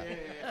in this Yeah,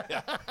 movie. yeah,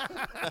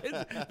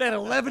 yeah. That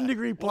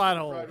 11-degree plot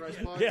hole. Fried Rice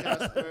Podcast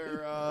Yeah.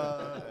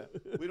 where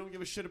we don't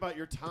give a shit about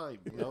your time.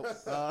 Nope.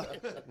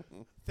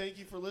 Thank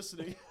you for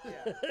listening.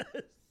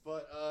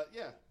 But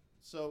yeah,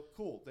 so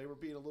cool. They were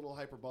being a little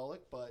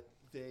hyperbolic, but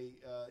they,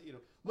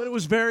 But it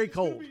was very it's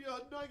gonna cold. be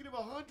negative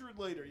 100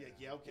 later.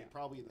 Yeah, okay,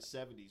 probably in the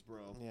 70s,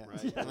 bro. Yeah.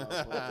 Right.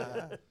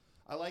 But,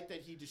 I like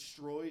that he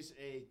destroys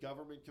a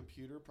government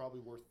computer, probably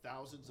worth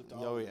thousands of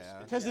dollars. Oh, yeah.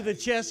 Because of the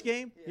chess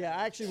game? Yeah,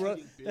 I actually wrote.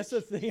 Cheating That's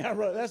bitch. the thing I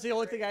wrote. That's the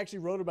only thing I actually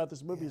wrote about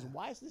this movie is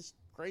why is this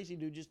crazy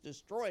dude just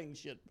destroying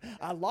shit?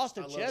 I lost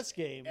a I love chess it.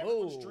 game.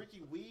 Everyone's Whoa.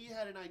 drinking. We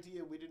had an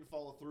idea, we didn't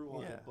follow through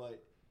on Yeah. it,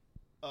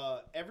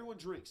 but everyone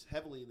drinks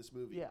heavily in this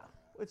movie. Yeah,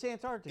 it's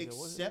Antarctica.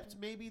 wasn't it? Except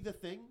maybe the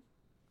thing.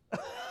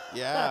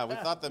 Yeah, we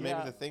thought that maybe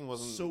Yeah. the thing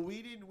wasn't. So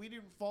we didn't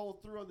follow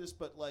through on this,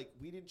 but like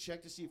we didn't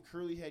check to see if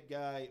curly head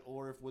guy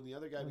or if when the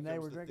other guy When they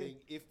becomes were the drinking?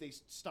 thing, if they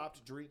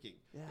stopped drinking,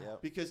 Yeah.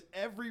 Yep. because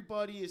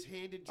everybody is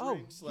handed Oh,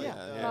 drinks. Like,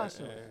 yeah,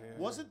 constantly.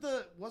 wasn't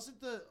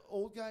the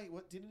old guy?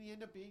 What didn't he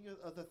end up being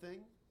the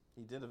thing?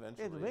 He did Yeah,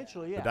 eventually.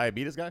 eventually, The yeah.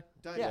 diabetes guy?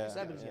 Diabetes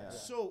Yeah, guy. yeah.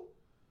 So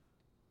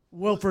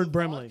Wilford was the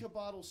Brimley. vodka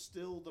bottle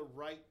still the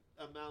right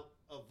amount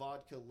of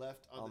vodka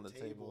left on, the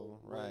table,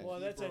 right. when Well,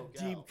 he that's a broke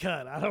deep out?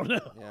 cut. I don't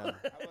know. Yeah.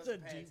 That's a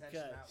deep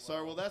cut.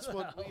 Sorry, well that's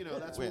what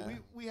that's what Yeah.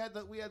 we had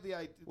the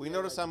idea. We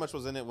noticed how much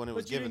was in it when it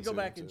was But you given didn't go to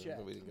back him, and too, check.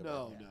 but we didn't go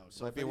No, back. no.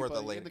 So if might be worth a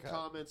anybody later in the cut.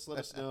 comments, let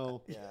us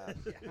know. Yeah.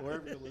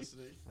 Wherever you're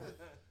listening,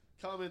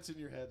 comments in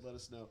your head, let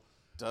us know.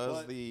 Does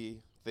But- the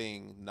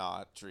thing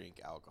not drink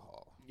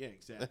alcohol? Yeah,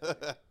 exactly.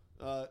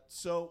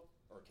 So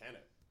Or can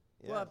it?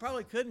 Well, I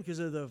probably couldn't because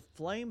of the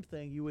flame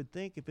thing. You would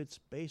think if it's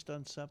based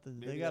on something,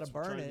 maybe they got to that's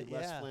burn trying it. to be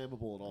less Yeah.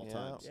 flammable at all Yeah.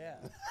 times. Yeah.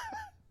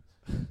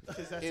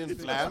 'Cause that's its biggest-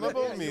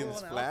 Inflammable Yeah, you means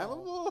want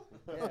alcohol.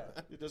 flammable?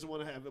 Yeah. It doesn't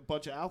want to have a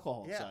bunch of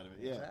alcohol Yeah, inside of it.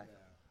 Yeah. exactly.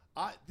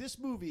 This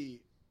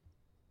movie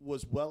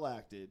was well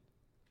acted.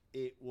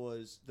 It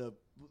was the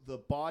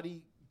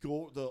body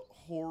the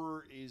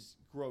horror is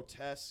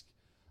grotesque.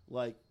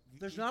 Like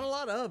There's not a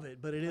lot of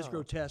it, but it is No.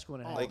 grotesque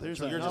when it Oh, happens. Like there's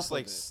you're enough just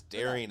like of it.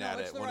 staring No, at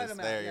it's it the when right it's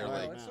amount. there. Yeah, You're no,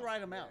 like, it's the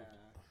right amount.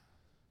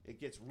 it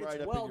gets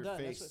right up well in your done.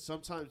 face. That's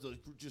Sometimes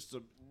like, just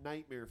a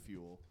nightmare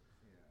fuel.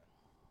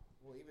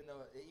 Well, even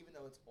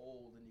though it's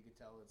old and you can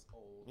tell it's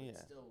old, Yeah. it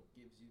still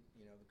gives you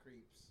the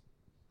creeps.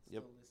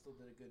 Yep. They still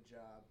did a good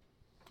job.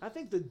 I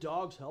think the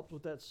dogs helped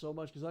with that so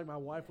much because like my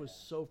wife was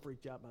so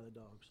freaked out by the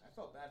dogs. I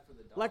felt bad for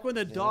the dog. Like when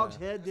the dog's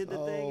head did the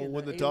thing. Oh, And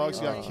when the alien dogs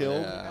got thing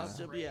killed?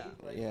 popped up, Yeah.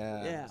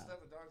 Yeah. Yeah.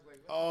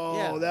 Oh,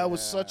 Yeah. that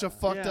was such a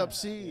fucked Yeah. up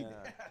scene.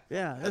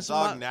 Yeah. The This is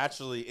dog my-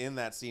 naturally in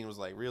that scene was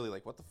like, really,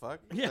 like, what the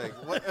fuck? Yeah.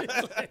 Like, what?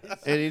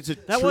 And it's a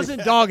That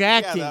wasn't dog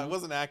acting. Yeah, that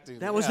wasn't acting.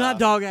 That was Yeah, not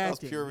dog That was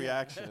acting. pure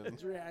reaction.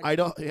 It's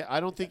reaction. I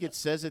don't think it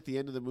says at the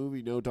end of the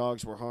movie no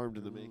dogs were harmed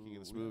in the making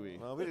of this movie.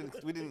 Well,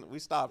 we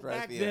stopped right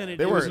Back at the then end. it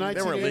They It was weren't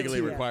legally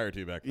 1982. required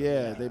to back then.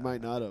 Yeah, they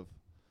might not have.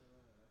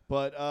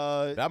 But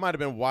That might have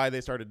been why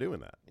they started doing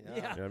that. Yeah.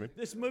 You know what I mean?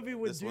 This movie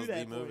would This do was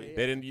that the for movie. you.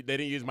 They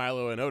didn't use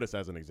Milo and Otis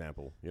as an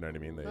example. You know what I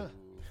mean? They I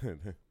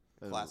don't know.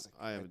 Classic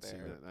I haven't right seen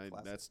there. that.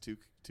 Classic. That's too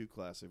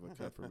classic a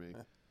cut for me.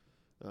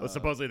 well,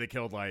 supposedly they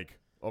killed like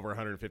over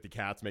 150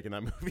 cats making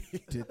that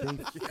movie. Did they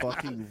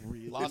fucking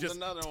really? Lost It's just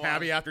another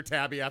tabby one. after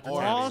tabby after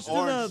Lost tabby.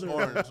 another.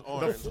 Orange.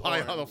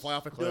 They'll fly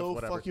off the cliff. No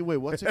fucking way.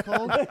 What's it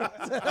called?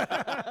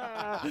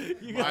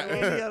 You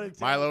gotta tell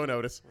Milo and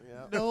Otis.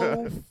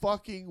 No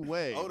fucking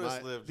way.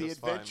 Otis lived the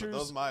just fine, but adventures.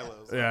 those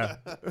Milos. Yeah.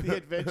 The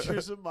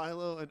Adventures of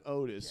Milo and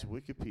Otis.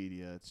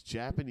 Wikipedia. It's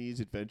Japanese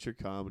adventure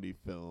comedy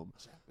film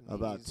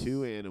about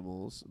two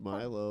animals,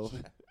 Milo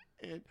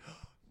and.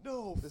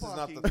 No This is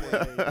not fucking the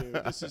thing. way,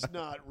 dude. This is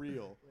not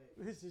real.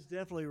 This is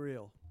definitely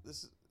real.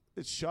 This is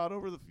It's shot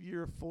over the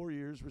year of 4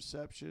 years.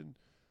 Reception.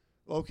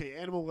 Okay,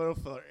 animal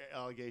welfare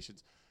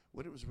allegations.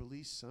 When it was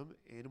released, some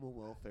animal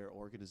welfare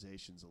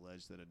organizations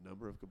alleged that a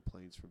number of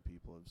complaints from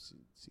people who have seen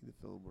the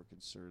film were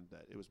concerned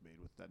that it was made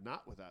with that,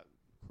 not without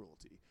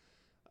cruelty.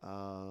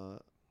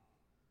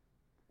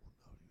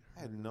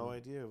 I had no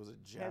idea it was a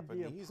Had the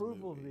Japanese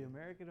approval movie. of the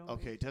American.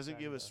 Okay, it doesn't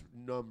give us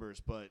numbers,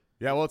 but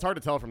Yeah, well, it's hard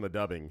to tell from the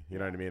dubbing. You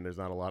know what I mean? There's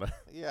not a lot of.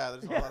 Yeah,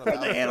 there's a Yeah, lot from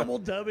of the animal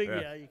dubbing.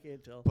 Yeah. Yeah, you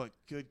can't tell. but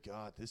good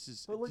God, this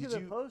is. But look did at the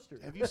you- poster.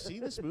 Have you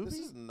seen this movie? This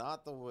is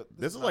not the what.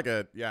 This is like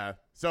a yeah.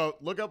 So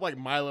look up like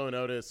Milo and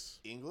Otis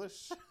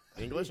English.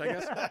 English, I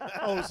guess.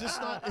 Oh, is this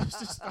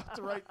not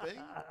the right thing?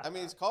 I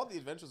mean, it's called The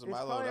Adventures of It's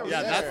Milo. and probably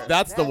Otis. Yeah, There.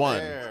 that's the one.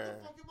 There.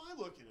 What the fuck am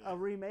I looking A at?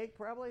 remake,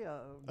 probably.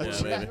 A Yeah, maybe.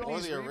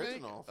 Japanese Or the remake?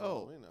 original, for Oh,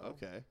 all we know.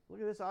 okay. Look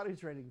at this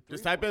audience rating.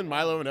 Just type in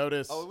Milo and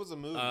Otis. Oh, it was a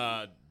movie.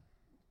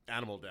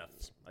 Animal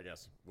deaths, I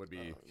guess, would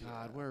be.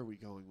 God, where are we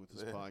going with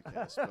this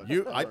podcast? But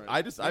You, all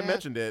I right.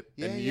 mentioned it,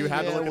 Yeah, and yeah, you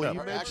had yeah, to look well, it up.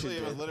 you Or mentioned actually,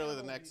 it was it. literally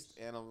the next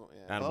animal.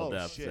 Yeah. Animal Oh,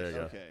 deaths. shit, There you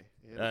go. okay.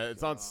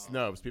 It's on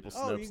Snopes. People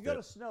Oh, you Snopes can go to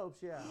it.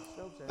 Snopes. Yeah,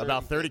 Snopes. has it.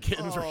 About 30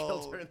 kittens were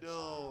killed. Oh during-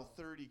 no,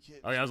 30 kids.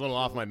 Oh, yeah, I was a little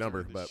off my killed number,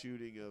 during the but-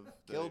 shooting of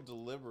Killed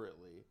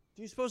deliberately.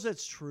 Do you suppose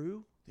that's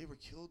true? They were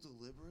killed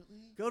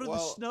deliberately. Go to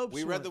Well, the Snopes.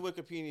 we read the one.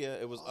 Wikipedia.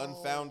 It was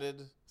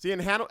unfounded. See,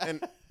 and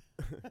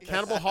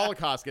Cannibal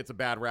Holocaust gets a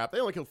bad rap. They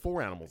only killed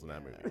 4 animals in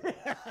that movie.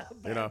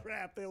 Bad know.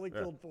 rap. They only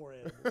Yeah. killed 4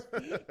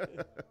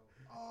 animals.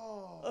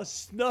 Oh, A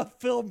snuff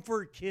film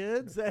for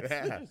kids. That's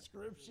Yeah. the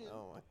description.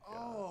 Oh my god,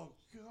 oh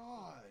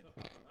God.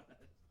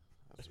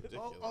 that's A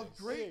ridiculous.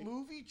 great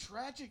movie,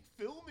 tragic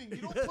filming.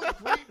 You don't put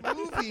great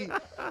movie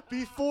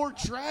before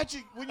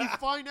tragic when you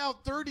find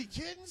out 30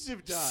 kittens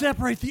have died.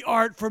 Separate the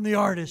art from the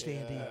artist,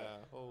 Andy. Yeah,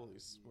 holy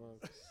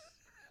smokes.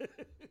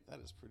 That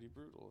is pretty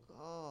brutal.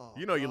 Oh,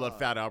 You know you loved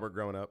God. Fat Albert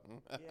growing up.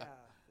 Yeah,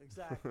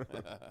 exactly.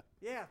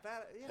 Yeah,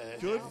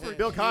 Good for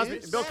Bill Cosby.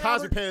 kids? Bill Fat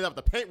Cosby Albert- painted up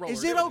the paint roller.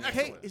 Is it was okay?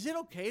 excellent. Is it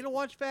okay to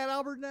watch Fat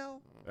Albert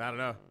now? I don't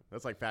know.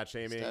 That's like fat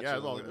shaming. Statute Yeah,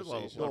 of there's a lot of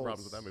limitations.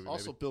 problems with that movie.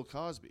 Also, maybe. Bill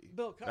Cosby.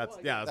 Bill, That's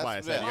why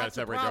I said you got to lots of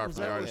separate the art problems.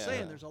 from the That's what I'm artist. saying.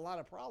 Yeah. There's a lot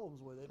of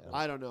problems with it.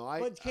 I don't know.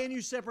 But can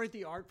you separate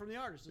the art from the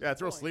artist? is Yeah, the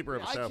it's a real point. sleeper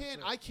of a show.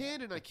 I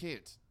can and I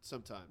can't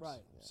sometimes.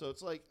 Right. So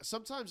it's like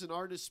sometimes an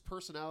artist's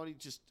personality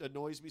just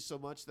annoys me so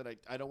much that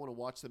I don't want to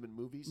watch them in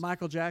movies.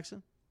 Michael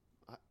Jackson?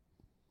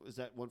 Is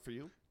that one for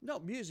you? No,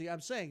 music. I'm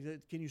saying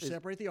that. Can you Is-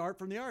 separate the art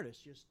from the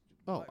artist? Just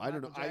Oh, I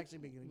don't know. Michael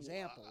Jackson being an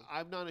example.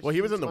 I'm not a Well,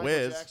 he was huge in The Michael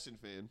Wiz. Jackson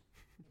fan.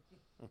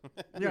 He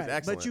was Right,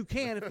 excellent. but you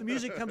can if the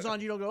music comes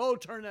on, you don't go, "Oh,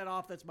 turn that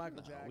off." That's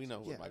Michael Jackson. We know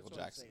what Yeah, Michael That's what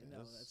I'm Jackson saying.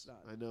 No, is. that's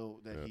not. I know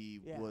that Yeah.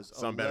 he Yeah. was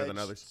Some better than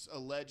alleged-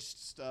 Alleged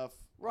stuff.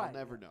 I'll Right.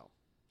 never know.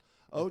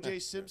 O.J.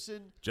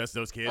 Simpson. Just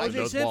those kids O.J. and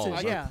those Simpson, balls.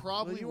 I huh? yeah. could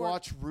probably Well, you weren't-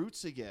 watch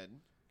Roots again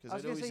because I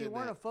was know gonna he's say you in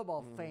weren't a that.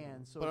 football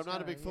fan, so But I'm it's not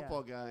a kinda- big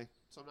football guy,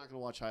 so I'm not going to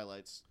watch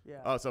highlights.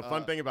 Yeah. Oh, so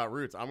fun Uh, thing about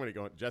Roots. I'm going to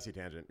go on Jesse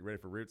tangent. You ready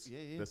for Roots? Yeah,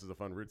 yeah. This is a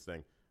fun Roots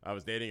thing. I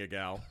was dating a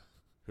gal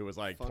who was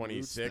like Fun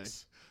Roots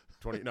 26,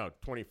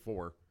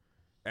 24.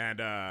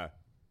 And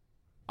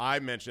I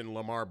mentioned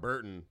Lamar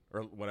Burton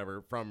or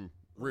whatever from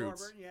Lamar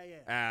Roots Burton, yeah.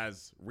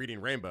 as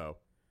Reading Rainbow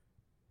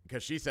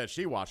because she said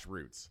she watched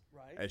Roots.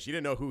 Right. And she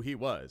didn't know who he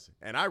was.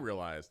 And I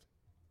realized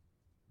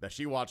that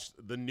she watched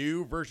the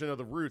new version of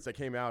the Roots that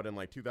came out in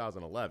like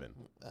 2011,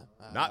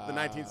 not the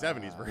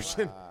 1970s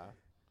version.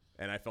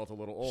 And I felt a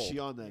little old. She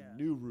on that Yeah.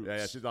 new Roots.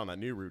 Yeah, she's on that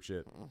new Root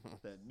shit.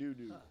 That new.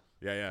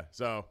 Yeah.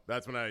 So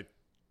that's when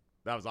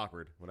that was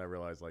awkward when I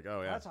realized, like,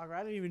 oh, yeah. That's awkward. I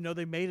didn't even know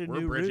they made a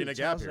We're new bridging Roots.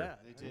 a gap How's here. that?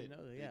 They I didn't did.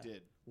 know that, They yeah.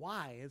 did.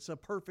 Why? It's a I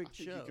perfect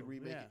think show. you could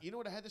remake yeah. it. You know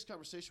what? I had this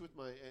conversation with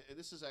my, and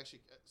this is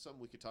actually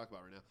something we could talk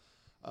about right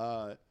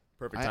now.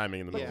 Perfect timing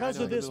in the middle. Because I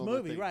know, of in the this middle my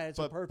movie, thing. right, it's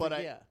a but,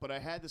 perfect- yeah. But I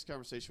had this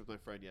conversation with my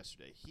friend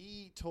yesterday.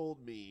 He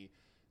told me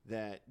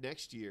that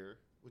next year,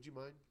 would you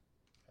mind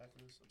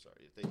passing this? I'm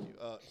sorry. Thank you.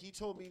 He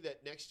told me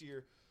that next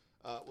year,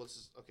 well, this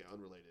is, okay,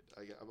 unrelated.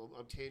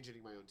 I'm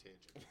tangenting my own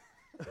tangent.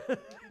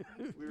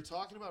 We were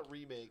talking about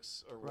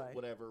remakes or Right.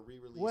 whatever,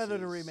 re-releases. Whether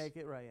to remake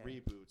it, right? Yeah.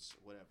 Reboots,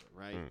 whatever,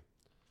 right?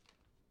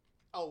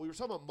 Oh, we were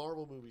talking about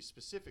Marvel movies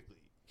specifically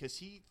because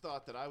he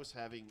thought that I was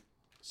having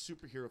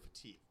superhero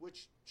fatigue,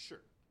 which,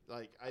 sure.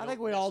 Like, I don't think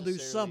we all do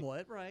necessarily-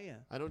 somewhat, right? Yeah.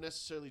 I don't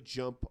necessarily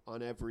jump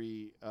on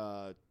every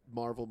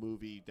Marvel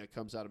movie that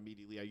comes out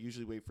immediately. I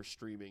usually wait for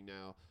streaming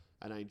now,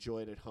 and I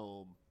enjoy it at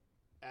home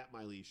at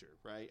my leisure,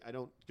 right? I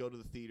don't go to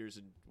the theaters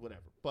and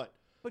whatever. But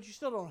But you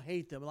still don't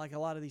hate them like a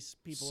lot of these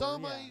people.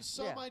 some are,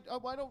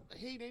 I don't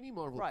hate any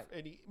Marvel, Right.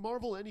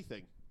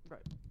 anything.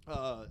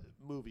 Right.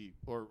 Movie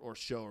or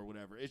show or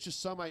whatever. It's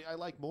just some I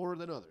like more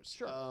than others.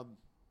 Sure.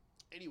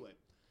 Anyway,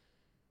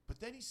 but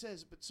then he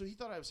says, so he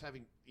thought I was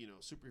having,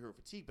 superhero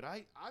fatigue, but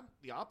I'm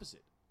the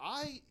opposite.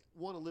 I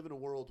want to live in a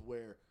world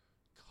where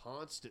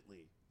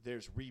constantly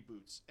there's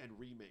reboots and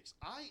remakes.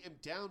 I am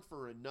down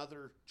for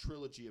another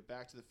trilogy of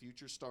Back to the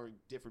Future starring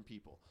different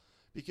people.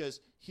 Because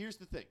here's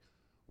the thing.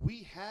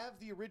 We have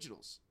the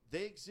originals.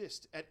 They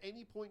exist. At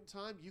any point in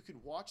time, you can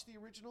watch the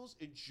originals,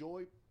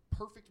 enjoy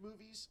perfect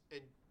movies,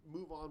 and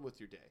move on with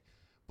your day.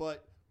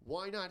 But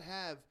why not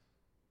have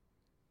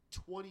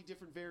 20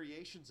 different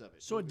variations of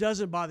it? So it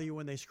doesn't bother you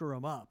when they screw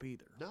them up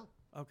either? No.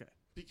 Okay.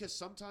 Because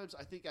sometimes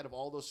I think out of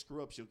all those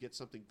screw-ups, you'll get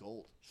something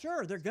gold.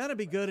 Sure, they're going to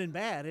be good and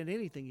bad in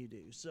anything you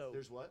do. So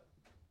There's what?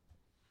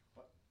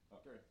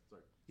 Okay,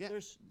 sorry. Yeah.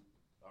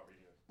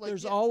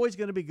 There's always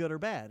going to be good or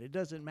bad. It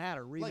doesn't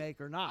matter, remake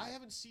or not. I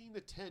haven't seen the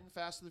 10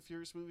 Fast and the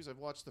Furious movies. I've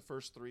watched the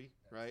first 3,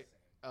 right?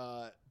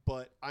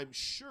 But I'm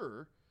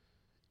sure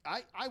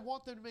I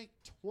want them to make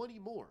 20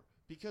 more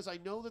because I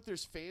know that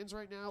there's fans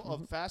right now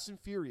of Fast and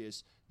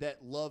Furious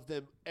that love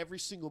them every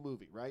single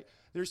movie, right?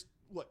 There's,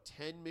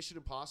 10 Mission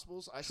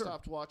Impossibles? I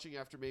stopped watching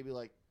after maybe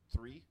like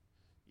 3,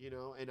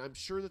 and I'm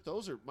sure that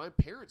those are, my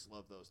parents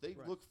love those. They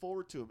look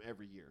forward to them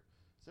every year.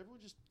 Is everyone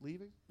just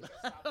leaving?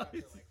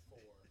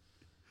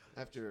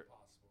 After,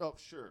 oh,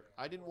 sure.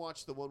 I didn't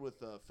watch the one with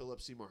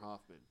Philip Seymour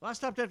Hoffman. Well, I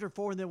stopped after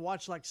 4 and then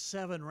watched like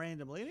 7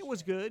 randomly, and it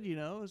was good. It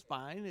was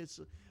fine.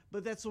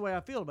 But that's the way I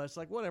feel about it. It's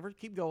like, whatever,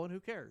 keep going. Who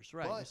cares,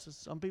 right? But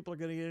Some people are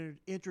going to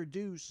get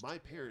introduced. My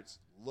parents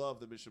love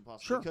the Mission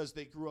Impossible because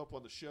they grew up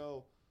on the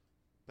show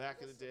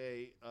back in the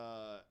day,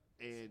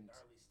 and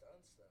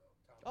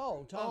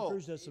Tom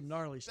Cruise does some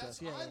gnarly stuff.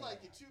 Yeah, I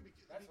like it too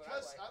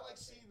because I like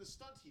seeing the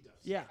stunt he does.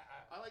 Yeah.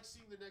 I like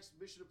seeing the next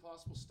Mission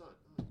Impossible stunt.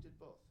 Oh, he did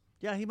both.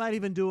 Yeah, he might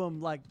even do them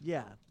like,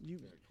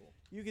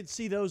 you can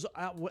see those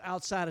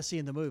outside of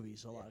seeing the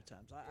movies a lot of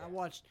times. I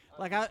watched,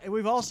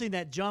 we've all seen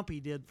that jump he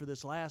did for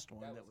this last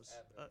one. That was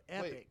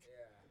epic.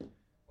 Yeah.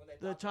 When they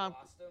The thought Tom, they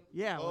lost him,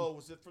 yeah. Oh,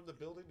 was it from the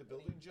building to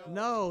building jump?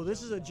 No,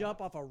 this is a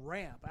jump off a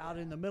ramp out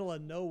in the middle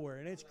of nowhere,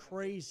 and it's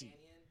crazy.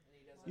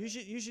 You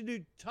should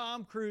do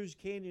Tom Cruise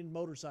Canyon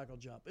motorcycle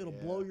jump. It'll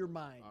blow your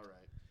mind. All right.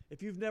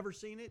 If you've never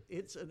seen it,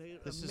 it's an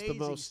This amazing is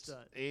the most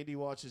stunt. Andy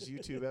watches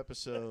YouTube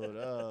episode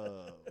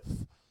of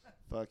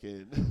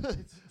fucking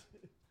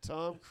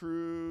Tom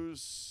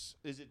Cruise.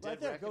 Is it Dead Right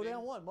there, Reckoning? go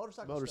down one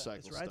motorcycle. Motorcycle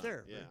It's right stunt.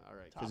 there. Yeah, all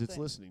right, Top because it's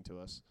thing. listening to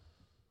us.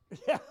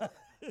 Yeah.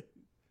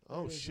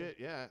 Oh shit!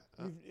 Yeah.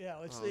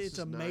 It's this it's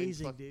is 9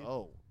 amazing, fuck- dude.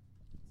 Oh.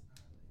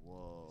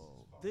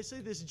 Whoa. They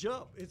say this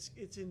jump, it's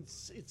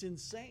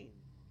insane.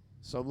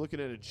 So I'm looking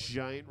at a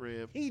giant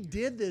ramp. He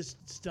did this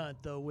stunt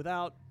though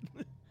without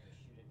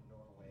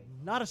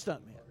not a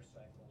stunt man.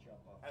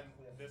 And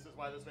this is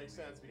why this makes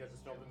sense because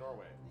it's filmed in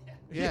Norway.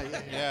 Yeah.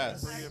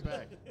 Yes. Bring it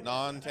back.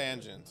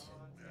 Non-tangent.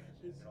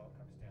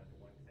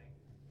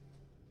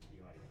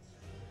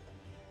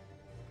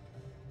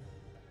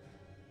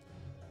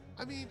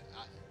 I mean,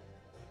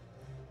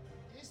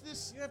 is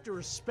this? You have to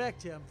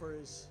respect him for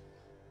his.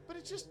 But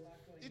it just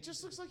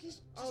looks like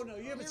he's. Oh no,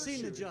 you haven't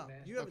seen the parachuting. jump.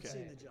 You haven't Okay.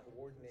 seen the jump.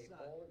 Coordinate It's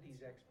not- all of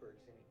these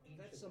experts in each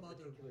That's of some the other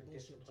particular bullshit.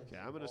 disciplines Okay,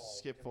 I'm gonna involved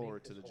skip to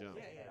forward make to the this jump. whole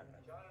Yeah, thing yeah. happen.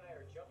 John and I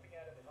are jumping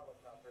out of the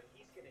helicopter.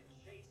 He's gonna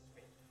chase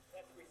me.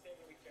 That's what we say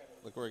to each other.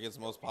 Look where it gets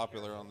most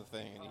popular on the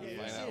thing, and you Yeah, can you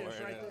find see out it, where it's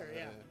it right is. there,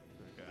 yeah.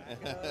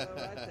 Okay.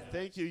 Right there.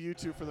 Thank you,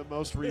 YouTube, for the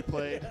most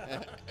replayed.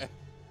 Here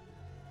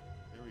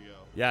we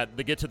go. Yeah,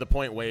 the get to the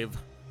point wave.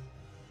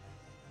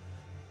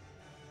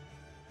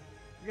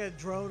 You got a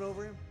drone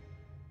over him.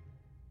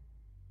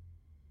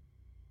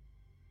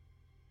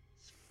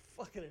 It's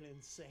fucking an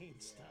insane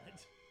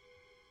stunt.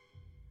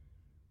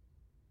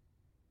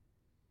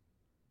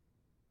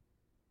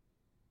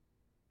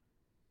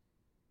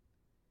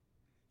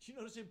 Did you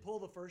notice him pull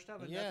the first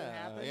time and nothing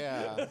happened?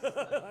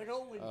 Yeah. Like,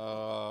 holy.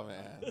 Oh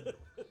man.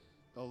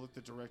 Oh, look,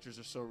 the directors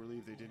are so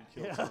relieved they didn't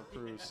kill Yeah. Tom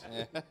Cruise.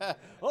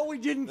 Oh, we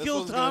didn't This kill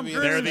one's gonna Tom be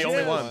Cruise. They're the only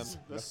yes. ones.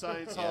 The Yeah,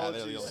 they're the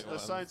Scientologists, only the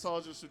ones.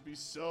 Scientologists would be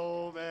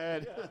so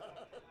mad.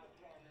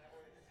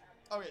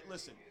 All right,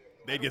 listen.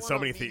 They'd I get don't so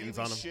wanna many thetans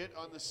immediately on 'em. Shit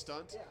on the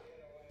stunt,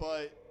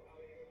 but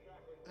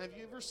have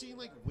you ever seen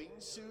like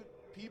wingsuit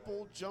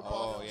people jump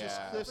off Oh, just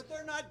yeah. cliffs? But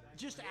they're not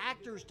just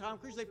actors, Tom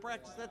Cruise. They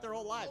practice that their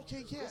whole life.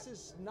 Okay, yeah. This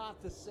is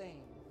not the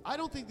same. I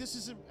don't think this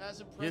is as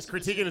impressive. He's as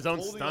critiquing his own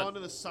holding stunt.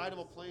 onto the side of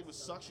a plane with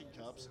suction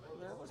cups,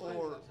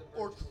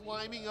 or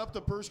climbing up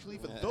the Burj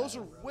Khalifa. Those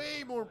are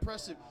way more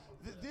impressive.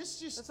 This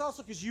just. That's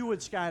also because you would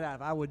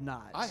skydive. I would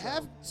not. I so,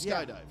 have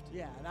yeah. skydived.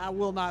 Yeah, and I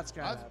will not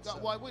skydive.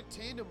 Well, I went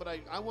tandem, but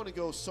I want to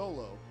go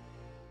solo.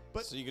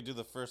 But So you could do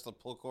the first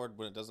pull cord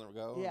when it doesn't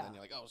go, Yeah. and then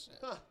you're like, oh shit.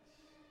 Huh.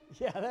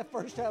 Yeah, that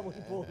first time when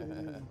you pulled it.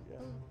 Yeah.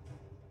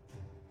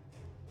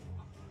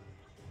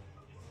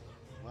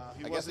 Wow,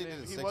 I guess he did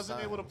it he 6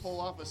 wasn't able to times. pull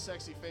off a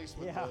sexy face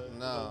with Yeah. the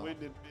No.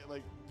 wind and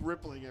like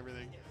rippling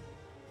everything.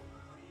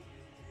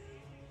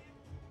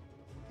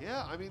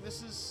 Yeah, I mean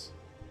this is.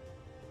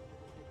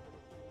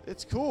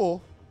 It's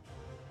cool.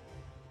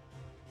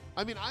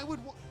 I mean, I would.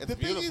 It's The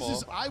thing beautiful.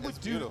 is I would It's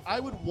do. beautiful. I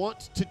would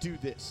want to do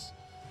this.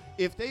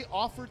 If they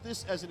offered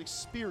this as an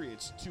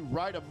experience to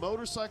ride a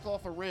motorcycle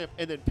off a ramp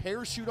and then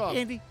parachute off,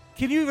 Andy,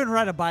 Can you even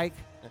ride a bike?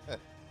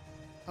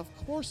 Of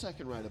course I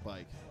can ride a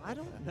bike. I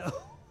don't know.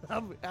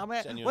 I'm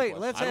at, Genuine wait,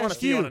 question. let's I wanna ask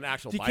see you you. on an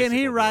actual Can he bicycle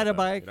doing ride a that,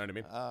 bike? You know what I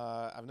mean?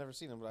 I've never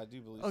seen him, but I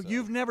do believe Oh, so.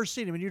 you've never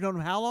seen him, and you don't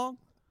know how long?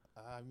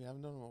 I mean, I've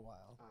known him a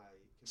while.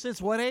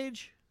 Since what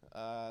age?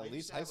 At used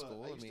least to high have a-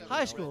 school. I I used to mean, have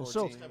High a school.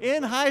 So 14.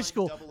 in high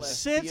school, double S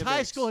since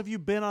high BMX. school, have you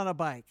been on a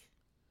bike?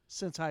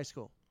 Since high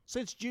school?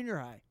 Since junior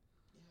high?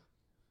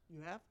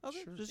 You have?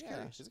 Okay, just Yeah,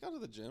 curious. she's gone to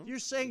the gym. You're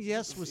saying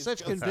yes with It's such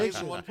just staying in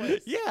conviction. one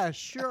place. Yeah,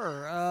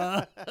 sure.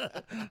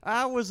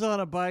 I was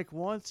on a bike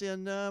once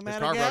in car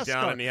Madagascar. broke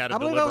down and he had to I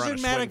believe I was deliver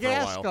in on a swing for a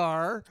while.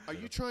 Madagascar. Are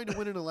you trying to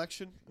win an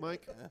election,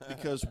 Mike?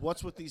 Because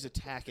what's with these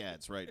attack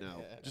ads right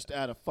now? Just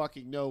out of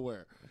fucking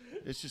nowhere.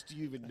 It's just, do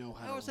you even know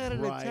how How is to that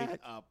an ride attack?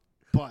 a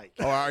bike?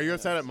 Oh, are you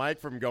upset at Mike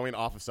from going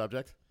off of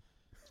subject?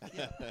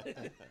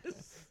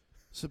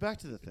 So back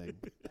to the thing.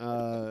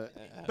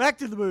 Back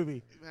to the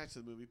movie. Back to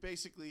the movie.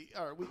 Basically,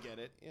 all right, we get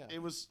it. Yeah. It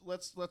was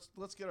let's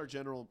get our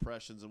general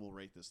impressions and we'll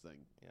rate this thing.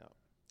 Yeah.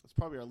 It's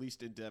probably our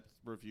least in-depth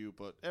review,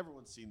 but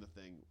everyone's seen the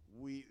thing.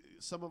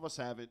 Some of us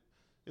haven't.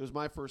 It was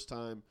my first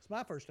time. It's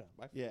my first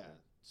time. Yeah.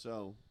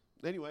 So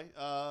anyway,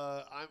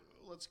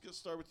 let's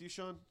start with you,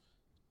 Sean.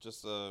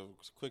 Just a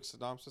quick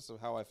synopsis of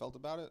how I felt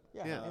about it.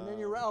 Yeah. Yeah. And then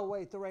you're, oh,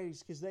 wait, the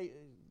ratings, because the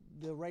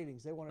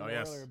ratings, they want to Oh, know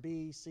yes. earlier,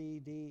 B, C,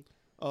 D.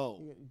 Oh,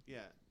 Yeah. yeah.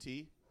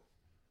 T.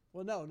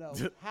 Well, no.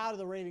 How do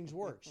the ratings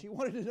work? She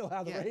wanted to know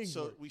how the Yeah. ratings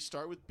So work. we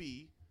start with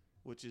B,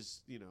 which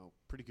is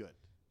pretty good.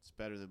 It's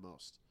better than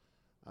most.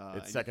 And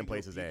you second can go-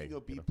 place is you A, can go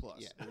B you know. plus,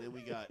 Yeah. and then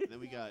we got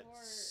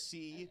For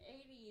C, an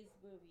 80s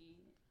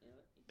movie.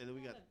 and then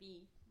we got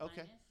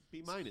okay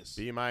B minus.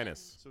 B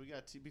minus. So we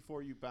got T.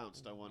 Before you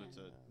bounced, I wanted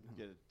to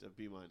get a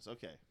B minus.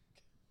 Okay.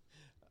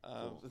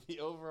 The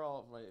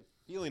overall my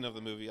feeling of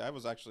the movie, I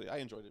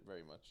enjoyed it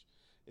very much.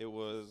 It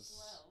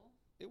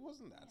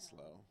wasn't that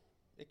slow.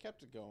 It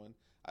kept it going.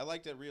 I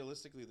liked that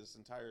realistically this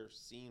entire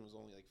scene was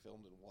only like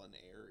filmed in one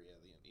area,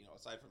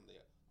 aside from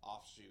the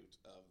offshoot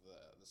of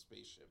the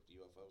spaceship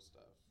UFO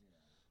stuff.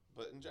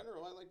 But in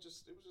general, it was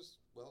just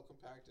well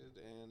compacted,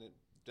 and it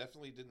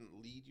definitely didn't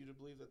lead you to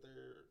believe that the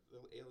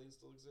aliens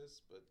still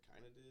exist, but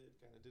kind of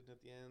didn't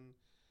at the end.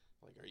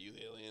 Like, are you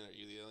the alien? Are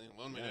you the alien?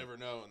 One may never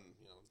know, and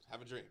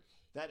have a drink.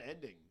 That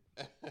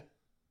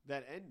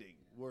ending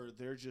where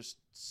they're just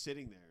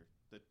sitting there,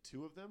 the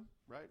two of them,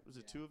 right? Was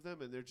it two of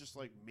them? And they're just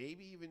like,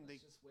 maybe even they.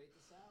 Just wait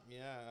this out.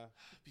 Yeah,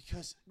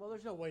 because Well,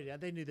 there's no way.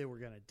 They knew they were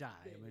going to die.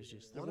 It was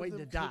just, they're one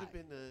waiting of to them die. could have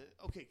been the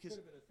okay, Could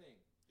have been a thing.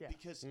 Yeah.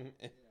 because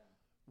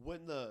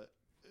when the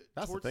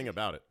That's the towards thing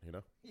about it, you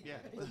know? yeah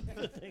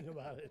The thing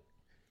about it.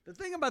 The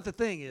thing about the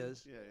thing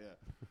is, yeah.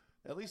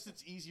 At least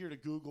it's easier to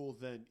Google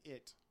than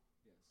it.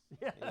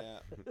 yeah. Yeah,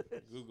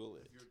 Google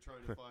it. If you're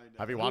trying to find.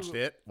 Have you watched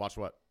it? Watch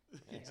what?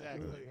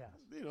 Exactly.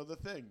 Yeah. The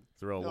thing.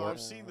 It's a real, No, war- I've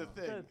seen the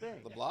thing. The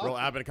thing. The blog. real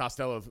Abbott and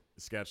Costello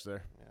sketch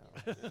there.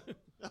 Yeah.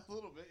 A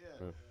little bit,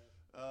 yeah.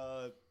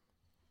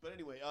 But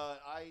anyway,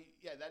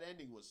 that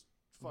ending was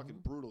fucking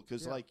brutal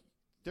because Yeah.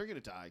 they're gonna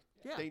die.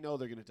 Yeah. They know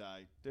they're gonna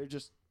die. They're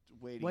just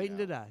waiting. Waiting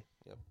to it out.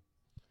 die.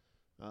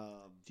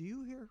 Do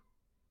you hear?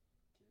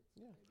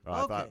 Oh,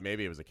 I Okay. thought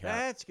maybe it was a cat.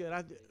 That's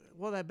good.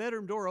 Well, that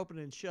bedroom door opened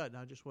and shut, and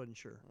I just wasn't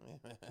sure.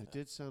 It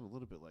did sound a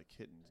little bit like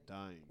kittens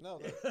dying. No,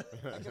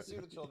 I can see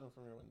the children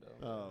from your window.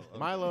 Oh, okay.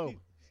 Milo.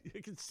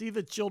 You can see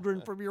the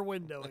children from your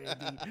window,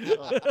 Andy.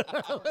 I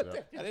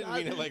didn't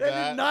mean it like That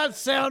that. did not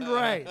sound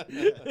right.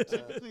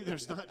 Typically,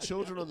 there's not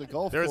children on the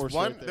golf There is course.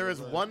 one. right there is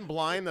but- one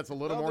blind that's a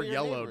little No, more they're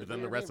your yellowed neighbors. than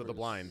They're the rest of the neighbors.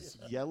 blinds.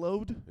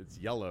 Yellowed. It's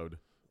yellowed,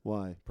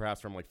 Why?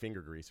 perhaps from like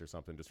finger grease or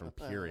something, just from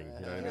peering. You know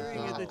what I mean? Peering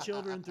at the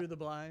children through the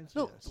blinds.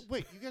 No, Yes.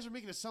 wait. You guys are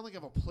making it sound like I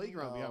have a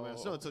playground behind my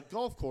house. No, it's a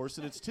golf course,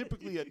 and it's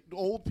typically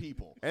old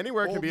people.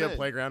 Anywhere can Old be a men.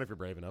 playground if you're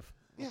brave enough.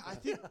 Yeah,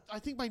 I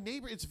think my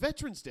neighbor. It's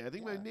Veterans Day. I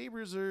think my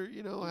neighbors are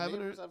having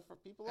Neighbors have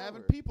people over.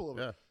 people over.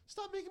 Yeah.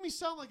 Stop making me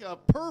sound like a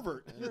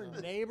pervert. Your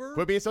neighbor?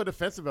 Quit being so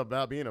defensive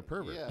about being a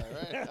pervert. Yeah,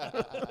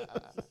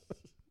 right.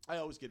 I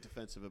always get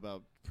defensive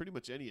about pretty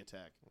much any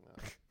attack.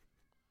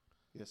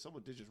 Yeah,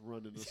 someone did just run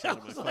into the side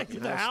of my Sounds like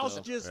fucking the house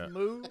though. just Yeah.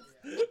 moved.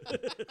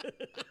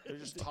 They're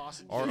just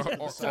tossing. Or, shit or, into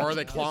the or, side or are of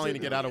they my clawing to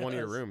house. get out of one of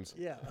your rooms?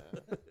 Yeah.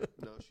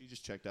 No, she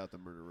just checked out the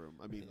murder room.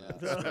 I mean, Yeah.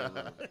 the spell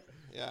room.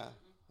 Yeah.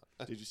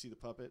 Did you see the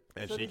puppet?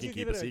 And So she did can you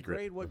keep give a it secret.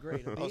 grade? What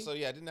grade? A B? Oh, so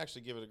yeah, I didn't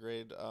actually give it a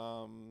grade.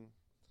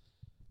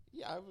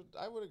 Yeah,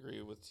 I would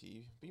agree with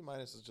T. B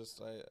minus is just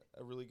a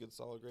really good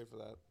solid grade for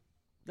that.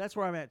 That's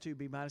where I'm at too.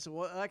 B minus.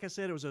 Well, like I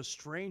said, it was a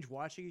strange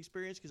watching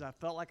experience because I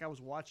felt like I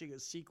was watching a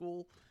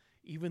sequel,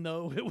 even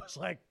though it was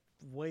like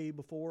way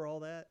before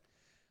all that.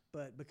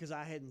 But because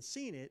I hadn't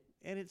seen it,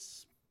 and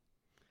it's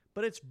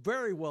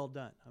very well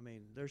done. I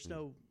mean,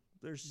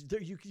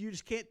 you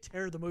just can't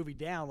tear the movie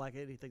down like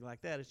anything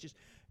like that. It's just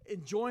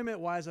enjoyment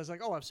wise. I was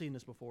like, oh, I've seen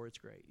this before. It's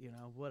great.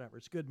 Whatever.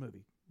 It's a good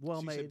movie.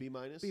 Well She made. said B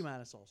minus. B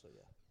minus also.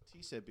 Yeah.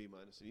 T said B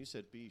minus, and you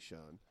said B,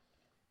 Sean.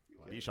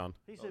 Sean.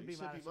 He Oh, said you B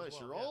said minus. B minus. as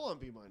You're well, all on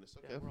B minus.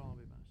 Okay. Yeah, we're all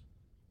on B minus.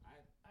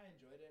 I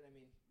enjoyed it. I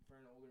mean, for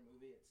an older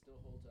movie, it still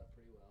holds up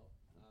pretty well.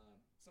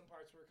 Some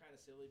parts were kind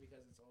of silly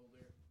because it's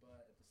older,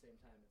 but at the same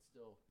time, it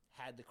still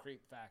had the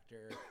creep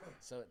factor,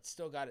 so it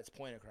still got its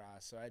point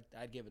across. So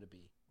I'd give it a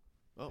B.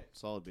 Oh,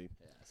 solid B.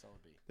 Yeah, solid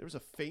B. There was a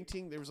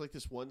fainting. There was like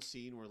this one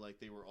scene where like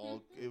they were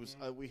all. It was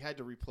we had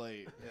to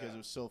replay it because it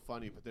was so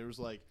funny. But there was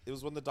like It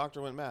was when the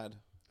doctor went mad.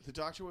 the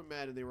doctor went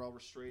mad and they were all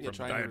restraining. From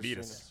trying to diabetes.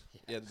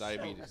 restrain him. Yeah,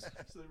 diabetes.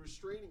 So they're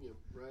restraining him,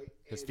 right?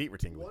 His And feet were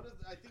tingling.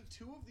 I think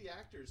two of the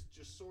actors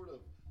just sort of.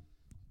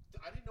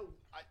 I didn't know.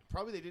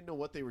 Probably they didn't know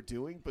what they were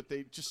doing, but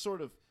they just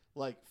sort of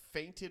like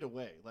fainted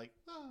away, like.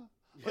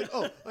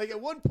 Like at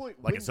one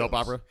point, Like a soap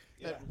opera?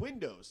 At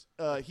Windows,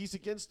 he's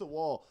against the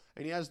wall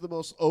and he has the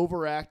most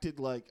overacted,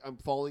 like I'm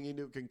falling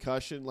into a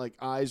concussion, like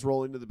eyes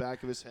roll into the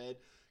back of his head,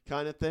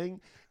 kind of thing.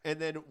 And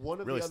then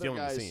one of Really the other stealing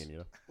the guys scene,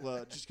 you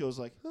know? just goes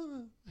like,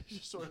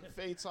 just sort of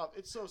faints off.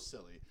 It's so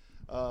silly.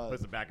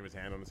 Puts the back of his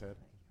hand on his head.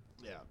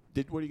 Yeah.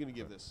 What are you going to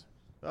give this?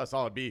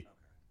 Solid B.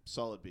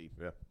 Solid B.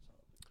 Yeah.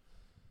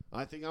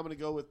 I think I'm going to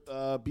go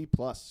with B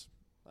plus.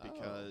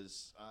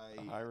 Because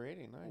A high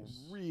rating,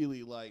 nice.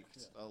 really liked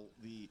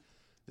the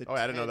Oh,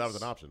 I didn't know that was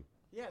tense- an option.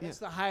 Yeah, that's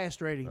the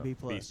highest rating. B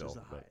plus B is still,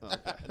 the but-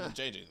 highest. It doesn't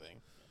change anything.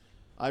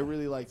 I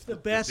really liked The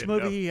best Didn't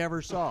movie know. he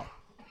ever saw.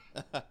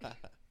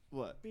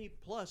 What? B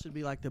plus would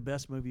be like the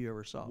best movie you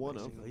ever saw. One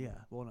of. basically. Yeah,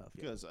 one of.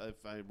 Yeah. Because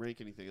if I rank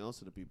anything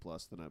else at a B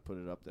plus, then I put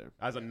it up there.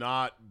 As a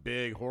not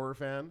big horror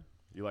fan,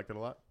 you liked it a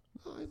lot?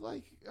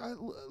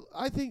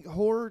 I think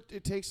horror,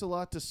 it takes a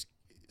lot to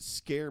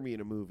scare me in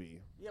a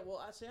movie. Yeah,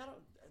 well, I say I don't.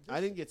 I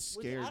didn't get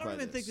scared I don't by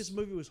even think this. this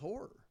movie was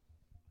horror.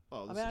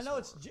 Oh, I this mean, I is know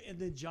it's horror. in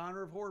the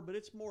genre of horror, but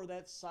it's more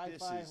that sci-fi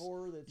This is-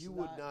 horror. That's you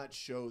would not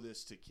show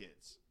this to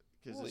kids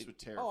because this would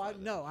terrify Oh,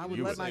 them. no, I would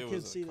You let would my say it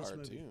kids was see a this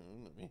movie. cartoon.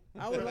 I mean.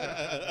 I would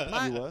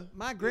let You what?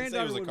 my You didn't say it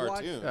granddaughter was a would watch.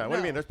 cartoon. Yeah, what do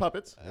you mean? There's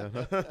puppets.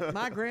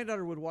 My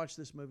granddaughter would watch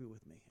this movie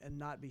with me and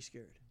not be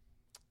scared.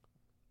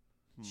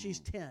 She's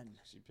 10.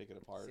 She'd pick it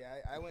apart. See,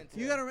 I went to.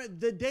 You got to remember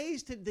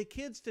the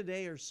kids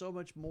today are so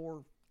much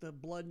more. The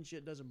blood and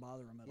shit doesn't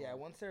bother them at Yeah, all.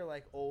 once they're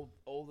like old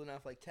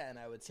enough, like 10,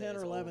 I would say. 10 or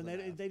is 11, old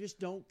they enough. they just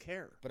don't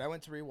care. But I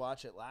went to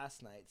rewatch it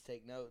last night to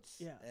take notes.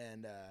 Yeah.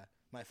 And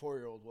my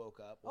 4-year-old woke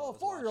up. while I Oh,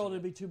 was 4-year-old watching would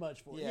it. be too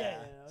much for you. Yeah,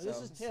 No, this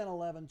so- is 10,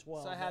 11,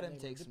 12. So I had that him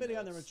neighborhood, take some depending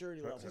on their notes.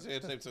 maturity level. So you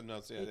take some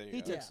notes. Yeah, there you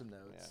He go. took some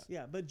notes.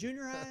 Yeah, but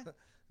junior high,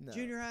 No.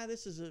 junior high,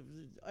 this is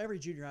every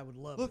junior high would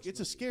love. Look, this it's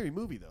a movie. scary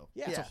movie though.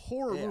 Yeah. It's a Yeah.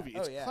 horror Yeah. movie. Oh,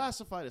 It's yeah.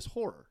 classified as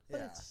horror. But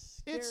Yeah.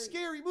 it's It's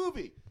scary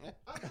movie.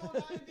 I'm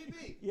going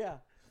IMDb. Yeah,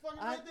 Fucking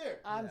right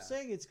there. I'm Yeah.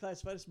 saying it's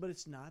classified, but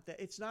it's not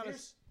that. It's not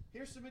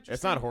Here's some interesting.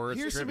 It's not horror,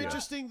 it's Here's some trivia.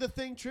 interesting The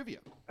Thing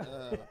trivia.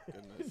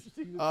 Goodness.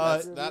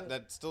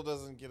 That still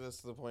doesn't get us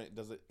to the point.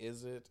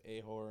 Is it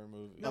a horror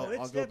movie? No, Oh, it's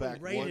I'll go definitely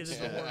back rated one as a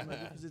step. horror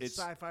movie because it's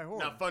sci-fi horror.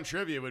 Now, fun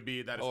trivia would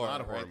be that it's Horror,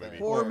 not a horror right there. movie.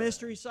 Horror, Horror.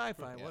 mystery,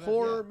 sci-fi. Whatever.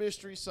 Horror,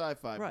 mystery,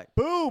 sci-fi. Right.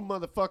 Boom,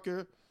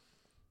 motherfucker.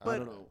 I But-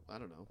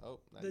 don't know. Oh,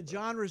 The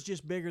genre is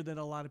just bigger than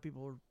a lot of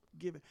people are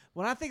giving.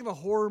 When I think of a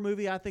horror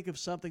movie, I think of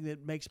something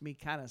that makes me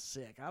kind of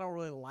sick. I don't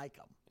really like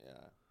them.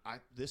 Yeah.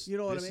 This You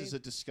know what I this mean? is a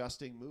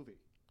disgusting movie.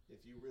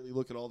 If you really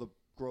look at all the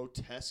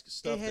grotesque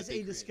stuff, It has that a they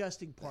created.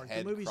 disgusting part.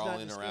 head movie's not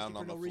crawling disgusting around for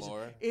on no the reason.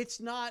 floor. It's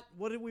not.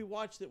 What did we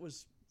watch that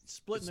was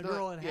splitting It's the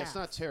girl not, in yeah, half? it's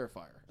not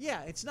Terrifier.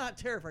 Yeah, it's not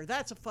terrifying.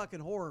 That's a fucking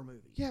horror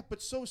movie. Yeah,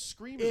 but so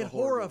Scream is It a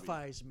horror movie.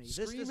 horrifies me. This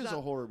Scream does is not-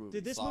 a horror movie.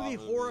 Did this Saw movie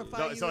movie.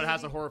 horrify you? So it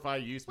has to Andy? horrify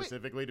you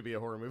specifically to be a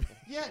horror movie?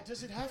 Yeah,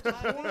 does it have to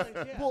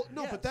horrify? Yeah. Well,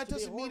 no, Yeah, but that to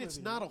be a doesn't mean horror it's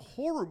movie. not a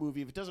horror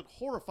movie if it doesn't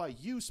horrify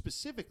you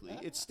specifically.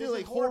 It's Does still a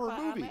it horror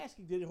horrify- movie. I'm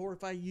asking, did it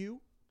horrify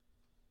you?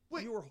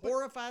 Wait, You were but-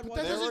 horrified But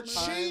watching that There this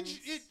doesn't were movie?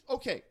 change it.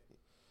 Okay.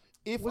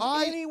 If Was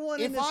I anyone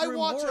in if this I room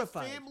watch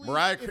horrified? a family,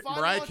 Mariah if I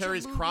Mariah watch a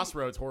Carey's movie-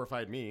 Crossroads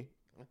horrified me.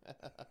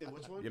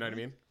 Which one? You know what I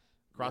mean?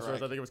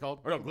 Crossroads, I think it was called.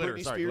 Oh no, Glitter.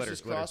 Britney Sorry,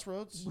 Spears' Glitter.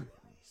 Crossroads.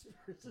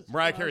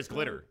 Mariah Carey's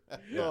Glitter.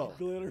 Oh,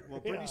 Glitter.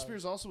 well, Britney Yeah.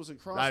 Spears also was in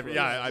Crossroads.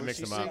 I where mixed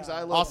she them up. sings,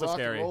 I love Also rock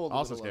and scary. roll in the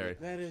Also middle of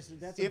scary. it.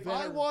 That's a If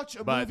I better- watch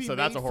a But- movie so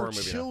that's made a horror for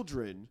movie now.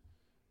 children,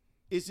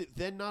 is it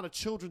then not a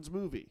children's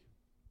movie?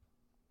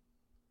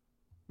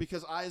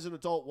 Because I, as an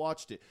adult,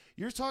 watched it.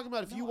 You're talking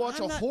about if you watch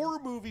I'm a not- horror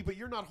movie, but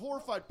you're not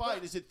horrified by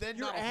it, is it then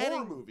not a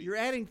horror movie? You're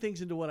adding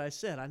things into what I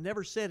said. I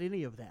never said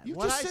any of that. You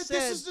what just I said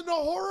this isn't a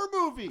horror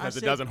movie. I Because it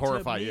said doesn't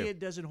horrify to me, you. It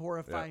doesn't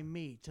horrify Yeah.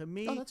 me. To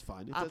me, Oh, that's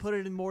fine. It I does- put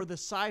it in more the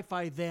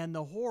sci-fi than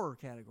the horror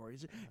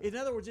categories. In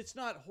other words, it's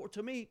not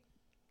to me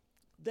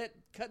that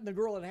cutting the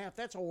girl in half.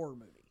 That's a horror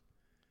movie.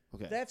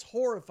 Okay. That's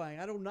horrifying.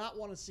 I do not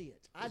want to see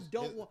it. I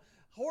don't want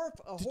horror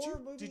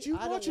movie. Did you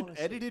I don't watch an wanna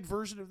see it. edited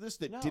version of this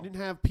that No. didn't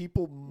have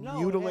people No, it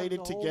mutilated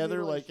had the whole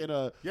together like in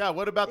a Yeah,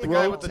 what about the Road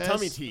guy with the test.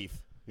 tummy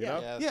teeth? You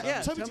know?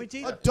 yeah, tummy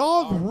teeth. A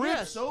dog Oh, rips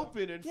yes.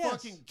 open and Yes.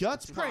 fucking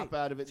guts It's pop great.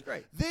 out of it. It's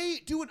great.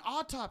 They do an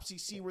autopsy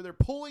scene where they're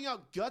pulling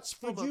out guts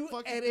from Did a you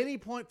fucking. at any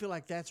point feel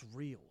like that's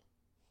real?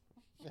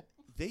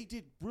 They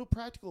did real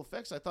practical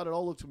effects. I thought it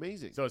all looked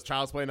amazing. So is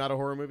Child's Play not a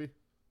horror movie?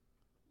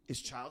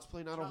 Is Child's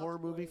Play not a horror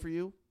movie for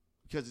you?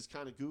 Because it's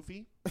kind of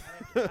goofy.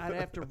 I'd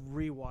have to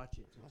rewatch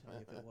it to tell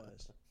you if it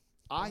was.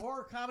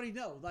 Horror comedy,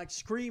 no. Like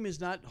Scream is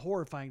not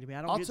horrifying to me.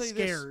 I don't I'll get tell you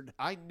scared. this.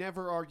 I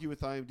never argue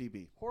with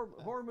IMDb.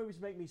 Horror movies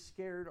make me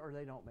scared, or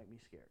they don't make me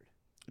scared.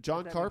 John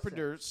That makes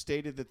Carpenter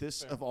stated that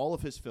this, of all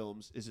of his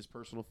films, is his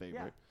personal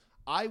favorite.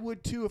 I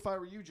would too if I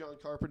were you, John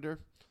Carpenter,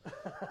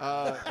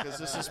 because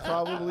this is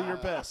probably your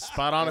best.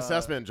 Spot on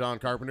assessment, John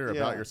Carpenter,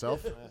 about yeah.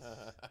 yourself.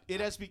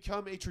 It has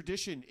become a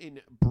tradition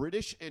in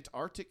British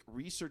Antarctic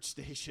research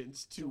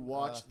stations to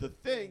watch The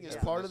Thing as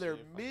part of their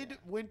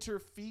midwinter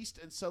feast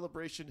and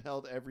celebration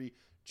held every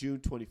June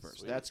 21st.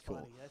 Sweet. That's cool.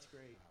 Funny. That's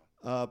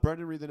great.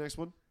 Brendan, read the next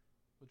one.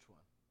 Which one?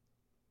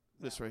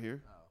 This right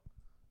here.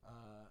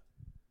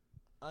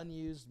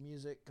 Unused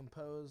music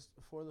composed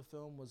for the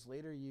film was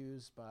later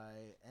used by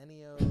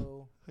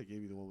Ennio I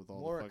gave you the one with all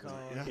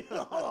Morricone. the fucking.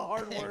 All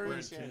the hard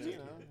words.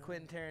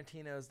 Quentin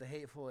Tarantino's The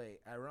Hateful Eight.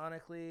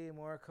 Ironically,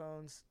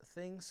 Morricone's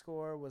Thing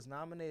score was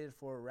nominated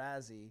for a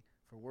Razzie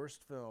for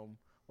Worst Film,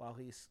 while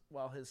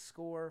his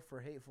score for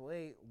Hateful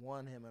Eight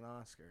won him an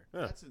Oscar.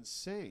 That's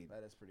insane.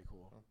 That is pretty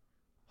cool.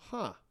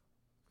 Huh.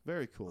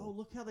 Very cool. Oh,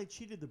 look how they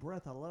cheated the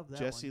breath. I love that.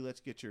 Jesse, one. let's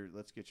get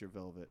your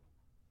velvet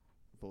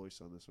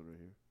voice on this one right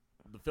here.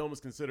 The film is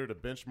considered a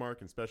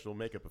benchmark in special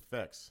makeup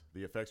effects.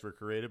 The effects were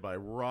created by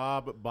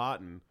Rob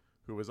Botton,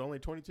 who was only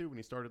 22 when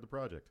he started the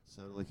project.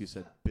 Sounded like you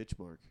said bitch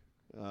mark.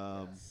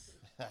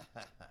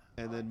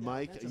 And then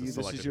Mike, That's a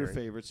this is your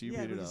favorite, so you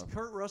read it because off.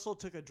 Kurt Russell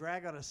took a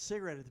drag on a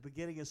cigarette at the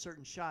beginning of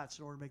certain shots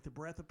in order to make the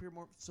breath appear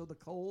more. So the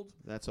cold,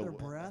 That's their a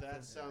breath. that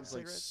and sounds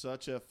like cigarettes.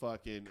 such a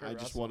fucking. Kurt I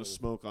just Russell want to is-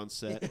 smoke on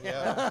set.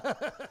 Yeah.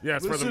 Yeah,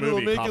 it's for Listen, the movie.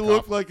 it'll make Cough, it cough.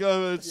 look like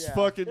it's Yeah.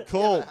 fucking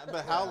cold.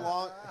 But how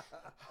long?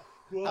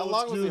 Well, How let's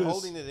long was do he this.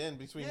 holding it in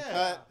between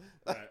Yeah.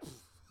 cut?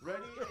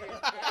 Ready?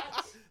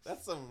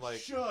 That's some like.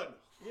 Shun.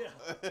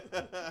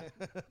 Yeah.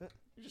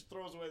 He just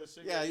throws away the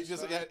cigarette. Yeah, he He's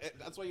just. fine. Yeah,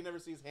 that's why you never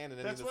see his hand in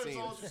any That's of the why it's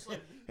all scenes. just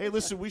like, hey,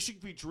 listen, we should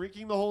be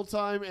drinking the whole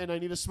time, and I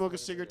need to smoke a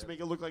cigarette to make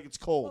it look like it's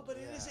Well, cold. but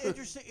it is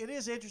interesting. It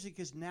is interesting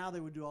because now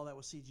they would do all that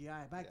with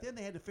CGI. Back then,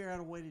 they had to figure out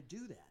a way to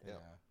do that. Yeah.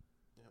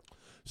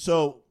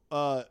 So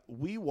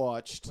we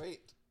watched.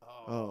 Wait.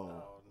 Oh.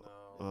 no.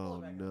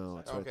 Oh no,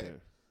 it's right Okay.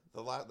 there.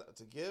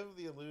 To give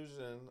the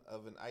illusion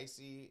of an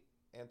icy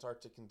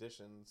Antarctic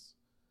conditions,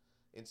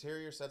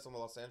 interior sets on the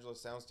Los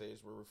Angeles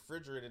soundstage were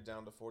refrigerated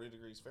down to 40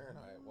 degrees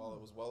Fahrenheit while it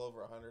was well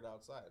over 100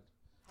 outside.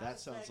 That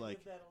sounds like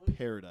illusion?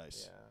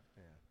 paradise.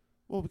 Yeah.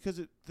 Well,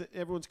 because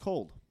everyone's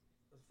cold.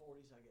 The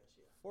 40s, I guess.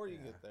 Yeah. Before you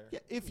get there. Yeah,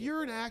 if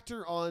you're an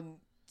actor on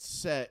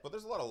set, But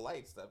there's a lot of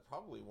lights that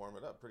probably warm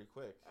it up pretty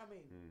quick. I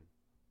mean,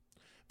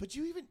 but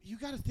you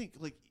got to think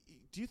like,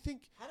 do you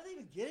think how do they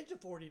even get into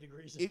 40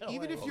 degrees? In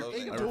even LA? if you're Although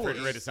they- indoors, A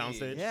refrigerated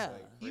soundstage? Yeah.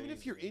 even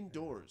if you're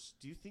indoors,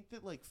 do you think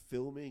that like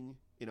filming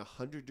in a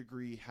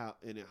 100-degree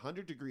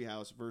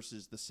house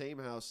versus the same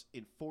house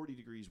in 40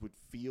 degrees would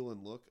feel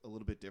and look a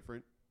little bit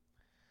different?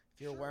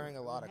 If you're Sure, wearing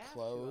a you lot of have to, I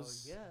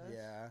clothes, guess.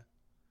 yeah.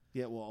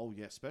 Yeah, well, oh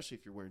yeah, especially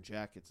if you're wearing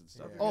jackets and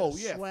stuff. Yeah. Oh You're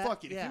yeah, gonna sweat,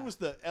 fuck it. If yeah. it was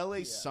the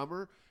LA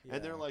summer and Yeah.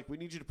 they're like, we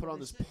need you to put Well, on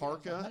they this said it was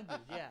parka 100,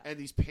 yeah. and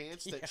these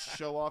pants that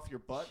show off your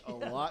butt a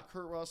lot,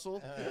 Kurt Russell.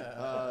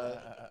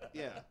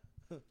 Yeah.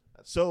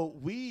 So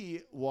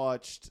we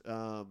watched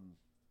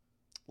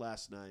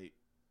last night.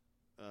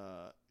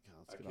 God,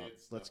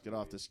 let's get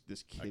off this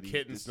kitty.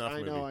 kitten this, snuff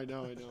I know, movie. I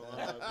know.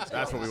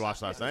 That's what we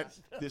watched last night.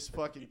 This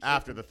fucking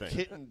After The Thing.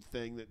 kitten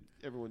thing that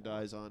everyone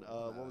dies on.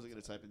 What was I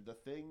going to type in? The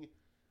Thing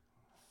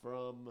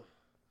from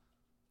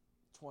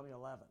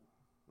 2011.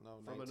 No,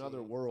 from 19.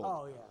 another world.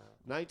 Oh yeah.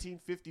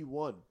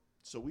 1951.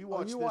 So we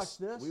watched you this. watched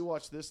this? We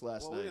watched this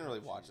last Well, night. we didn't really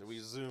watch it. We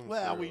zoomed.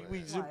 Well, through we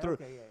it. zoomed Right, through.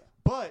 okay, yeah.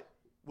 But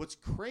what's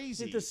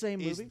crazy Is it the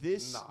same is movie?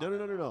 this No.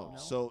 No.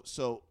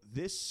 So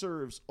this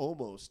serves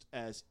almost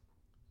as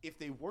if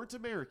they weren't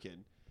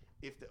American.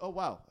 Oh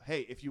wow,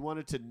 hey, if you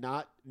wanted to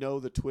not know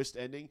the twist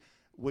ending,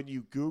 when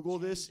you Google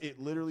this, it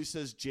literally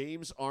says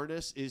James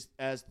Arness is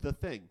as the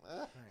Thing,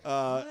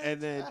 and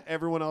then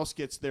everyone else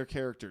gets their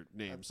character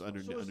names So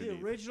is the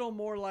underneath. original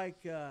more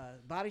like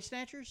Body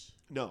Snatchers?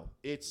 No,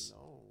 it's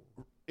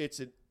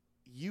a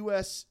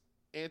U.S.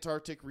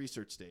 Antarctic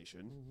research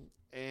station,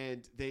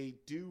 and they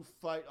do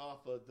fight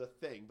off of the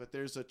Thing, but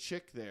there's a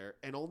chick there,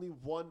 and only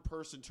one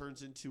person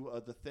turns into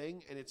the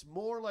Thing, and it's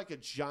more like a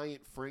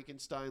giant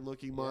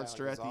Frankenstein-looking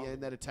monster like a at the zombie.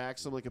 end that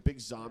attacks them, like a big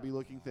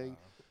zombie-looking thing.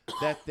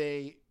 That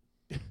they,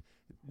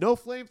 no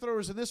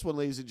flamethrowers in this one,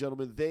 ladies and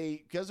gentlemen.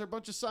 Because they're a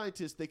bunch of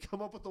scientists, they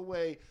come up with a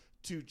way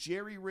to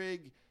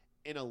jerry-rig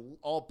and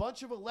a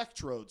bunch of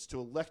electrodes to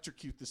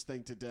electrocute this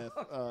thing to death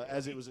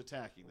as it was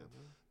attacking them.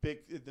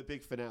 The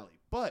big finale.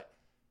 But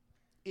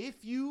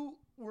if you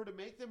were to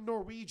make them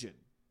Norwegian,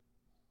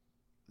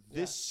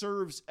 this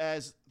serves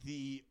as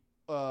the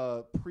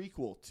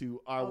prequel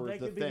to our they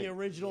The could be Thing. the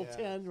original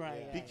 10,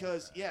 right?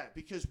 Yeah.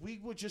 Because we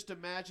would just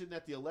imagine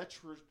that the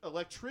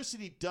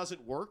electricity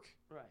doesn't work,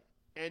 Right.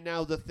 and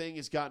now the Thing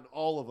has gotten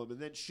all of them, and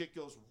then shit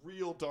goes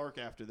real dark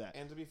after that.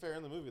 And to be fair,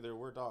 in the movie there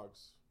were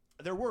dogs.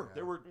 There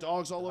were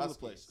dogs all over the Huskies.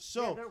 place.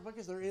 So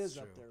because there is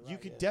up there. Right? you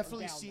could Yeah.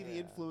 definitely Down see there. the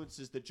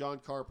influences that John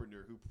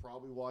Carpenter, who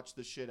probably watched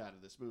the shit out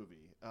of this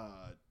movie,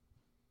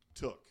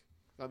 took.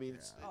 I mean,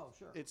 Oh,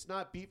 sure. it's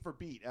not beat for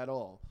beat at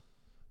all.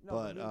 No,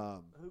 but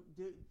who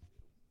did?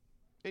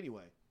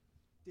 Anyway,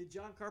 Did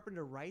John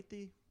Carpenter write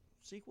the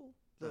sequel?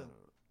 The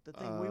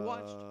thing we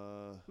watched?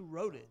 Who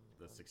wrote it?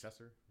 The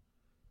successor?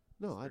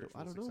 No, I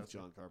Spiritual don't know if successor?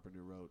 John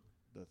Carpenter wrote.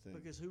 the thing.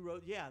 Because who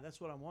wrote? Yeah, that's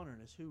what I'm wondering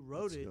is who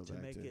wrote Let's go it to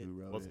back make it who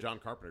wrote Well, it's it. John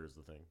Carpenter's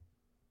the thing.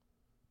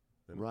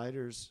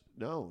 Writers?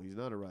 No, he's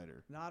not a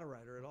writer. not a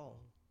writer at all.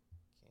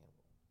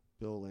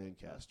 Bill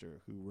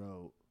Lancaster, who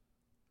wrote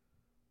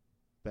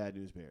Bad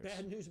News Bears.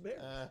 Bad News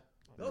Bear.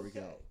 There we okay.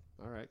 go.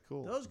 All right,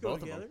 cool. Those go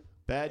Both of them. together.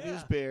 Bad Yeah.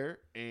 News Bear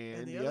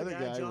and the the other other guy,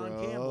 guy John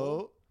wrote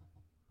Campbell.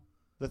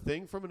 The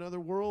Thing from Another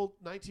World,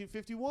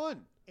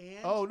 1951. And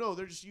Oh no,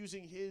 they're just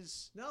using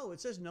his. no,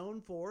 it says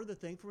known for The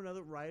Thing from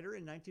Another Writer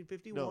in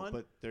 1951. No,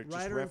 but they're just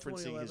writer in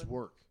referencing his 2011.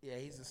 work. Yeah,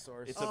 he's the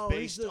source. It's Oh, a he's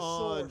based the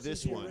on source.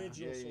 this He's the one.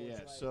 original Yeah, yeah, yeah.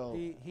 source, right. So,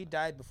 He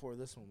died before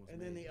this one was And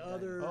made. then the Yeah.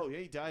 other. oh yeah,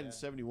 he died in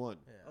 71.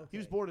 Yeah. He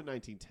was Okay. born in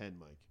 1910,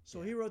 Mike.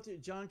 So he wrote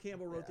John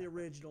Campbell wrote the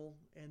original,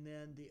 and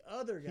then the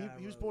other He, guy.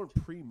 he was wrote- born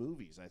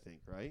pre-movies, I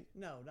think, right?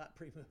 No, not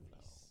pre-movies.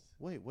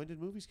 Wait, when did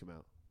movies come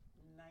out?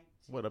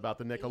 What about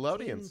the 18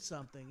 Nickelodeons?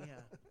 something,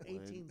 yeah,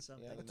 18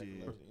 something. Yeah, the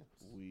Did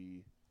Nickelodeons.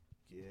 we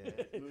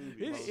get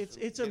movies? It's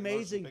Get motion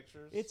amazing.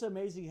 pictures. It's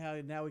amazing how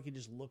now we can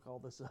just look all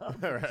this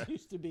up. Right. It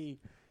used to be,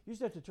 you used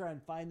to have to try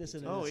and find this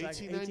in Oh, a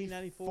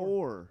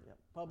 1894. Yep.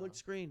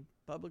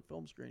 Public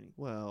film screening,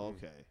 Well,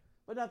 okay.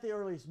 but not the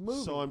earliest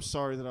movie. So I'm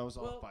sorry that I was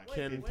Well, off by wait,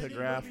 when did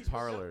Kinematograph movies become-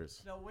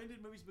 parlors. No, when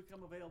did movies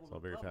become available? It's all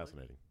to the very public?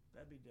 fascinating.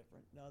 That'd be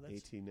different. No, that's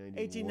 1891.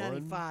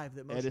 1895.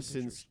 That motion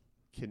Edison's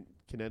pictures.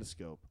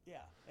 kinetoscope. Yeah,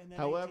 and then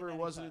However, it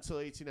wasn't 1895. until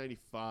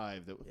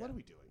 1895 that. Yeah. What are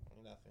we doing?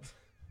 Nothing.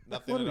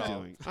 Nothing What are at we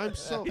all. doing? I'm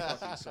so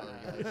fucking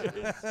sorry,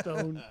 guys.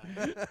 Stone.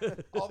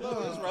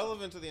 Although it is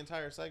relevant to the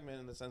entire segment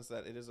in the sense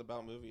that it is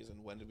about movies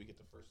and when did we get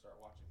to first start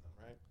watching them,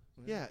 right?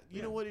 Yeah,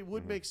 you know what? It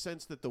would make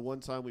sense that the one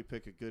time we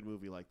pick a good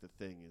movie like The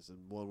Thing is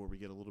one where we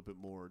get a little bit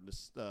more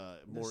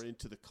more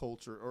into the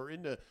culture or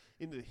into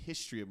the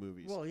history of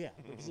movies. Well, yeah,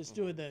 because it's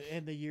doing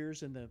the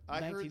years and the. I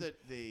 19 heard that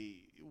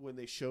when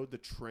they showed the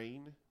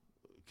train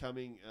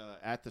coming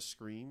at the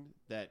screen,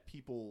 that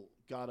people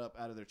got up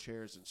out of their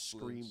chairs and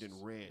screamed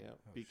and ran Yep.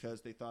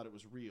 because they thought it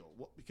was real.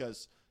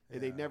 Because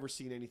they'd never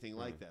seen anything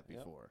like that Yep.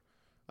 before.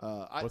 What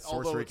Although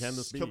sorcery it's can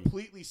this be?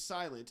 completely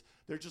silent,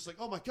 they're just like,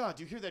 "Oh my god,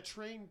 do you hear that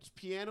train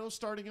piano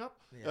starting up?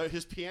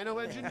 His piano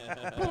engine."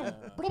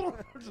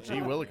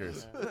 Gee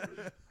willikers.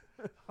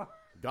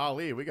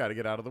 Golly, we got to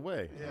get out of the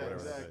way. Yeah, Or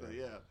whatever they exactly.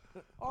 say.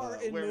 Yeah. Or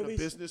in wearing movies-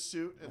 a business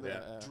suit and Yeah.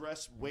 then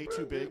dress way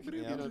too big.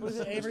 You know, Was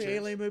it in every chairs.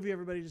 alien movie?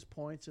 Everybody just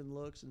points and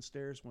looks and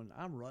stares when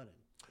I'm running.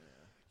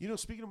 You know,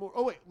 speaking of more.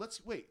 Oh wait, let's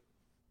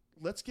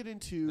get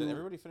into. Did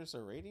everybody finish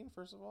their rating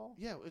first of all?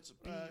 Yeah, it's a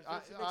B. It's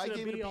I a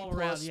gave B it a B all plus.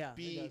 around, yeah, it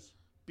B does.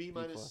 B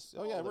plus. minus.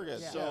 Oh, yeah, all we're that.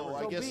 good. So Yeah,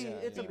 I so guess B,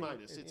 it's a B B.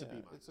 minus. It's a B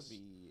Yeah, minus. It's a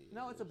B.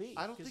 No, it's a B.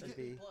 I don't 'cause think it's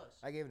it- B plus.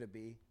 I gave it a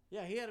B.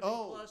 Yeah, he had a B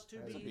Oh, plus, two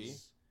that's a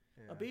B's.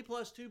 B. A B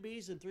plus, two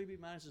B's, and three B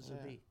minuses Yeah.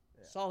 a B.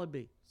 Solid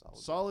B.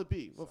 Solid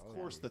B. Well, of Solid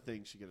course, B. the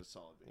thing should get a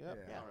solid B.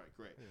 Yep. Yeah. All right,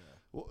 great. Yeah.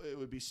 Well, it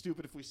would be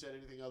stupid if we said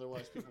anything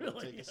otherwise. People would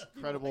Really, take us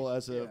yeah. credible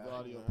as a Yeah.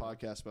 audio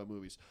podcast about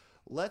movies.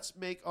 Let's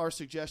make our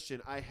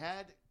suggestion.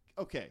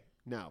 Okay,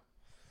 now,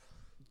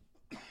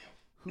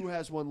 who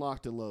has one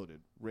locked and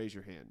loaded? Raise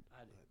your hand.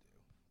 I do.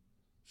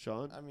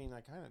 Sean? I mean,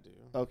 I kind of do.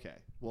 Okay.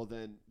 Well,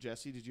 then,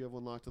 Jesse, did you have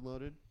one locked and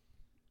loaded?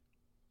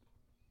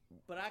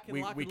 But I can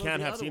We lock and load can't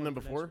the have other seen one them for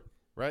next before, week.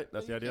 right?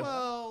 That's the idea.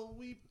 Well,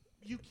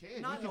 you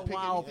can. Not you in can a pick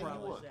while, anything you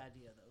probably, want. is the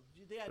idea,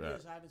 though. The idea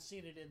is I haven't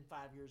seen it in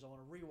 5 years. I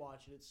want to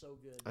rewatch it. It's so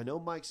good. I know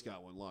Mike's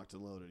got one locked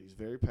and loaded. He's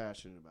very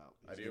passionate about.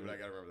 I do, but I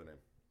got to remember the name.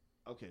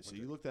 Okay, so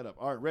you look that up.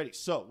 All right, ready.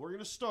 So we're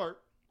gonna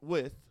start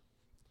with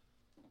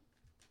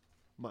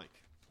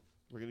Mike.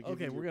 We're gonna give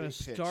Okay, you we're your gonna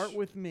big pitch start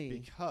with me.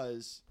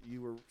 because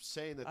you were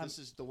saying that this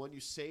is the one you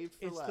saved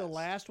for It's last. the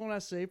last one I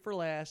saved for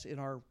last in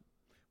our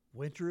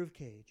Winter of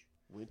Cage.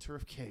 Winter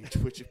of Cage,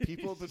 which if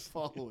people have been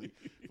following,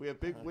 we have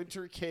big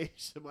Winter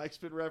Cage that Mike's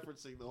been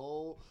referencing the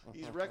whole.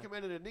 He's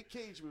recommended a Nick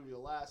Cage movie the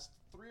last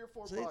 3 or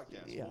 4 So podcasts.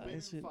 yeah, well, maybe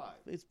it's, even 5.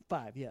 it's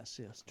 5. Yes.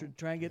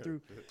 Try and get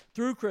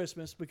through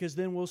Christmas because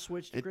then we'll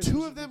switch to And Christmas.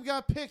 2 of them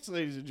got picked,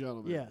 ladies and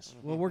gentlemen. Yes.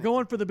 Well, we're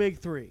going for the big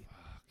 3.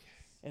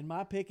 And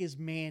my pick is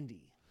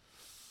Mandy.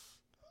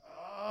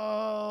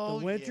 Oh,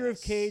 The Winter of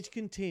yes. Cage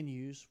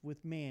continues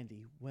with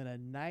Mandy when a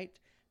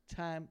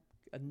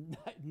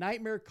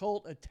nightmare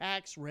cult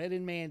attacks Red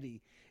and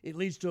Mandy. It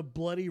leads to a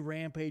bloody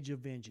rampage of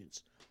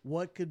vengeance.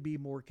 What could be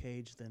more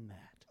Cage than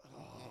that?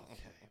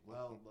 Okay.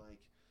 Well, Mike,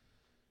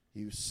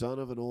 you son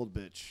of an old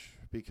bitch,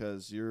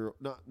 because you're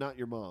not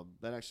your mom.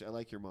 That actually, I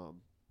like your mom.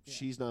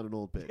 She's not an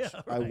old bitch. Yeah,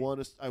 I right.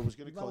 want to. I was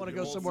going to You might call want to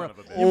you go old somewhere. son of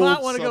a bitch. You might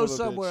Old want to son go of a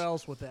somewhere bitch.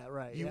 else with that,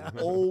 right? You Yeah.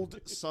 old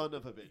son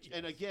of a bitch.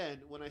 And again,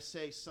 when I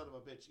say son of a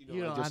bitch,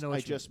 You know, I just, I know what I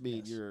you just mean.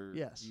 mean Yes. you're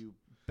Yes. you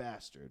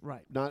bastard.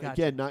 Right. Not Gotcha.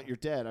 again, not your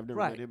dad. I've never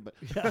Right. met him, but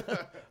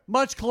Yeah.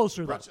 Much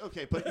closer, though. Right,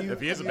 okay. But you,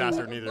 If he is a you-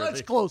 bastard, neither is Much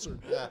he. closer.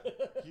 Yeah,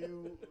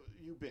 you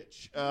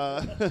bitch.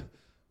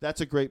 That's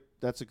a great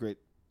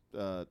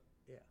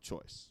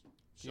choice.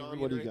 Can you Sean,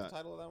 what do you reiterate got? the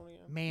title of that one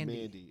again?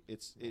 Mandy.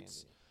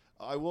 It's.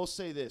 I will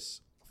say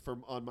this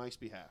on Mike's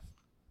behalf.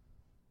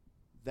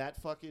 That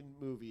fucking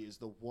movie is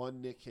the one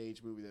Nick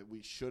Cage movie that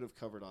we should have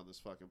covered on this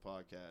fucking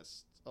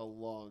podcast a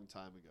long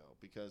time ago,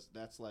 because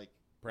that's like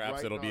Perhaps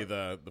right it'll in be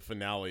our- the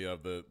finale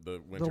of the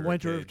The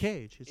Winter of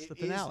Cage. It's the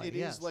finale. It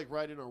yes. is like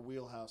right in our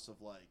wheelhouse of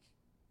like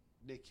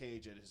Nick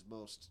Cage at his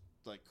most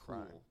like cool.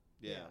 Prime.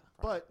 Yeah. Yeah.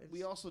 But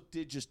we also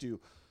did just do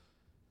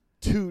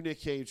 2 Nick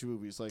Cage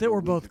movies like That a were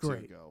week both or two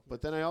great. ago.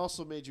 But then I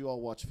also made you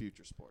all watch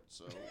Future Sports.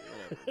 So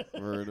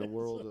whatever. We're in a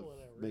world of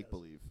make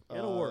believe. In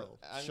a world.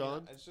 I mean,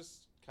 Sean? it's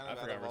just kind I of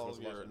out forgot of we're all supposed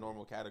of to watch your it.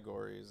 normal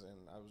categories,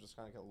 and I was just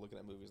kind of looking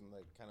at movies and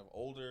like kind of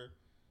older.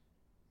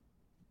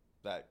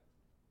 That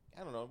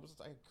I don't know.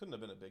 I couldn't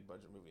have been a big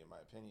budget movie in my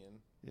opinion.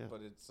 Yeah.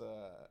 But it's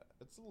a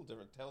little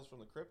different. Tales from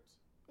the Crypt.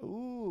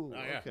 Ooh.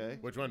 Oh, yeah. Okay.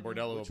 Which one?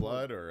 Bordello Which of one?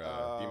 Blood or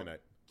Demon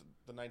Knight?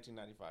 The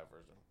 1995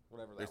 version,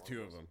 whatever. There's that 2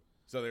 one of was. them.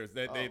 So there's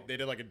they Oh.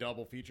 did like a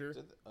double feature.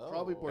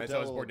 Probably Oh. And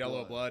so it's Bordello of Bordello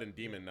Blood. of Blood and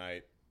Demon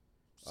Knight.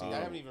 See, I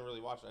haven't even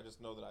really watched it. I just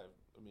know that I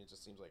mean, it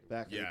just seems like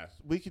Back Yeah,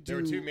 we could do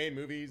there were 2 main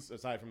movies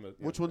aside from the. you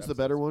Which know, one's the episodes.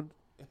 better one?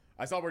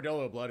 I saw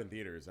Bordello of Blood in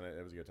theaters, and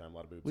it was a good time. A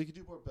lot of boobs. We could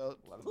do Bordello.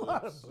 A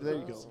lot of There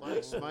you go. boobs.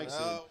 Mike's in.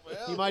 Oh,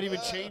 well, He might even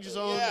change his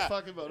own yeah.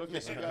 fucking vote. Okay,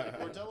 so we got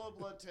Bordello of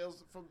Blood,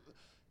 Tales from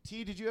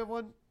T. Did you have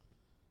one?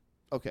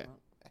 Okay.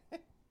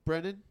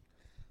 Brendan?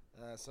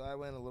 So I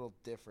went a little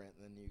different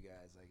than you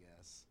guys, I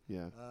guess.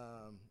 Yeah.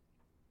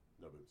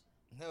 No boobs.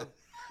 No,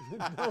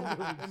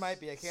 there might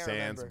be. I can't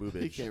Sans remember.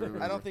 boobage. He can't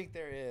remember. I don't think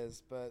there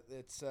is, but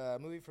it's a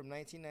movie from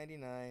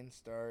 1999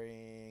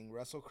 starring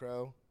Russell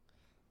Crowe.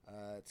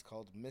 It's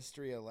called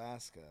Mystery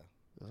Alaska.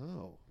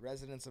 Oh.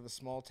 Residents of a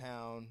small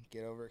town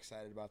get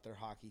overexcited about their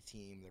hockey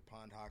team, their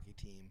pond hockey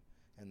team,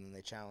 and then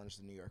they challenge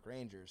the New York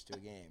Rangers to a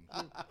game.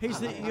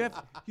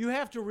 You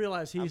have to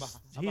realize he's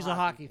a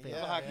hockey fan.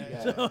 I'm a hockey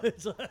guy. So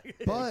it's like,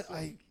 But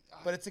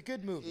But it's a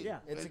good movie. Yeah.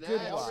 It's a And good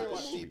that- I'll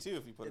watch. rewatch T2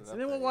 if you put it up. and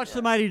then we'll there, watch yeah.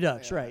 the Mighty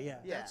Ducks, right? Yeah.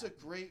 that's a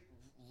great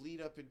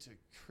lead up into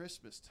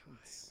Christmas time.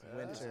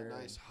 That's a Winter.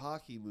 nice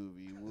hockey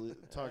movie. We're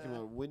talking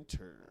about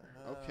winter.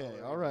 Okay,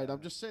 all right.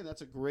 I'm just saying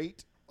that's a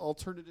great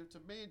alternative to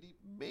Mandy.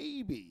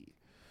 Maybe.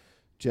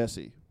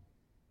 Jesse.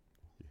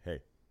 Hey,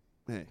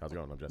 Hey. how's it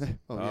going? I'm Jesse.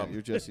 Oh, yeah,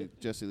 you're Jesse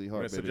Lee I'm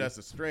Hart, going to baby. suggest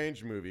a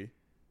strange movie.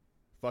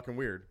 Fucking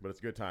weird, but it's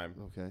a good time.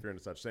 Okay. If you're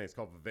into such things. It's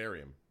called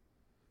Vivarium.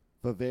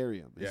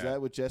 Vivarium. Is Yeah.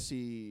 that with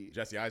Jesse?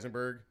 Jesse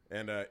Eisenberg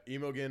and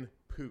Imogen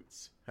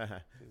Poots.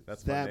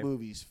 That's That name.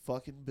 movie's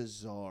fucking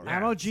bizarre. Yeah.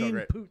 Imogen so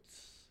great.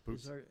 Poots.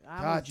 Poots.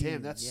 God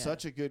damn, that's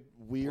such a good,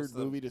 weird What's the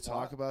movie to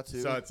talk plot? about, too.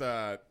 So it's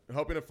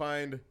hoping to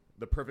find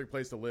the perfect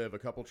place to live. A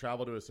couple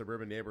travel to a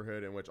suburban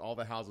neighborhood in which all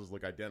the houses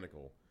look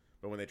identical.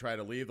 But when they try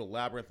to leave the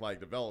labyrinth-like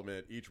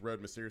development, each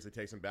road mysteriously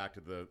takes them back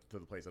to the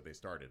place that they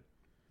started.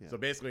 Yeah. So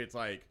basically, it's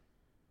like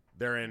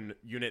they're in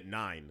Unit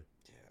 9,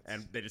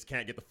 and they just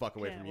can't get the fuck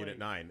away Can't from Unit wait.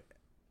 9.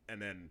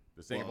 And then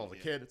the thing Well, involves a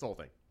yeah. kid. It's a whole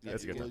thing. Yeah,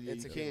 It's a good well, time. you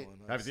It's a good can't- one.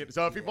 Haven't seen it.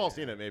 So if you've all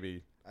seen it,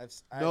 maybe. I've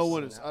No seen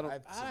one that. is- I don't-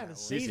 I've I seen haven't that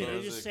seen seen it. it.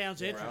 It just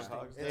sounds interesting.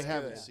 Groundhog's They Day.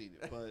 haven't good. seen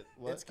it, but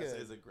what? It's good.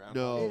 Is it ground?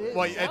 No. It is.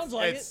 Well, Sounds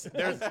like it's it.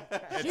 there's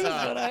She's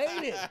gonna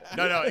hate it.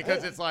 no,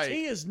 because it's like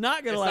She is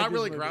not gonna it's like not this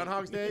really movie.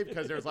 Groundhog's Day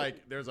because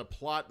there's a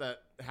plot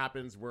that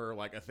happens where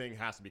like a thing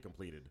has to be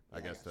completed.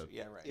 I guess to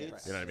Yeah, right. It's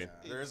right. you know what I mean.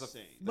 There is a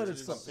insane. But It's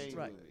it's an something, insane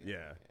right. movie.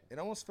 Yeah, It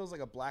almost feels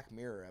like a Black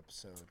Mirror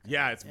episode.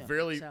 yeah, it's Yeah,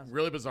 really sounds-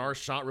 really bizarre.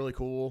 Shot really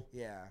cool,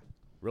 Yeah.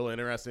 really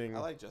interesting. I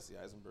like Jesse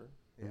Eisenberg.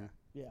 Yeah.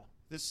 Yeah.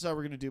 This is how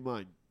we're going to do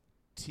mine.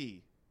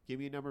 T. Give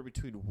me a number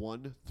between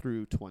 1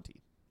 through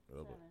 20.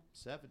 Oh, boy.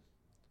 7.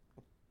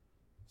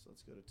 So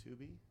let's go to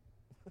 2B.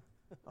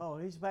 Oh,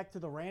 he's back to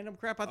the random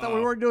crap. I thought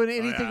we weren't doing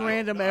anything yeah.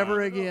 random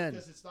ever again.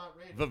 Because it's not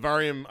random.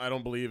 Vivarium, I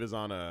don't believe is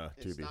on a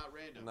It's 2B. not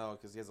random. No,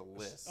 because he has a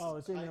list. Oh,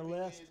 it's in your Typing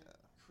list. in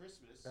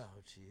Christmas. Oh,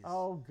 jeez.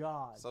 Oh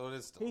God. So it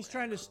is still He's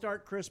trying to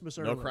start Christmas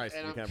early. No Christ,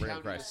 And we I'm can't bring in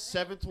counting the Christ.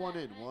 7th one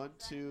in. 1,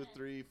 2,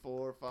 3,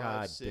 4, 5,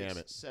 God 6, damn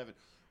it. 7.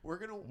 We're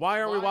gonna. Why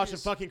aren't we mine watching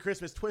is- fucking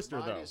Christmas Twister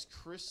mine though? is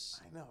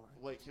Chris. I know.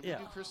 Wait, can Yeah.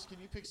 we do Chris?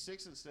 Can you pick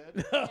 6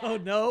 instead? Oh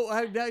no!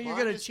 Now you're Mine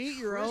gonna is cheat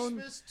your own.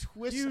 Christmas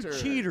You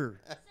Twister.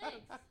 cheater.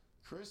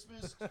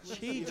 Christmas He Twister. doesn't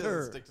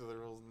Cheater. stick to the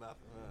rules.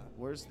 Nothing.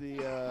 Where's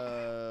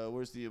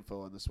the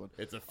info on this one?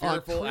 It's a On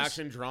fearful Chris-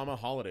 action drama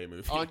holiday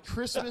movie. On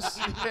Christmas,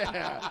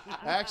 yeah,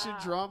 action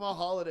drama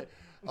holiday.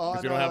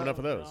 Because we don't have enough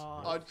of those.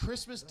 On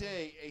Christmas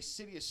Day, a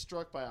city is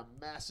struck by a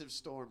massive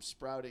storm,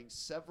 sprouting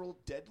several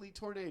deadly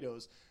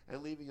tornadoes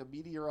and leaving a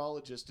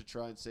meteorologist to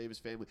try and save his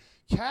family.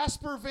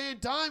 Casper Van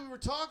Dien, we were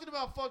talking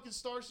about fucking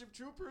Starship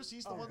Troopers.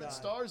 He's the one that God.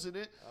 stars in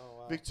it. Oh,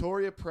 wow.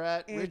 Victoria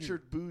Pratt, Andy,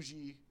 Richard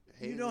Bougie.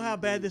 You know how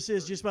bad this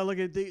is just by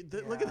looking at the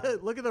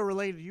look at the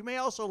related. You may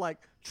also like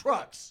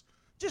trucks,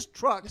 just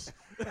trucks.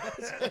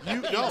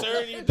 You no,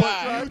 turn, you but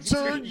die. You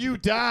turn, you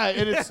die,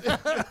 and it's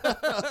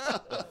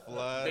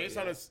Flood.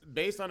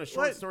 Based on a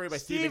short What? story by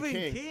Stephen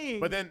Stephen King.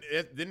 But then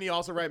didn't he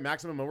also write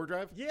Maximum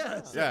Overdrive?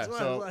 Yes, Yeah, that's what I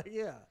so- was like,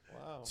 yeah.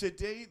 Wow.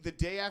 today. The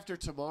day after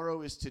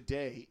tomorrow is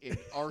today in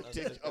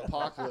Arctic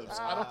apocalypse.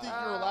 I don't think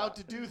you're allowed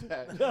to do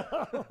that.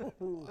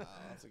 Wow,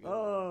 that's a good one.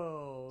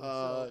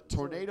 Oh,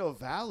 Tornado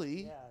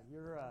Valley, yeah,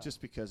 you're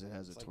just because it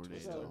has a like tornado.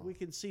 so we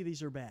can see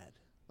these are bad.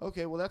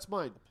 Okay, well that's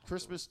mine.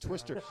 Christmas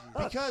Twister.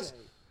 Because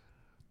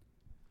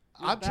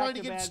I'm trying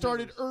to get it back-to-back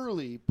started movies.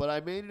 early, but I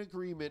made an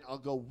agreement. I'll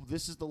go.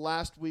 This is the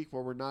last week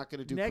where we're not going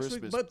to do next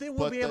Christmas. week, but then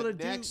we'll be the able to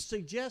next,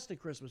 suggest a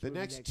Christmas the movie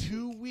next next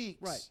 2 week.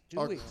 weeks Right, 2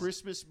 are weeks.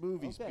 Christmas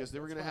movies Okay, because they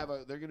were that's going to have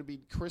fine. they're going to be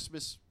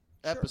Christmas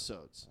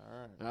episodes. All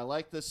right. And I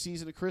like the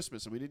season of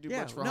Christmas, and we didn't do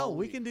Yeah, much for no, Halloween.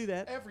 we can do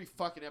that. Every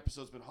fucking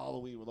episode's been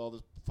Halloween with all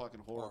this fucking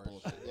horror Horror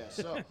bullshit. shit. Yeah,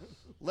 so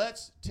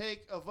let's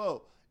take a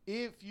vote.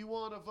 If you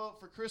want to vote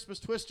for Christmas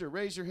Twister,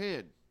 raise your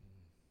hand.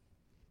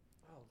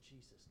 Oh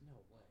Jesus, no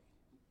way.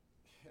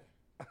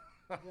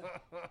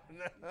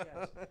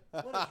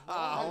 What is wrong?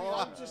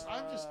 I'm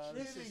just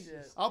This kidding. is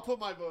just- I'll put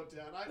my vote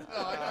down.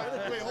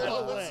 Wait, hold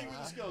on. No Let's see way. where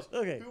this goes.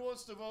 Okay. Who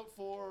wants to vote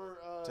for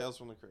Tales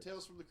from the Crypt.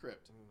 Tales from the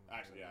Crypt?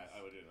 Actually, yeah,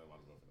 I would not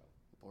want to vote for that.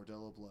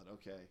 Bordello Blood.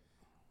 Okay.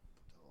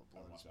 Bordello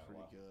Blood is watched that in a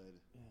pretty while. good.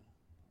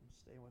 I'm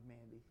staying with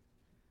Mandy.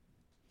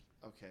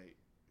 Okay.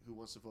 Who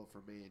wants to vote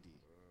for Mandy?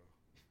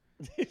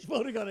 He's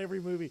voting on every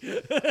movie.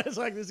 It's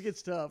like this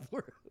gets tough.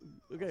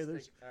 Okay,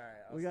 there's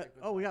we got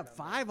we got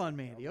 5 on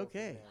Mandy.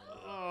 Okay.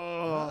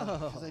 Oh,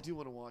 because I do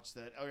want to watch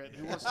that. All right,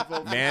 who wants to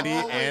vote for Mandy,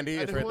 wait, Andy,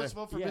 and it's who right wants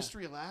there. to vote for Yeah.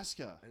 Mystery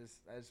Alaska? I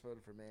just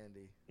voted for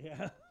Mandy.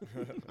 Yeah.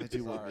 I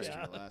do want Sorry. Mystery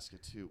Yeah. Alaska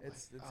too.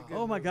 It's a Oh, good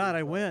Oh my movie, God,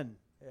 I but- win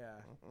Yeah.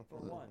 for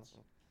once.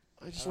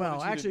 I just Well,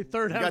 wanted you actually, to,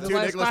 third You out got of the two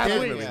last Nicolas 5 Cage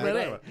weeks. movies. But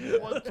Yeah. hey,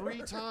 you won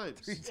 3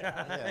 times.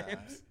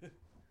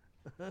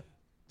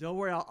 don't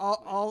worry,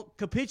 I'll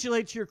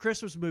capitulate to your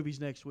Christmas movies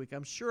next week.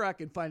 I'm sure I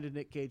can find a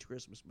Nick Cage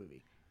Christmas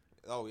movie.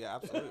 Oh yeah,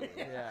 absolutely.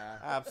 Yeah.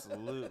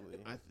 Absolutely.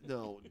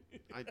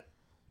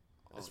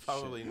 It's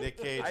probably Nick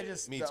Cage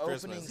the meets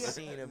opening Christmas.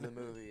 scene of the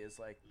movie is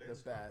like the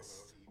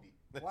best.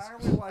 Why are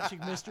we watching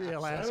Mystery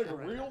Alaska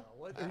right now?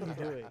 What are you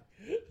doing?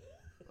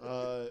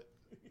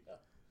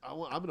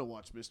 I'm gonna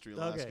watch Mystery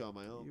Alaska Okay. on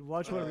my own. You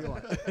watch whatever you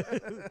want.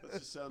 That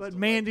just sounds But delightful.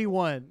 Mandy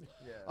won.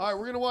 Yeah. All right,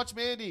 we're gonna watch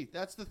Mandy.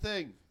 That's the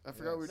thing. I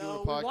forgot we were doing a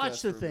No, podcast. we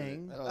watched the for a minute.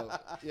 thing. Oh,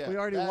 yeah, We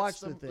already that's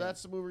watched the thing.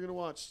 That's the movie we're gonna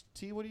watch.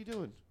 T, what are you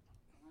doing?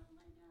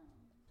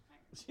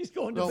 She's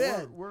going to No,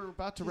 bed. we're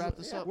about to wrap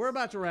this up. We're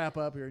about to wrap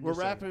up here. in We're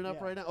just a wrapping it second. up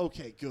Yeah. right now.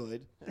 Okay,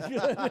 good.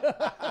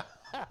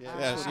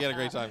 Yeah, she had a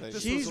great time. Thank you.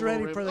 This She's was a ready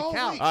little for the rim-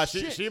 couch.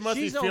 wait, She shit. must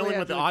She's be only feeling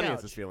what after the the audience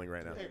couch. is feeling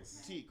right now. Hey,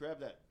 T, grab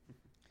that.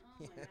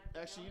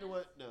 Actually, you know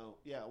what? No.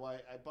 Yeah, well,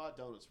 I bought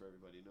donuts for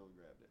everybody. No one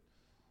grabbed it.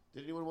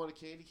 Did anyone want a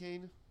candy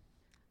cane?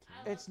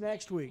 It's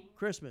next week,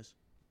 Christmas.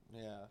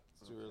 Yeah,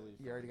 it's too early.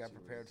 You already got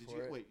prepared Did for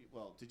you it. wait?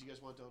 Well, did you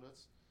guys want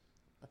donuts?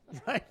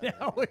 Right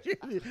now,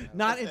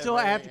 not until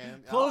right after.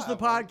 hand. Close I'll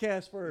the have one.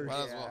 podcast first,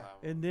 Might as well have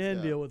one. and then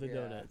Yeah. deal with the Yeah.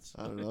 donuts.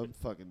 I don't know. I'm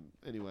fucking.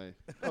 Anyway.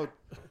 Oh.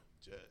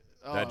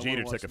 That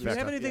Jeter took Do you effect.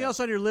 have anything Yeah. else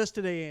on your list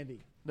today,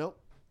 Andy? Nope.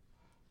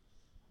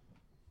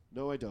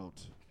 No, I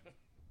don't.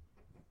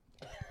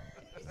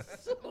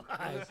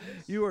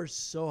 You are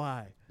so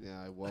high.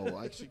 Yeah, whoa.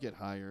 I should get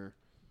higher.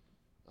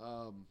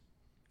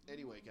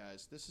 Anyway,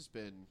 guys, this has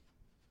been,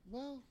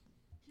 well,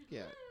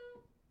 yeah.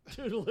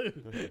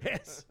 Toodaloo.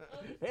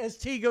 As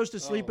T goes to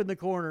sleep Oh. in the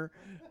corner.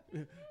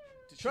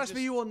 Trust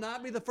me, you will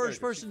not be the first Did she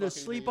person to fuck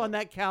sleep anything on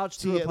up? that couch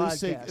T, through a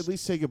at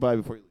least say goodbye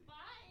before you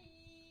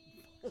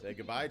leave. Say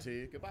goodbye,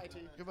 T. Goodbye, T.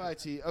 Goodbye,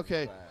 T.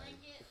 Okay.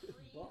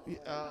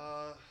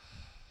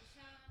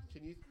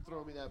 Can you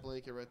throw me that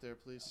blanket right there,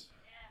 please?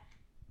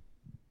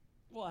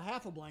 Well,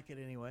 half a blanket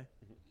anyway.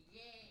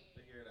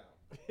 Figure it out.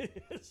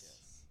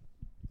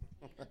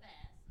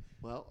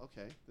 Well,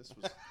 okay. This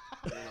was.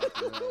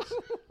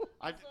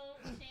 I,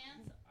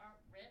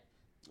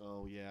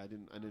 oh yeah, I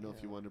didn't know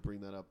if you wanted to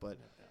bring that up, but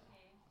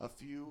a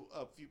few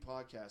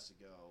podcasts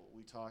ago,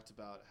 we talked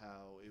about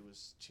how it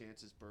was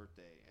Chance's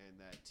birthday and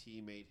that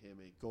T made him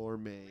a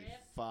gourmet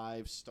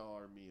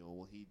 5-star meal.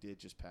 Well, he did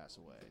just pass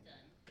away.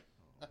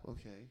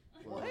 Okay.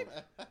 Well,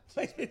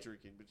 T's been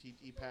drinking, but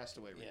he passed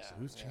away recently.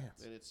 Who's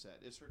Chance? And it's sad.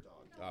 It's her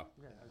dog.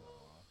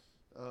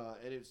 Oh.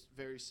 And it's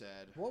very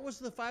sad. What was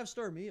the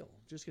 5-star meal?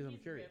 Just because I'm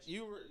curious.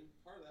 You were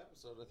part of the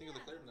episode. I think of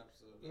the Clairton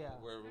episode. Yeah.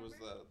 Where it was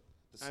the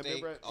I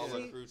steak, remember- all yeah. the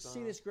See, croutons.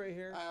 see this gray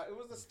hair? It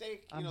was the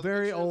steak. I'm the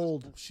very picture of the-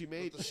 old. She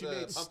made with she the made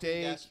pumpkin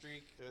steak. gas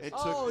streak. It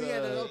Oh, took yeah,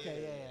 the-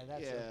 okay, yeah,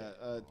 that's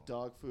okay.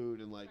 Dog food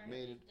and like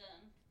made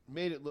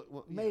it look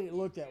well, Made it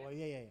look that way.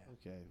 Yeah, yeah, yeah.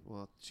 Okay,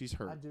 well, she's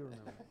hurt. I do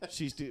remember.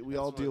 We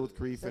all deal with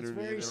grief in That's her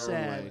very in her own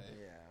sad. way.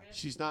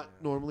 She's not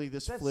normally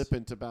this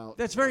flippant about.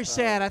 That's very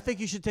sad. I think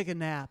you should take a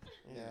nap.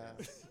 Yeah.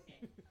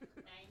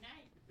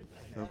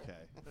 Okay,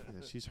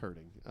 yeah, she's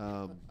hurting.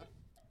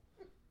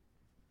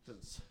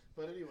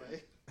 But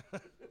anyway,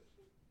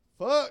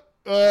 fuck.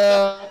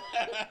 Oh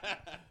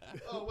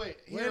wait,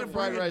 Way here to on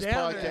Fried bring it Rice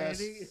down there,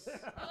 Podcast, Andy.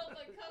 Oh,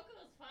 but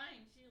Coco's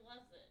fine. She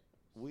loves it.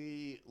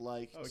 we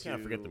like Oh, we to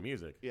can't forget the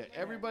music. Yeah,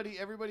 everybody,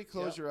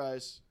 close your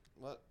eyes.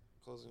 What?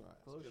 Closing your eyes.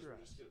 Close your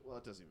eyes. Well,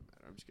 it doesn't even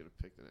matter. I'm just gonna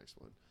pick the next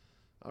one.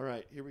 All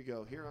right, here we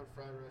go. Here on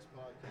Fried Rice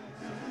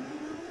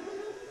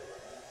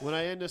Podcast. When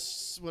I end a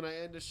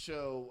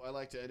show, I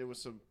like to end it with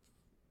some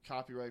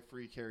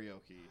copyright-free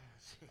karaoke.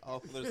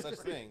 Oh, there's such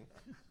thing.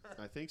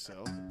 I think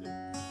so.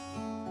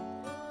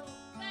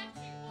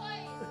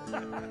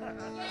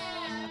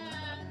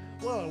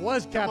 Well, it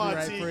was Come on,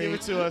 copyright T, free. give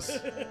it to us.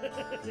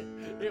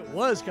 It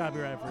was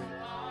copyright free.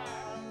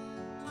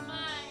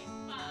 My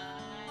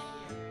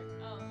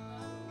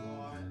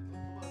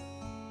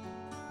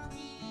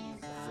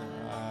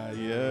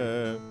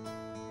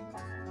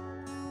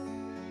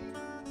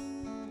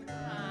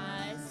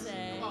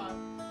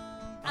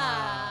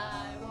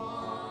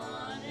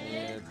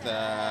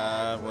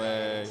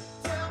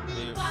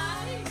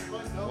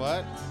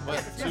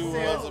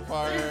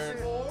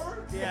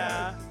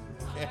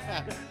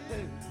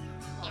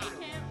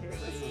can't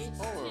reach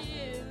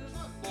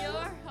to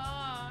your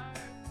heart.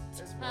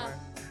 There's more.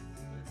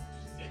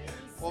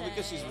 Well,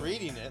 because she's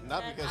reading it,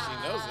 not because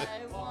she knows it.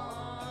 I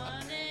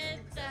want it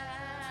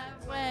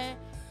that way.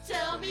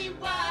 Tell me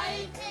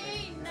why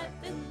ain't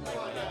nothing but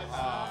a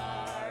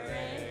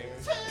heartache.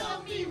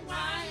 Tell me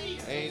why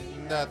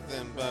Ain't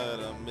nothing but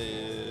a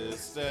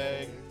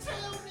mistake.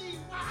 Tell me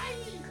why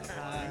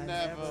I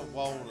never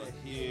wanna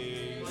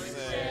hear you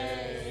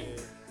say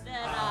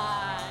that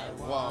I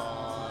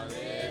want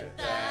it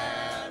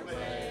that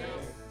way.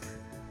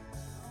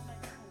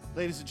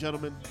 Ladies and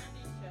gentlemen,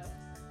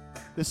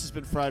 this has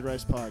been Fried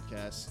Rice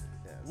Podcast.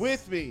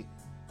 With me,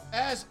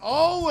 as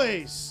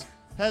always,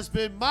 has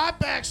been my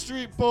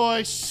Backstreet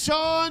Boy,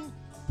 Sean.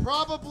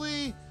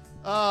 Probably,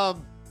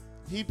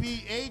 he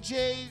beat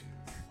AJ.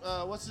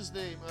 What's his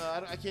name?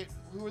 I can't.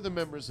 Who are the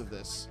members of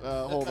this?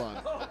 Hold on.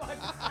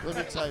 Let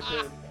me type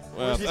in.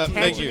 Well, He's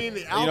thank you. tangenting the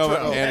You know what,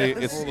 outro.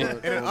 Andy? It's, Hold on,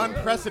 In an hold on.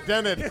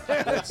 unprecedented,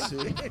 Let's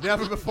see.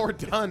 never before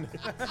done.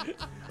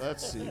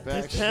 Let's see. He's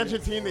Backstreet.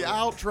 tangenting the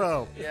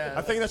outro. Yeah.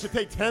 I think that should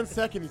take 10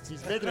 seconds.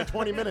 He's making it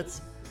 20 minutes.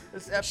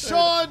 This episode.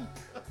 Sean,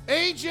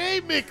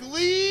 AJ,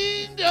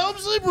 McLean,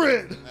 Helmsley,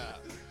 Britt.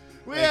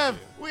 We have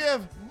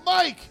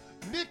Mike,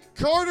 Nick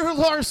Carter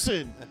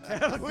Larson.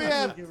 We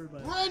have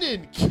everybody.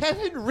 Brennan,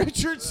 Kevin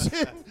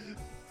Richardson,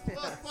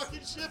 fucking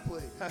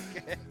Shipley.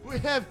 Okay. We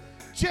have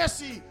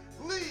Jesse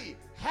Lee,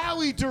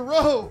 Howie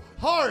DeRoe,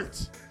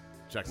 Hart.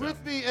 Checks out.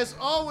 With me, as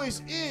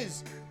always,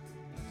 is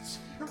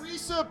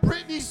Teresa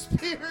Britney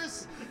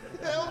Spears,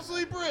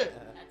 Helmsley Britt.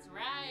 That's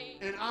right.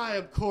 And I,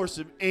 of course,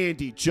 am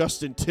Andy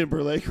Justin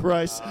Timberlake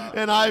Rice,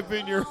 and I've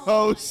been your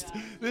host.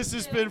 This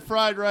has been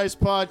Fried Rice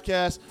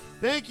Podcast.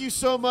 Thank you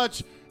so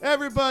much,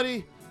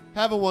 everybody.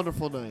 Have a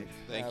wonderful night.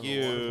 thank Have a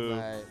you. wonderful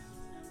night.